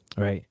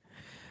 Right?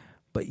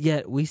 But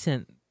yet we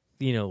sent,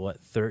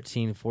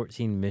 13,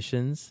 14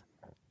 missions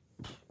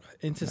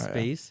into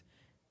space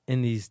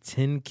in these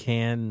tin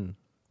can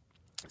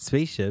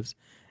spaceships,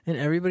 and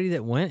everybody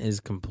that went is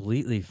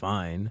completely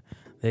fine.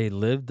 They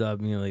lived up,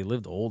 they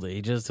lived old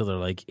ages till they're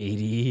like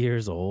 80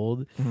 years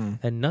old,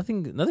 and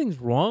nothing's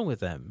wrong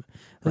with them.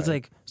 It's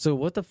like, so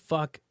what the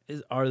fuck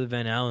are the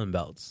Van Allen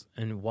belts,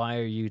 and why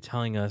are you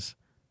telling us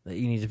that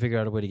you need to figure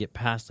out a way to get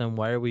past them?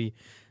 Why are we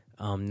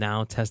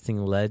now testing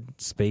lead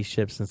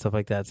spaceships and stuff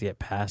like that to get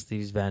past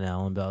these Van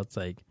Allen belts?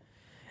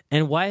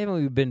 And why haven't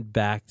we been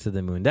back to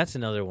the moon? That's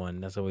another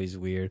one that's always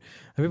weird.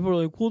 And people are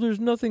like, well,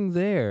 there's nothing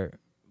there.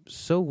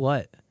 So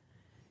what?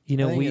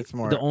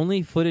 The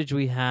only footage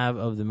we have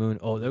of the moon.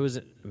 Oh,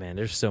 there's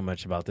so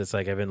much about this.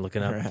 I've been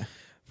looking up.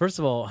 First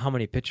of all, how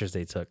many pictures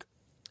they took.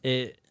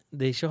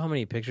 They show how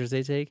many pictures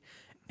they take,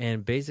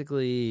 and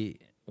basically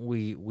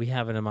we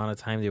have an amount of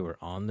time they were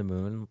on the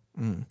moon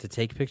to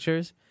take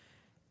pictures,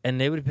 and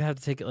they would have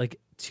to take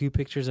 2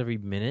 pictures every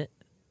minute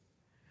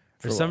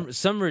for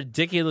some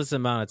ridiculous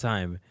amount of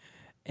time,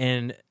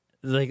 and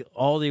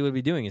all they would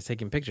be doing is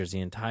taking pictures the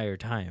entire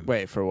time.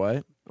 Wait, for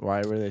what?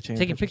 Why were they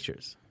taking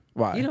pictures?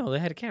 Why? They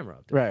had a camera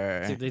up there.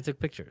 Right. So they took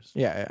pictures.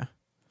 Yeah.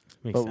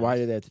 Makes but sense. why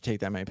did they have to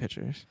take that many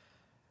pictures?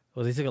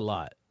 Well, they took a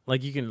lot.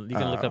 You can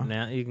look up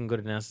now. You can go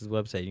to NASA's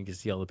website. And you can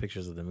see all the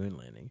pictures of the moon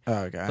landing. Oh,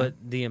 okay. But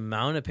the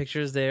amount of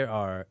pictures there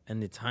are,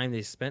 and the time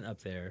they spent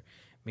up there,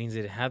 means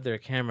they'd have their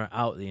camera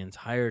out the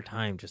entire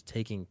time, just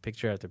taking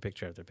picture after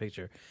picture after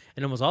picture.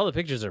 And almost all the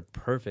pictures are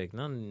perfect.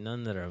 None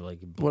that are blurry.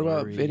 What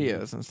about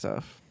videos and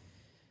stuff?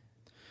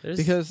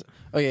 Because,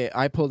 okay,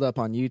 I pulled up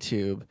on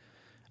YouTube.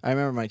 I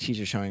remember my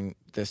teacher showing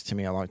this to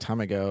me a long time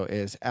ago,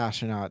 is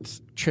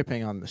astronauts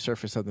tripping on the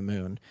surface of the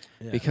moon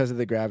because of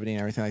the gravity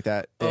and everything like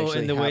that.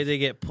 And the way they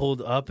get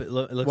pulled up, it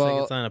looks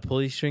like it's on a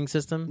pulley string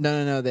system?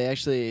 No.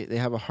 They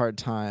have a hard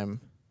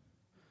time.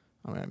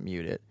 I'm going to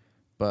mute it.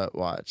 But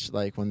watch.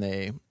 Like when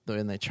they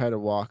try to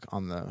walk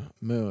on the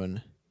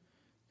moon,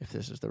 if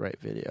this is the right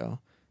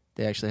video,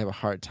 they actually have a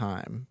hard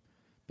time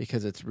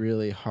because it's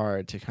really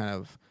hard to kind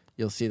of,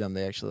 you'll see them,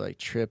 they actually like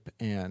trip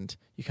and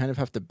you kind of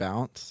have to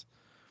bounce.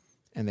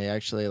 And they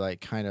actually like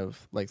kind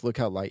of like look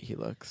how light he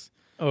looks,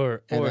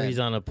 or he's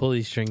on a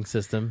pulley string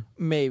system,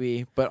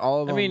 maybe. But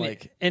all of them,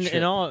 like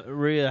in all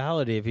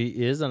reality, if he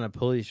is on a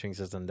pulley string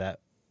system, that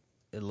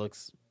it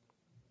looks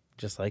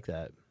just like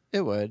that.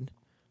 It would,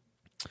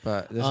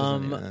 but this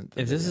isn't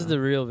if this is the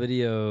real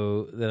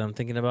video that I'm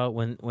thinking about,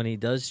 when he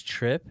does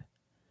trip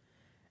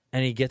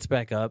and he gets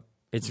back up,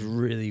 it's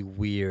really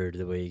weird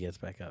the way he gets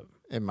back up.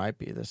 It might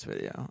be this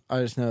video.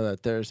 I just know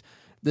that this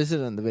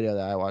isn't the video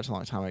that I watched a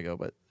long time ago,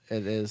 but.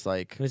 It is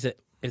like...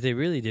 If they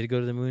really did go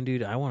to the moon,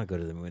 dude, I want to go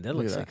to the moon. That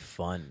looks like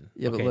fun.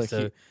 Yeah, okay, but look,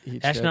 so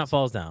astronaut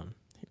falls down.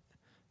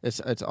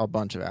 It's a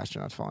bunch of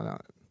astronauts falling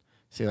down.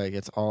 See, like,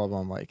 it's all of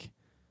them, like...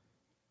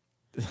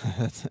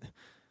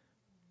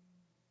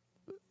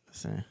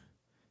 See?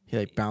 He,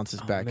 like,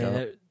 bounces back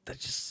up. That's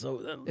just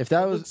so... If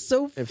that was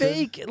so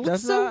fake. It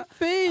looks so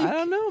fake. I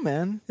don't know,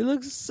 man. It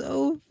looks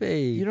so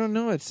fake. You don't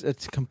know.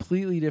 It's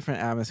completely different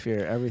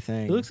atmosphere,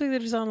 everything. It looks like they're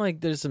just on, like,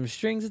 there's some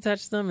strings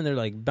attached to them, and they're,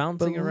 like,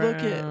 bouncing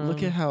around.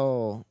 Look at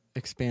how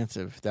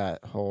expansive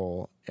that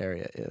whole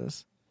area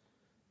is.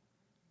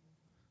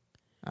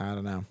 I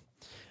don't know.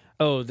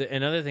 Oh,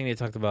 another thing they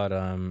talked about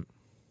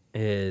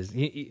is...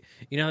 You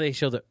know how they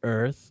show the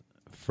Earth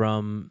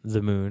from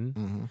the moon?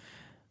 Mm-hmm.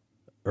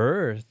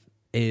 Earth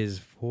is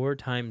 4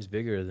 times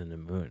bigger than the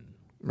moon.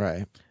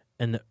 Right.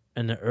 And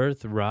the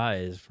Earth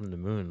rise from the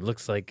moon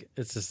looks like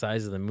it's the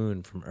size of the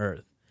moon from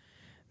Earth.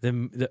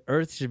 The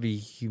Earth should be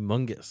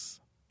humongous.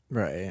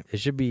 Right.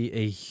 It should be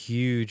a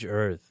huge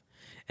Earth.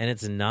 And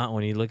it's not.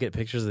 When you look at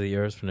pictures of the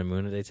Earth from the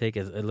moon that they take,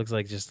 it looks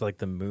like just like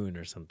the moon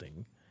or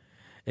something.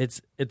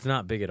 It's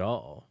not big at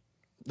all.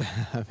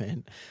 I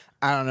mean,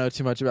 I don't know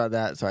too much about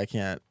that, so I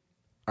can't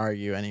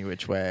argue any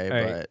which way.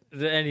 Right.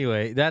 But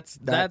anyway, that's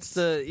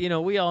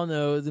the we all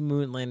know the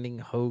moon landing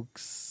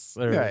hoax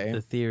or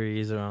the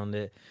theories around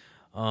it.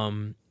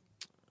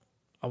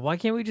 Why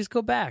can't we just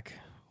go back?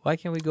 Why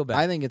can't we go back?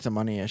 I think it's a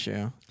money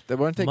issue.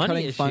 Weren't they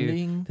cutting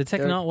funding?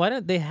 Why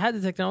don't they had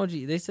the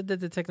technology? They said that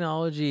the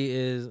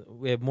technology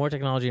we have more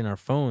technology in our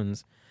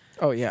phones.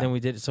 Oh yeah, than we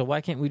did. So why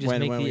can't we just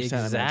make the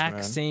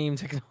exact same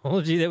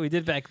technology that we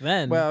did back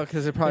then? Well,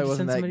 because it probably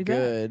wasn't that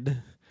good. Back.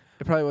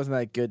 It probably wasn't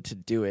that good to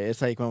do it.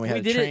 It's like when we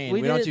had a train.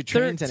 We don't do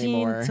trains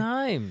anymore.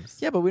 Times.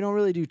 Yeah, but we don't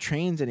really do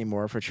trains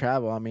anymore for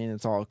travel. I mean,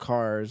 it's all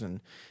cars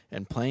and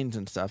planes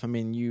and stuff. I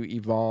mean, you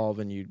evolve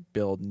and you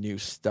build new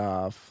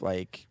stuff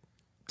like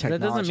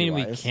technology. That doesn't mean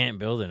we can't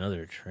build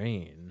another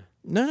train.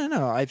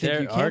 No. I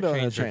think you can build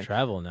another train. For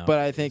travel now. But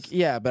I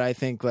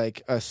think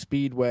like a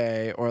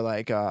speedway or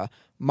like a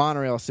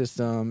monorail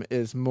system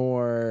is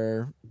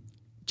more.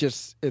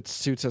 Just it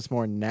suits us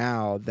more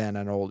now than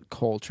an old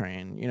coal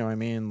train. You know what I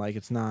mean? Like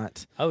it's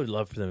not. I would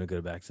love for them to go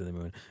back to the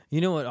moon.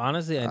 You know what?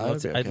 Honestly,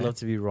 I'd love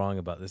to be wrong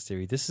about this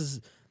theory. This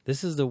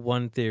is the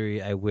one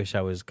theory I wish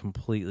I was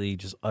completely,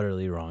 just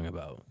utterly wrong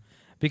about.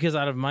 Because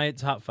out of my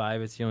top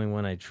 5, it's the only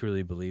one I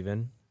truly believe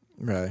in.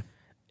 Right.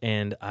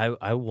 And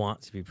I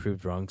want to be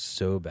proved wrong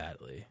so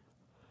badly.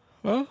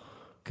 Huh?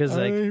 Because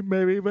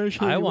maybe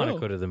eventually I want to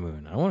go to the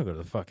moon. I want to go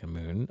to the fucking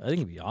moon. I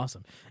think it'd be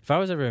awesome. If I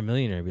was ever a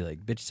millionaire, I'd be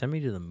like, bitch, send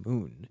me to the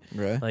moon.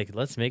 Right. Like,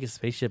 let's make a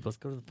spaceship. Let's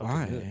go to the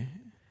fucking moon.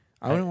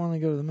 I wouldn't want to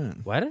go to the moon.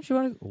 Why don't you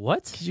want to?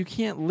 What? Because you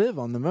can't live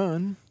on the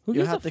moon. Who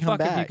gives a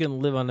fuck if you can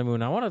live on the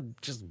moon? I want to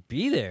just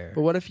be there.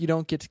 But what if you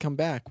don't get to come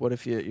back? What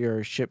if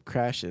your ship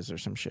crashes or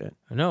some shit?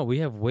 No, we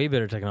have way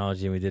better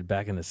technology than we did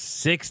back in the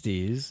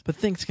 60s. But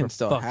things can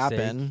still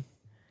happen. Sake.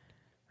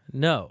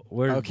 No,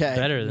 we're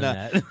better than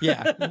that.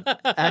 Yeah.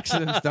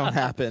 Accidents don't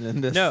happen in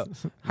this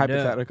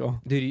hypothetical.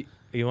 No. Dude,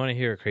 you want to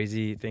hear a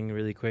crazy thing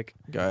really quick?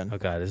 Go ahead. Oh,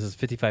 God, this is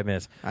 55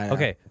 minutes.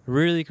 Okay,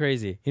 really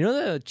crazy. You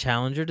know the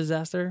Challenger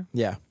disaster?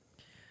 Yeah.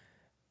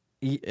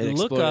 It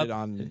exploded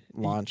on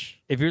launch.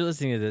 If you're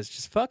listening to this,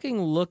 just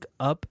fucking look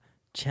up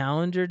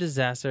Challenger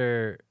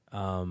disaster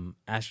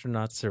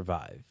astronauts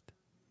survived.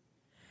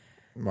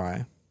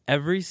 Why?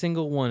 Every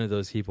single one of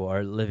those people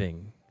are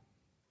living.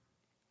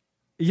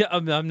 Yeah,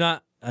 I'm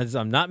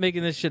not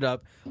making this shit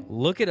up.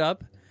 Look it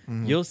up.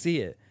 Mm-hmm. You'll see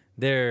it.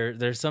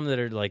 There's some that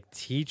are like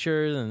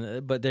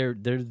teachers, but they're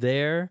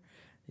there.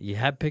 You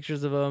have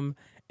pictures of them,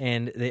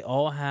 and they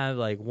all have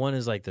like, one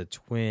is like the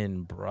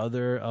twin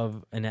brother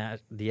of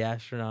the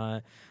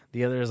astronaut.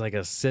 The other is like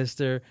a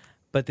sister,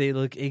 but they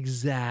look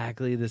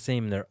exactly the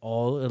same. They're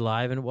all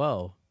alive and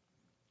well.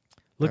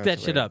 Look that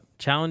shit up.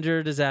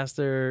 Challenger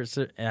disaster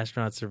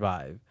astronauts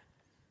survive.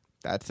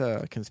 That's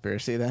a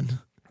conspiracy then.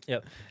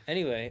 Yep.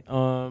 Anyway,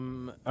 all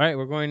right,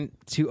 we're going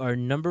to our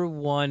number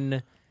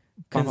 1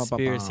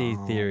 conspiracy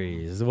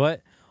theories.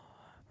 What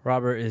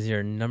Robert is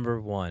your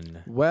number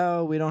 1.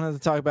 Well, we don't have to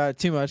talk about it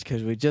too much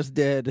because we just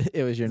did.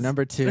 It was your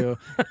number 2.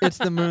 It's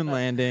the moon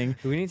landing.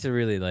 We need to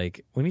really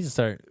we need to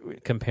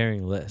start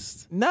comparing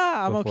lists.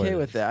 Nah, I'm Before okay this.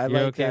 with that. I You're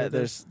like okay that with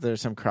this?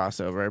 there's some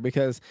crossover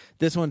because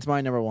this one's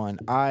my number 1.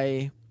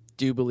 I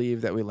do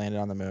believe that we landed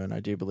on the moon. I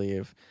do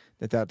believe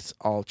that that's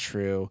all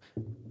true.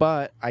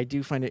 But I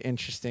do find it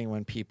interesting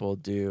when people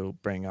do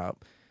bring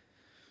up,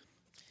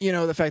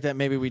 the fact that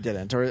maybe we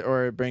didn't,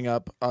 or bring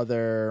up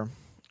other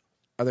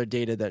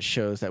data that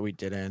shows that we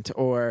didn't,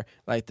 or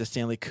like the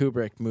Stanley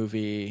Kubrick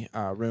movie,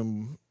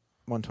 Room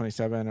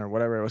 127 or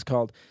whatever it was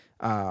called.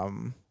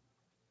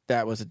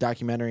 That was a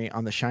documentary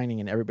on The Shining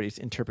and everybody's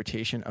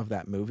interpretation of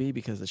that movie,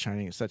 because The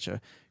Shining is such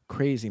a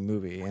crazy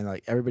movie and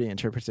like everybody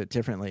interprets it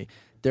differently.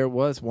 There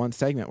was one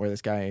segment where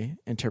this guy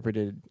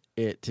interpreted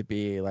it to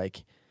be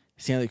like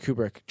Stanley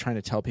Kubrick trying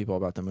to tell people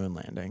about the moon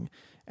landing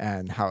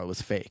and how it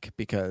was fake,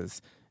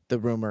 because the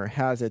rumor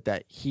has it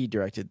that he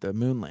directed the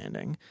moon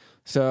landing.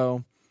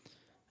 So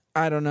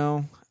I don't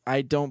know.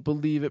 I don't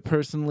believe it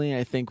personally.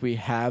 I think we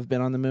have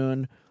been on the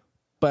moon,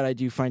 but I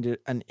do find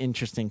it an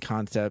interesting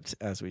concept,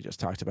 as we just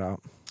talked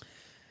about.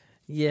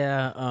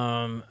 Yeah,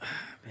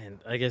 man,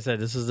 like I said,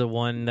 this is the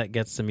one that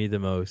gets to me the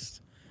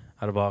most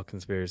out of all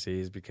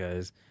conspiracies,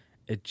 because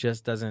it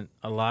just doesn't,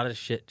 a lot of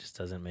shit just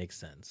doesn't make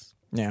sense.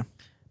 Yeah.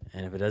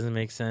 And if it doesn't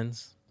make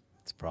sense,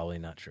 it's probably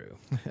not true.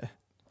 All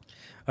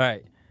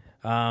right.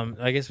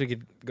 I guess we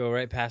could go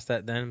right past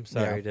that then. I'm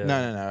sorry to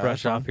No,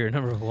 brush that's off fine. your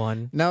number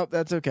 1. Nope,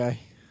 that's okay.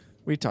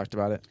 We talked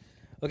about it.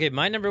 Okay,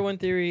 my number 1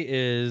 theory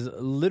is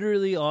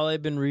literally all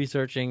I've been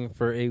researching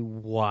for a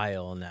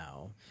while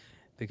now,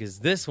 because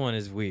this one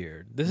is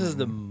weird. This is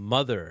the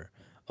mother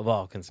of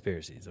all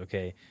conspiracies,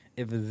 okay?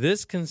 If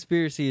this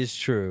conspiracy is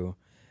true,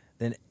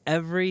 then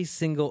every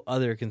single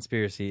other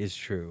conspiracy is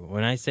true.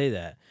 When I say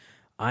that,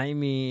 I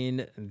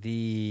mean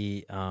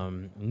the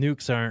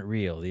nukes aren't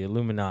real, the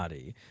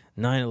Illuminati,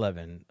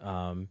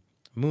 9/11,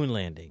 moon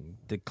landing,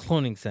 the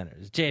cloning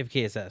centers,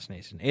 JFK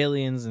assassination,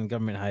 aliens and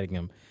government hiding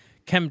them,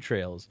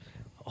 chemtrails,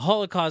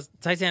 Holocaust,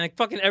 Titanic,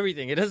 fucking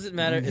everything. It doesn't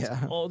matter. It's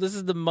all, this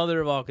is the mother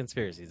of all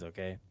conspiracies,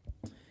 okay?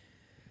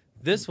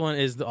 This one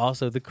is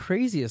also the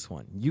craziest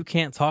one. You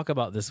can't talk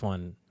about this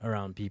one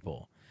around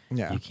people.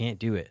 Yeah. You can't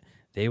do it.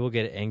 They will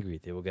get angry.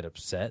 They will get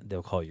upset.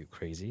 They'll call you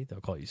crazy. They'll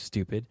call you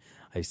stupid.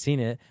 I've seen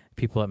it.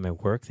 People at my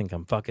work think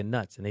I'm fucking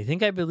nuts. And they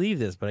think I believe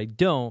this, but I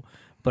don't.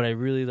 But I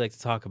really like to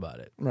talk about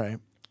it. Right.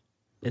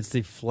 It's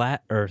the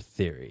flat earth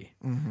theory.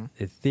 Mm-hmm.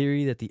 The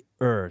theory that the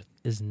earth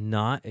is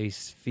not a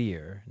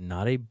sphere,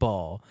 not a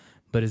ball,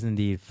 but is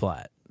indeed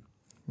flat.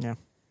 Yeah.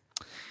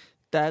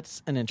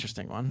 That's an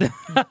interesting one.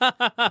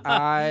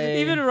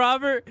 Even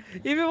Robert,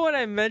 even when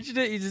I mentioned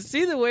it, you just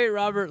see the way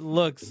Robert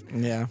looks.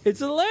 Yeah. It's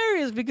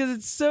hilarious because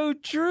it's so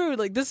true.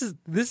 Like this is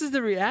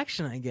the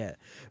reaction I get.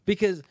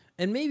 Because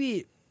and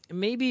maybe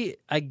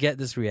I get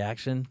this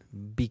reaction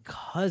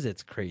because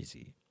it's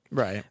crazy.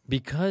 Right.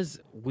 Because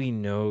we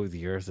know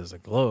the earth is a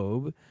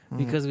globe,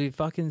 because we've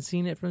fucking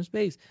seen it from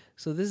space.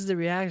 So this is the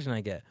reaction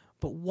I get.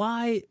 But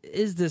why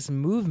is this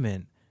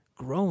movement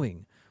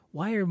growing?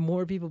 Why are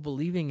more people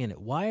believing in it?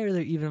 Why are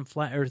there even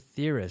flat earth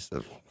theorists?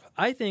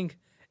 I think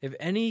if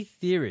any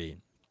theory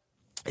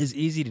is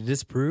easy to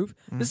disprove,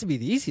 this would be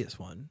the easiest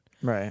one.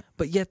 Right.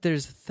 But yet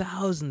there's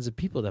thousands of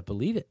people that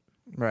believe it.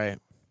 Right.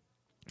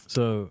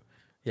 So,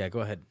 yeah, go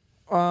ahead.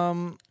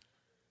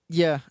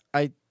 Yeah,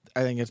 I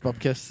think it's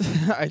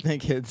bupkis. I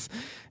think it's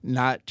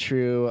not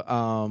true.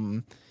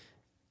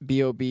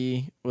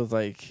 B.O.B. was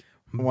like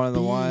one of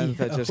the ones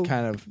that just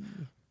kind of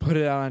put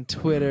it out on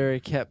Twitter. He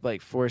kept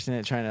like forcing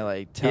it, trying to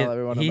like tell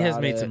everyone about it. He has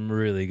made some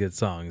really good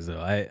songs, though.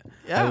 I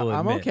will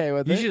I'm admit. okay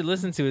with you it. should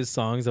listen to his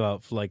songs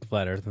about like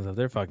flat Earth and stuff.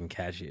 They're fucking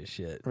catchy as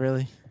shit.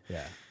 Really?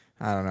 Yeah.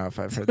 I don't know if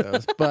I've heard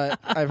those, but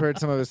I've heard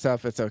some of his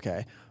stuff. It's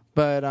okay.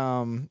 But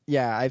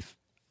yeah,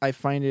 I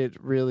find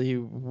it really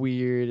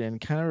weird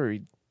and kind of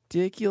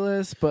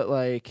ridiculous. But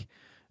like,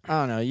 I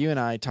don't know. You and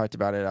I talked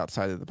about it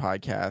outside of the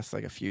podcast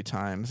like a few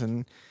times,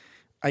 and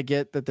I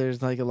get that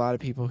there's like a lot of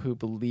people who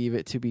believe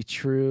it to be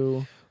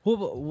true. Well,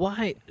 but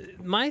why?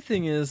 My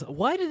thing is,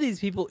 why do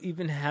these people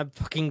even have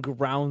fucking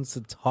grounds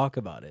to talk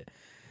about it?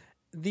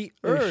 The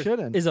Earth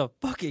shouldn't. is a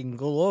fucking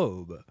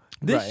globe.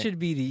 This Right. should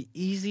be the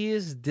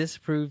easiest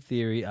disproved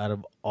theory out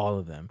of all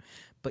of them.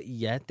 But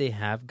yet they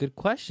have good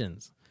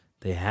questions.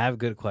 They have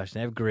good questions.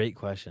 They have great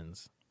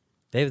questions.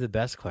 They have the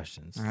best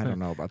questions. I don't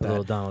know about A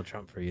little that. Donald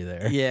Trump for you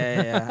there.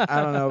 Yeah.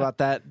 I don't know about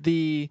that.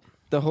 The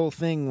whole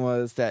thing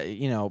was that,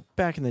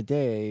 back in the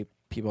day,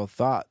 people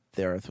thought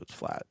the Earth was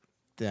flat.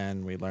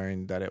 Then we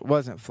learned that it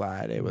wasn't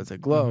flat. It was a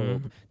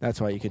globe. Mhm. That's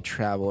why you could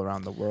travel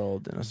around the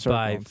world in a circle.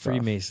 By and stuff.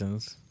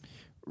 Freemasons.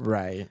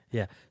 Right.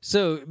 Yeah.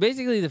 So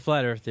basically, the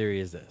flat Earth theory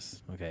is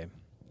this. Okay.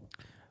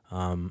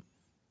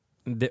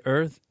 The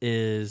Earth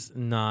is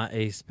not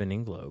a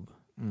spinning globe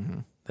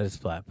that is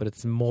flat, but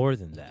it's more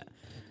than that.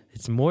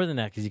 It's more than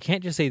that because you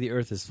can't just say the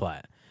Earth is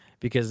flat,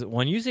 Because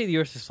when you say the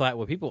Earth is flat,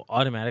 what people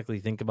automatically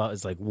think about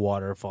is like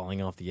water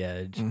falling off the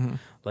edge. Mm-hmm.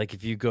 Like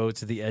if you go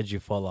to the edge, you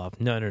fall off.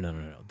 No.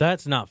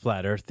 That's not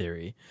flat Earth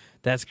theory.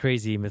 That's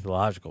crazy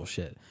mythological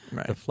shit.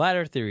 Right. The flat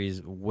Earth theory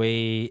is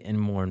way and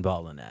more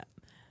involved than that.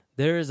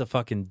 There is a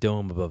fucking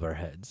dome above our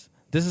heads.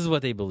 This is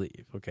what they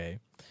believe, okay?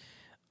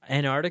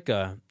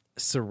 Antarctica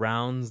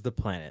surrounds the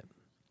planet.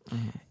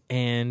 Mm-hmm.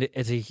 And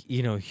it's a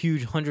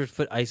huge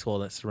 100-foot ice wall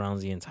that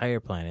surrounds the entire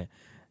planet.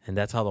 And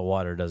that's how the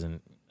water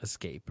doesn't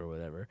escape or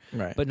whatever.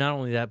 Right. But not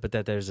only that, but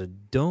that there's a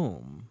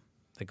dome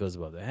that goes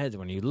above their heads.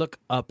 When you look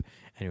up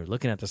and you're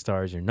looking at the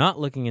stars, you're not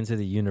looking into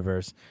the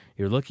universe.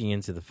 You're looking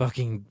into the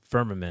fucking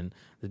firmament,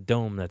 the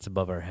dome that's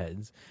above our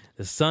heads.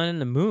 The sun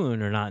and the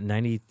moon are not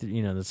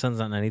the sun's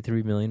not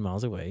 93 million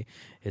miles away.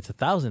 It's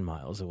 1,000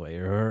 miles away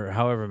or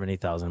however many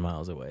thousand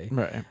miles away.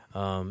 Right.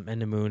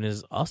 And the moon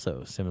is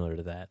also similar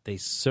to that. They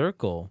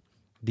circle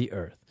the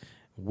Earth,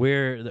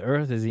 where the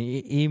Earth is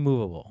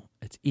immovable.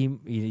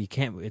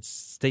 It's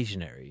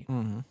stationary.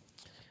 Mm-hmm.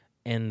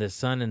 And the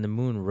sun and the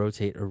moon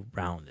rotate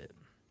around it.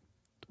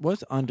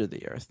 What's under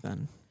the Earth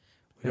then?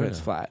 It's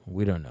flat.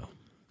 We don't know.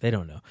 They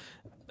don't know.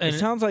 And it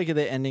sounds like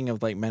the ending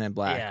of like Men in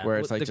Black, where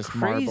it's like just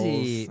marbles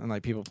and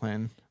like people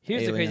playing.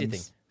 Here's the crazy thing.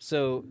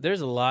 So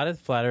there's a lot of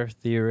flat Earth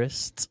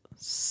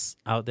theorists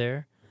out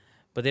there,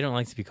 but they don't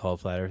like to be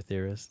called flat Earth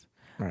theorists,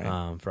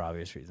 right? For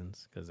obvious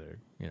reasons, because they're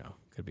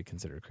could be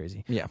considered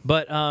crazy. Yeah.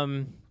 But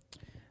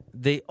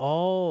they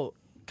all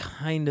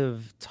kind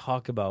of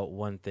talk about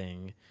one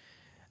thing,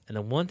 and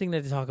the one thing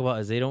that they talk about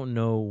is they don't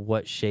know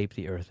what shape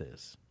the Earth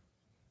is.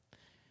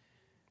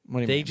 What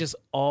do you they mean? just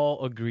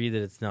all agree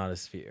that it's not a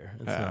sphere.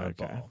 It's not a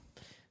ball.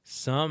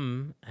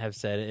 Some have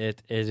said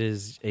it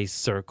is a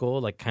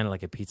circle, like kind of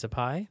like a pizza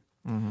pie.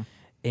 Mm-hmm.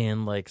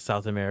 And like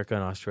South America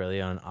and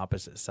Australia on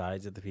opposite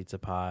sides of the pizza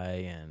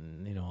pie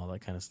and, all that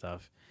kind of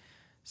stuff.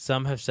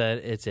 Some have said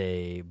it's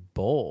a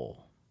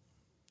bowl,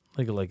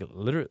 like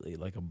literally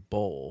like a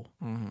bowl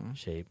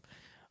shape.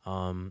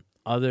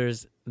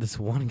 Others, this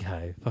one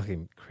guy,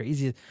 fucking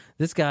crazy.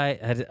 This guy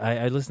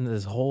I listened to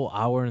this whole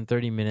hour and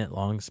 30-minute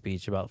long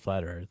speech about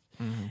flat Earth,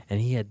 and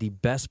he had the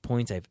best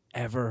points I've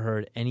ever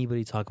heard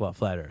anybody talk about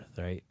flat Earth.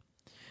 Right,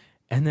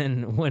 and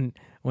then when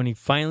he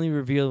finally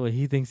revealed what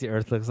he thinks the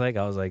Earth looks like,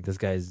 I was like, this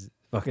guy's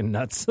fucking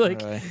nuts.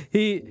 Like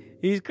really?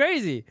 he's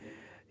crazy.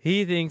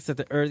 He thinks that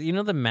the Earth,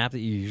 the map that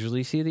you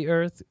usually see of the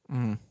Earth,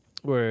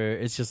 where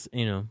it's just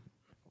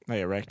like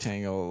a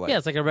rectangle.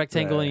 It's like a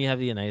rectangle, and you have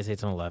the United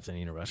States on the left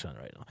and Russia on the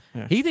right.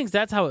 Yeah. He thinks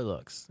that's how it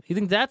looks. He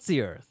thinks that's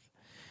the Earth.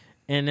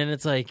 And then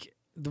it's like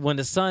when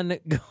the sun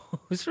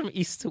goes from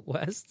east to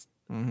west,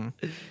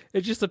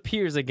 it just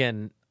appears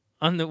again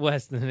on the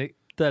west, and it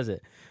does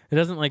it. It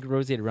doesn't like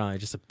rotate around.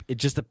 It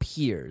just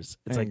appears.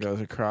 It's and like it goes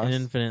across an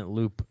infinite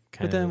loop.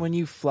 But then when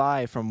you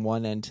fly from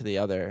one end to the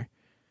other,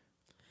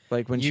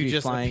 like when you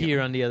just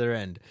appear on the other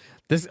end.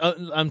 This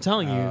I'm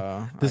telling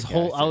you, this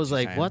whole I was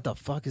like, saying. What the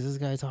fuck is this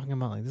guy talking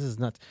about? Like, this is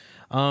nuts.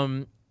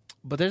 But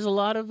there's a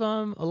lot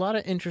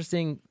of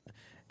interesting.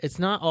 It's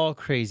not all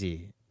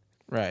crazy,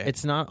 right?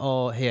 It's not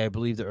all, hey, I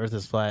believe the Earth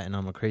is flat and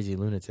I'm a crazy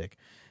lunatic.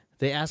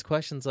 They ask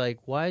questions like,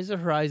 why is the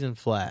horizon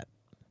flat?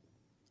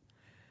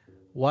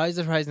 Why is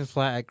the horizon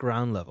flat at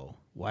ground level?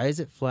 Why is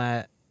it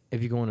flat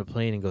if you go on a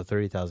plane and go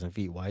 30,000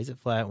 feet? Why is it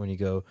flat when you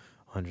go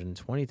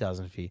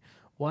 120,000 feet?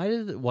 Why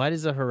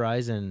does the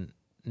horizon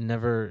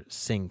never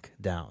sink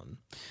down?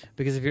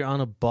 Because if you're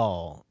on a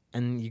ball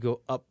and you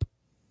go up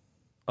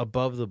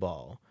above the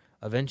ball,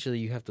 eventually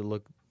you have to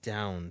look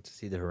down to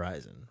see the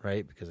horizon,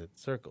 right? Because it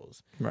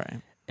circles.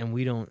 Right. And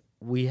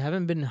we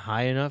haven't been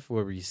high enough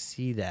where we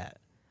see that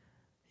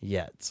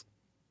yet.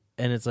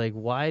 And it's like,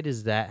 why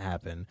does that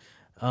happen?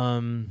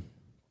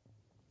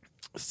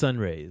 Sun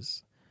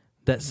rays.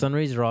 That sun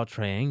rays are all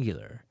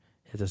triangular.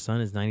 If the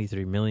sun is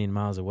 93 million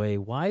miles away,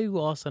 why do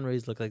all sun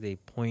rays look like they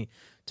point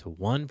to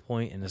one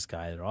point in the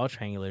sky? They're all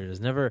triangular.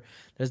 There's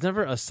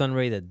never a sun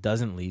ray that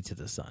doesn't lead to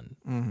the sun.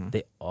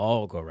 They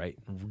all go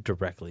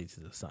directly to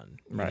the sun.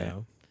 Right.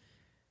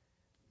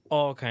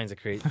 All kinds of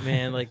crazy,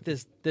 man. Like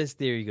this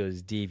theory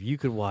goes deep. You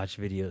could watch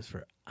videos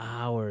for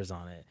hours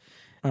on it.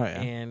 Oh,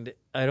 yeah. And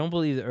I don't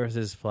believe the Earth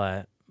is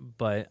flat,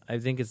 but I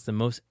think it's the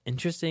most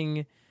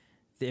interesting.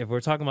 If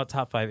we're talking about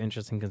top 5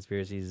 interesting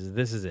conspiracies,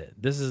 this is it.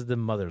 This is the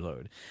mother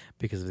lode.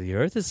 Because if the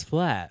Earth is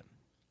flat,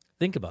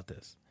 think about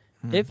this.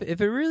 If it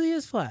really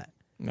is flat,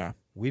 no,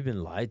 we've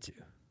been lied to.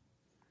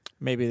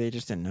 Maybe they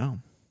just didn't know.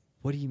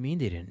 What do you mean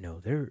they didn't know?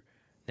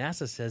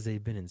 NASA says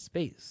they've been in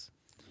space.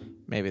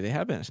 Maybe they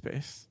have been in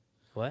space.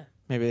 What?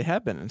 Maybe they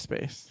have been in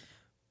space.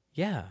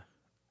 Yeah.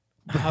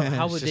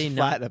 How would they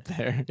not? Flat up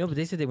there. No, but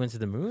they said they went to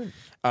the moon.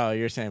 Oh,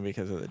 you're saying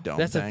because of the dome.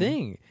 That's thing? the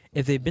thing.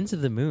 If they've been to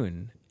the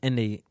moon and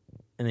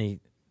they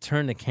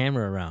turned the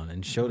camera around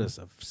and showed us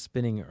a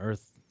spinning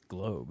Earth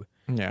globe.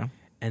 Yeah.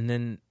 And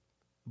then,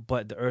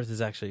 but the Earth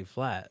is actually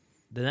flat,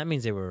 then that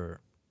means they were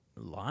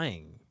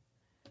lying,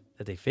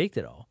 that they faked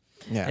it all.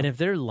 Yeah. And if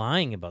they're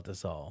lying about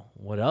this all,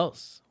 what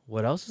else?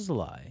 What else is a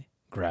lie?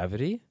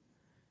 Gravity?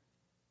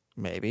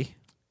 Maybe.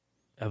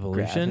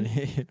 evolution.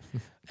 Gravity.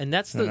 And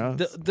that's Who knows?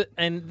 the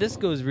and this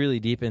goes really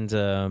deep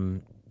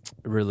into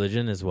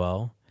religion as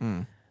well.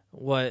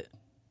 What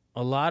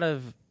a lot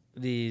of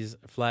these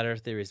flat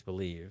earth theorists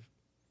believe,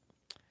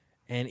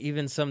 and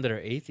even some that are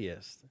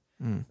atheists,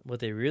 what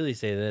they really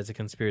say that it's a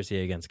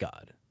conspiracy against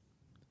God.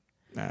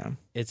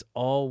 It's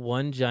all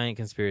one giant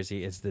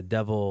conspiracy. It's the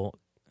devil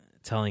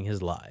telling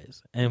his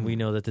lies. And we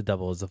know that the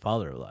devil is the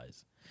father of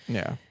lies.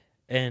 Yeah.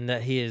 And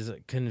that he has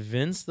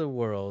convinced the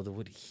world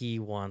what he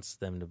wants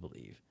them to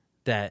believe.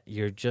 That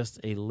you're just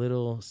a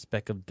little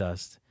speck of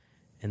dust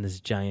in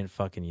this giant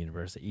fucking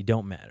universe, that you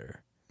don't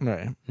matter.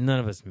 Right. None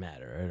of us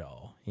matter at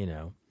all, you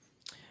know.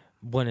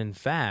 When in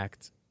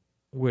fact,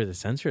 we're the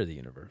center of the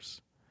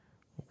universe.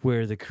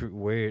 Where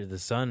the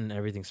sun,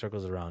 everything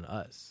circles around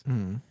us.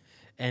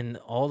 And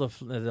all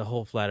the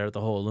whole flat earth,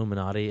 the whole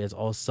Illuminati is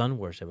all sun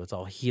worship. It's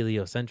all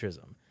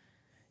heliocentrism,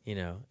 you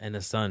know, and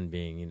the sun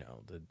being, you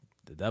know,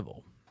 the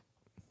devil.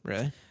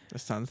 Really? The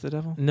sun's the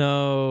devil?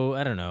 No,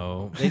 I don't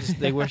know.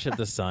 They worship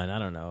the sun. I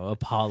don't know,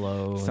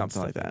 Apollo,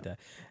 Something and like stuff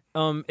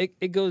that.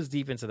 It goes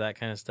deep into that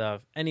kind of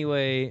stuff.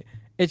 Anyway,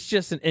 it's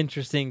just an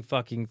interesting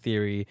fucking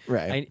theory.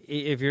 Right.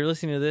 If you're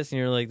listening to this and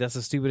you're like, that's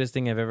the stupidest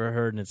thing I've ever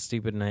heard and it's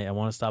stupid and I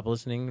want to stop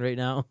listening right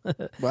now.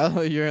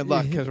 Well, you're in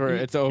luck because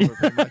it's over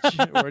pretty much.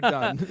 We're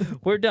done.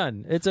 We're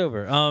done. It's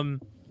over.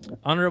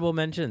 Honorable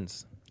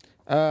mentions.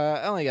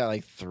 I only got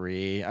like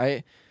 3.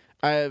 I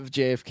have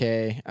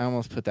JFK. I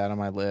almost put that on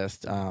my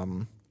list.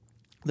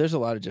 There's a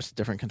lot of just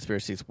different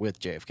conspiracies with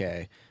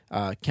JFK.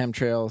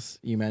 Chemtrails,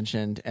 you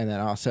mentioned, and then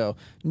also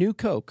New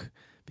Coke,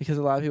 because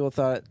a lot of people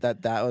thought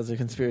that was a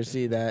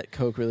conspiracy, that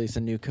Coke released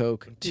a new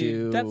Coke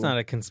Dude, that's not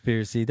a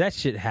conspiracy. That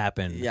shit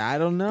happened. Yeah, I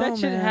don't know, That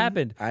shit man.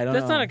 happened. I don't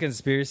That's know. not a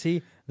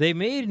conspiracy. They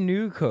made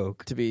new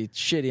Coke To be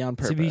shitty on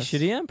purpose. to be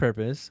shitty on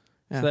purpose,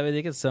 Yeah. so that way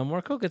they could sell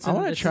more Coke. It's I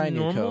wanna it's try a new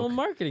normal Coke.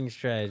 marketing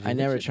strategy. I That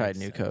never shit tried makes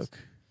New sense. Coke.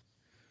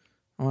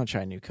 I want to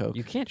try New Coke.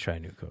 You can't try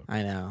new Coke.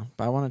 I know,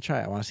 but I want to try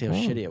it. I want to see how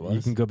shitty it was.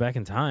 You can go back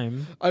in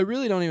time. I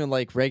really don't even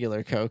like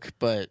regular Coke,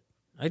 but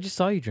I just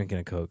saw you drinking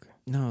a Coke.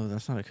 no,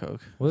 that's not a Coke.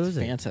 What It's was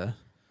it? Fanta.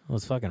 Well,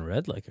 it's fucking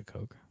red like a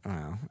Coke.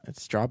 Oh,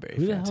 it's strawberry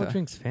Who the Fanta. hell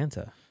drinks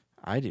Fanta?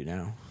 I do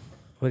now.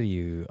 What are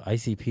you,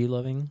 ICP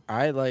loving?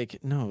 I like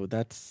no.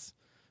 That's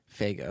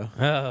Faygo.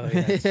 Oh,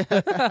 yes.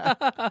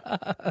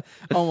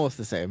 Almost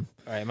the same.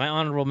 All right, my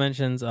honorable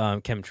mentions,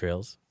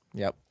 chemtrails.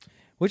 Yep.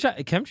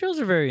 Chemtrails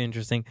are very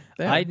interesting.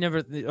 They are. I'd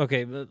never,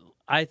 but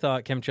I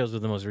thought chemtrails were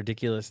the most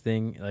ridiculous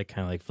thing, like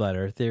kind of like flat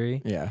earth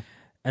theory, Yeah.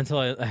 until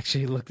I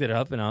actually looked it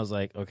up and I was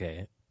like,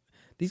 okay,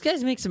 these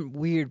guys make some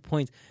weird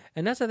points.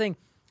 And that's the thing.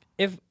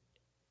 If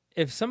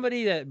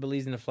somebody that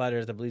believes in the flat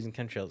earth, that believes in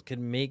chemtrails,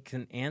 can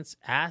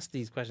ask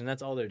these questions,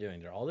 that's all they're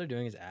doing. All they're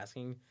doing is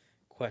asking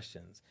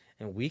questions.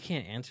 And we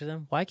can't answer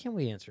them. Why can't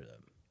we answer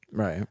them?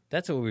 Right.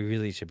 That's what we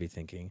really should be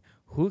thinking.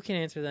 Who can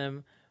answer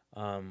them?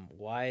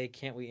 Why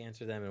can't we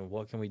answer them? And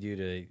what can we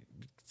do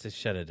to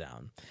shut it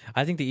down?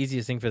 I think the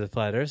easiest thing for the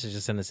flat earth is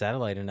just send a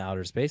satellite into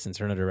outer space and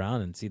turn it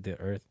around and see the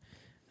earth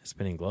a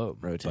spinning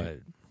globe. Rotate. But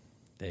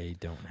they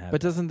don't have But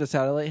that. doesn't the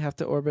satellite have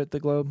to orbit the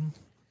globe?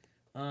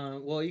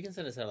 Well, you can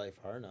send a satellite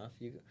far enough.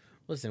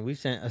 Listen, we've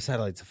sent a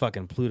satellite to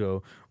fucking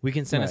Pluto. We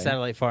can send a Right.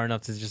 satellite far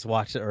enough to just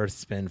watch the Earth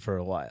spin for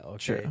a while.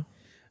 Okay?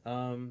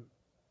 Sure.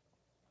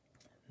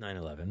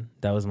 9/11.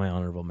 That was my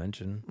honorable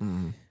mention.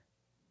 Mm.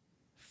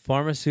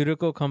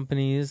 Pharmaceutical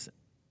companies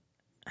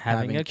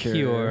having a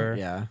cure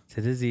Yeah.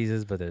 to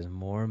diseases, but there's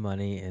more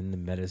money in the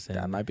medicine.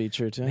 That might be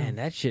true too. Man,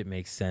 that shit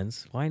makes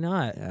sense. Why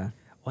not? Yeah.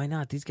 Why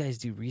not? These guys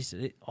do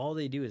research. All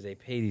they do is they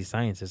pay these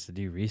scientists to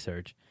do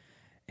research.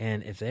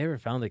 And if they ever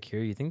found a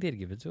cure, you think they'd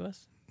give it to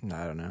us?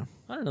 I don't know.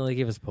 I don't know. They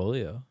gave us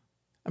polio.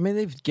 I mean,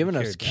 they've given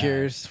us cured that.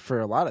 cures for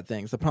a lot of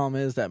things. The problem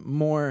is that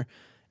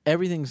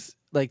everything's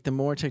like the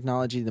more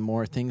technology, the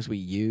more things we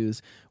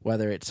use,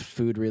 whether it's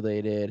food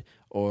related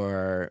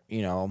or,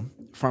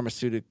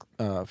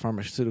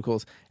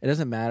 pharmaceuticals, it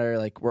doesn't matter.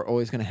 Like, we're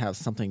always going to have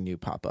something new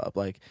pop up.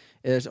 Like,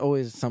 there's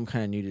always some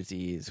kind of new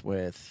disease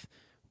with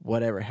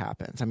whatever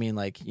happens. I mean,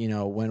 like,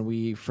 when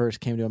we first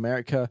came to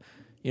America,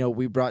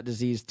 we brought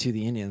disease to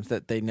the Indians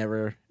that they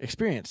never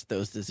experienced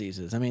those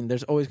diseases. I mean,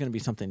 there's always going to be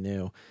something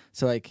new.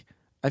 So, like,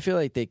 I feel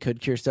like they could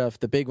cure stuff.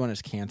 The big one is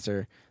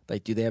cancer.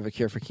 Like, do they have a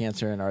cure for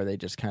cancer, and are they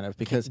just kind of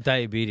because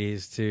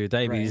Diabetes, too.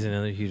 Diabetes is Right.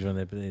 another huge one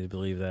that they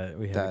believe that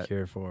we have a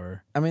cure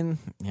for. I mean,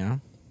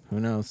 who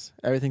knows?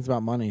 Everything's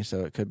about money,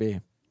 so it could be.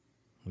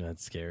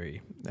 That's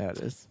scary. That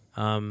is.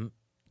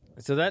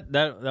 So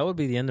that would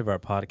be the end of our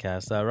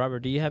podcast. Robert,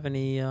 do you have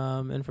any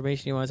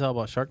information you want to tell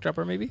about Shark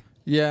Dropper, maybe?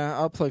 Yeah,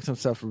 I'll plug some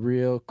stuff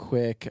real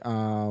quick.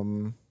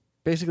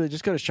 Basically,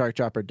 just go to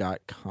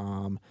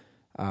sharkdropper.com.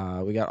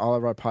 We got all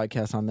of our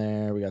podcasts on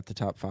there. We got the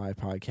top 5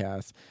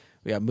 podcasts.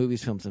 We got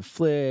movies, films, and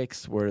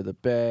flicks, Word of the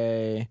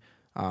Bay,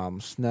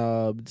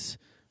 Snubbed,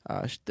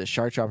 the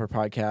Shark Dropper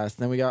podcast.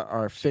 Then we got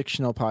our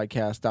fictional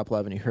podcast, Stop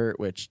Loving You Hurt,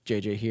 which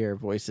JJ here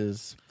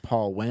voices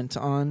Paul Wendt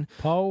on.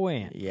 Paul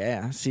Wendt.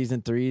 Yeah,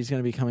 season 3 is going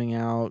to be coming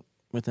out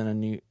within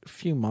a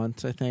few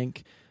months, I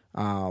think.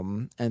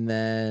 And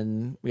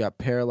then we got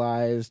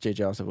Paralyzed.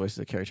 JJ also voices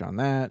a character on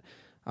that.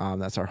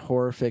 That's our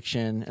horror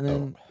fiction. And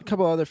then a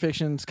couple other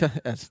fictions.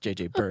 That's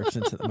JJ burps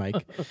into the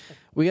mic.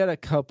 We got a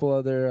couple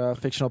other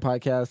fictional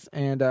podcasts.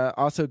 And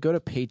also go to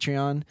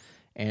Patreon.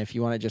 And if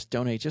you want to just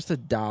donate just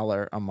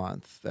 $1 a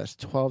month, that's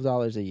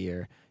 $12 a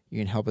year. You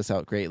can help us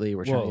out greatly.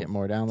 We're trying to get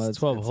more downloads. It's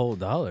 $12 whole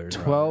dollars.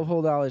 $12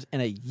 whole dollars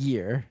in a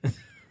year.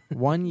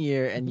 1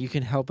 year, and you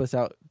can help us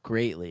out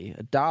greatly.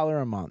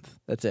 $1 a month.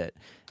 That's it.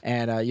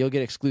 And you'll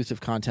get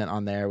exclusive content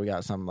on there. We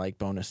got some like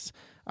bonus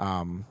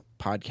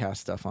podcast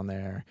stuff on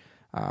there.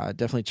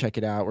 Definitely check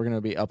it out. We're going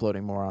to be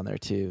uploading more on there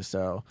too.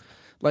 So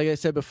like I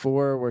said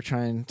before, we're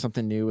trying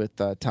something new with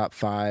top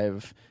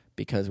 5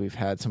 because we've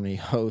had so many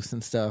hosts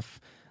and stuff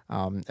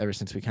ever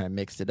since we kind of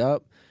mixed it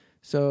up.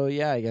 So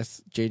yeah, I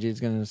guess JJ's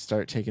going to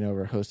start taking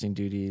over hosting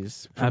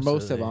duties for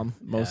most of them.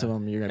 Most of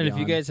them you're going to be And if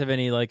you guys have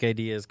any like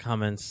ideas,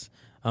 comments,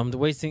 the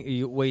ways that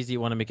you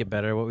want to make it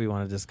better, what we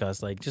want to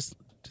discuss, like just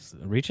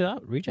reach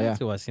out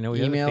to us. You know,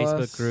 we Email have a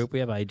Facebook us, group, we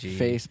have IG,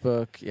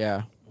 Facebook,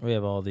 yeah. We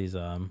have all these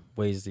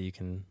ways that you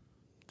can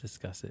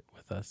discuss it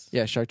with us.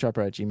 Yeah,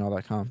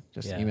 sharkdropper@gmail.com.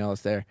 Just email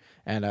us there.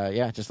 And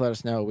just let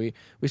us know. We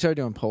started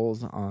doing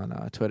polls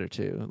on Twitter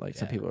too. Like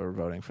some people were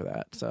voting for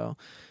that. So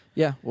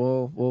yeah,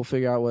 we'll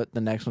figure out what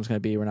the next one's going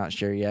to be. We're not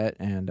sure yet,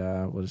 and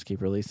we'll just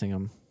keep releasing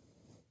them.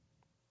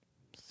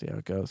 See how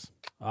it goes.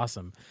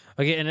 Awesome.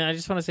 Okay, and I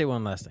just want to say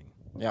one last thing.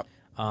 Yep.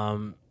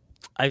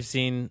 I've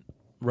seen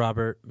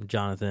Robert,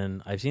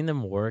 Jonathan, I've seen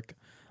them work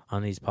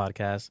on these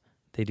podcasts.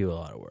 They do a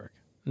lot of work.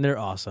 And they're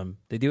awesome.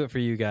 They do it for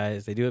you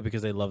guys. They do it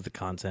because they love the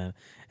content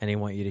and they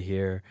want you to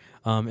hear.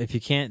 If you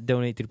can't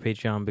donate through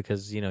Patreon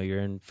because, you're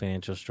in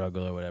financial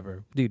struggle or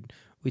whatever, dude,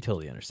 we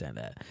totally understand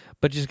that.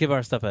 But just give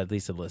our stuff at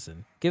least a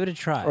listen. Give it a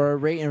try. Or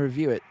rate and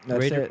review it.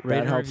 That's it. Rate that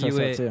and helps review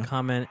us out it, too.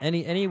 comment.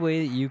 Any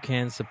way that you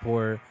can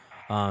support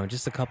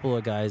just a couple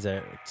of guys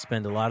that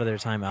spend a lot of their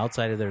time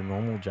outside of their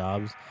normal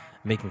jobs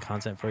making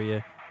content for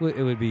you,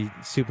 it would be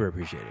super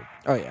appreciated.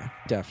 Oh, yeah,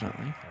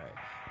 definitely. All right.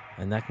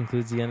 And that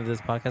concludes the end of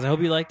this podcast. I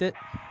hope you liked it.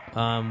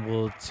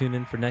 We'll tune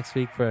in for next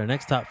week for our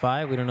next top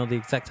 5. We don't know the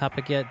exact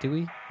topic yet, do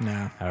we?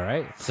 No. All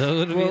right. So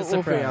it'll be a surprise.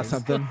 We'll figure out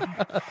something.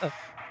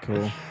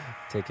 Cool.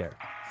 Take care.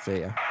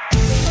 See ya.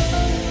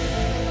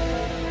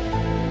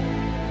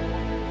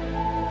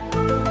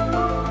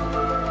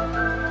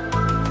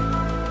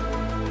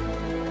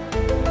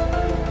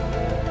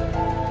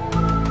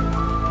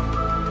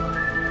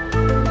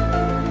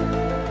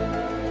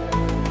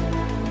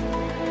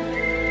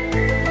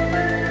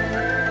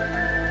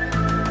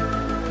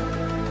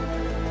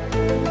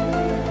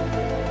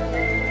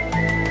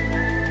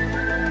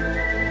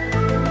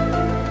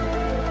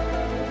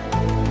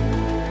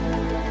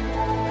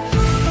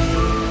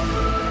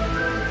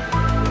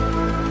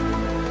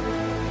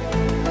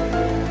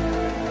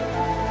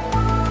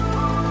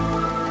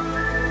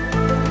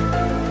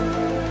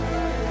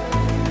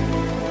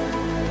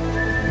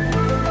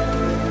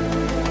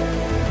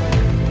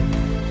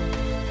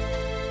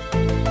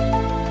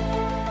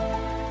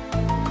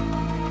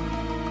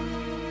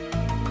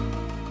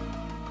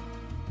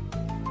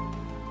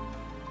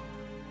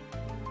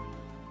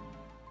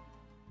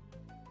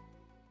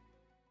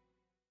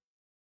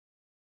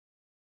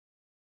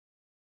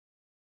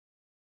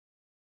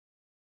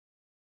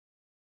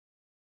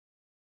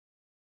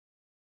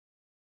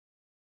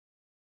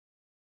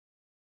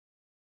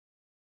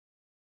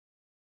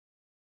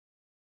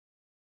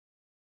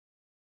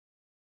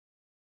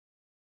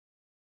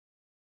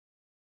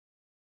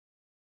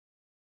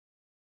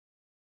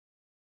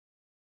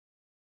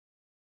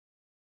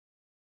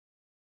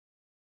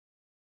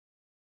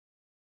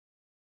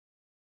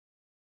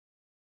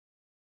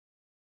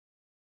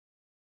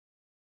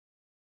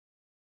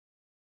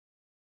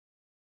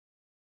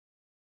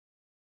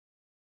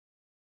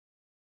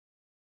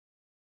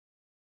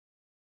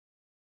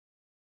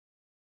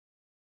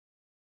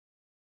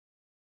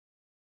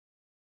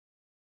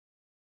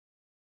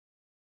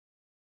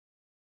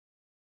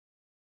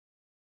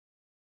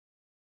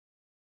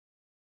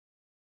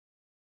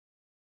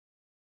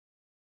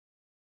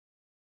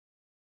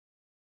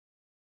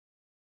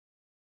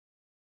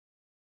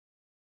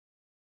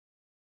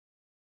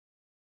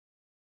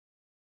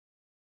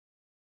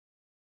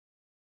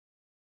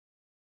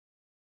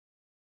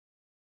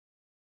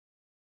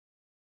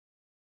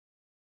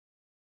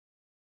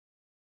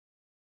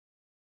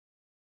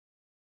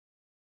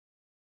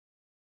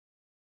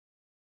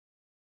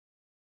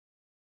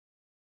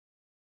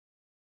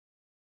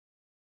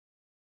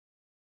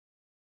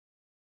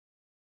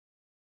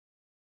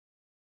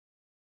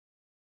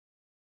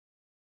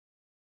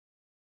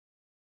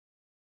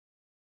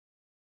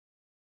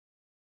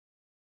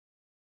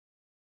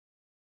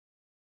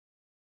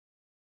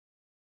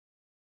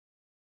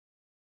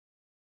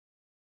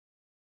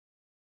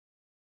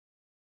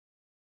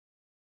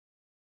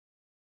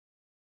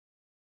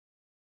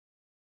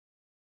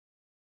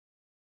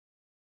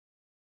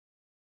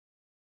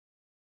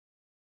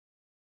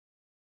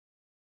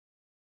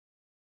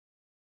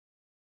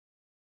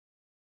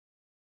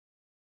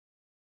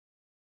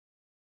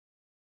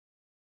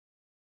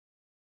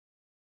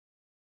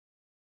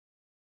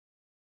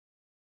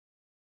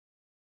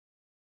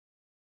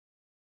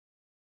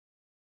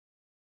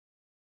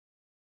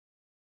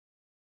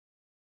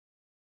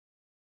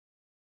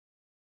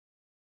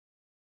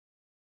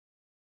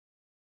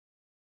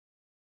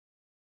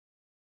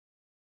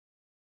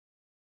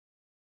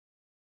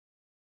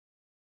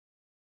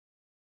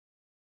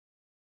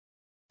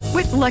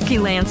 With Lucky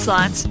Land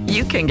Slots,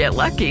 you can get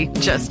lucky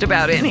just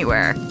about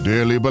anywhere.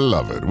 Dearly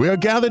beloved, we are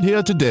gathered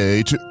here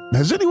today to...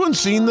 Has anyone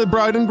seen the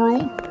bride and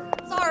groom?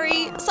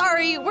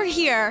 Sorry, we're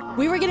here.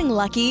 We were getting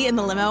lucky in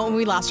the limo and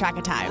we lost track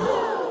of time.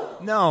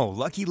 No,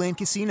 Lucky Land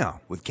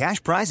Casino, with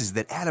cash prizes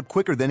that add up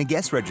quicker than a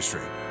guest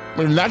registry.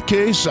 In that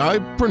case, I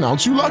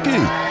pronounce you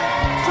lucky.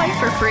 Play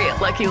for free at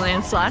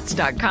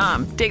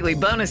LuckyLandSlots.com. Daily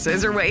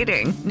bonuses are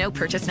waiting. No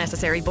purchase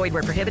necessary. Void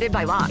where prohibited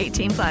by law.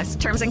 18+.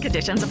 Terms and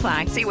conditions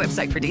apply. See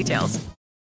website for details.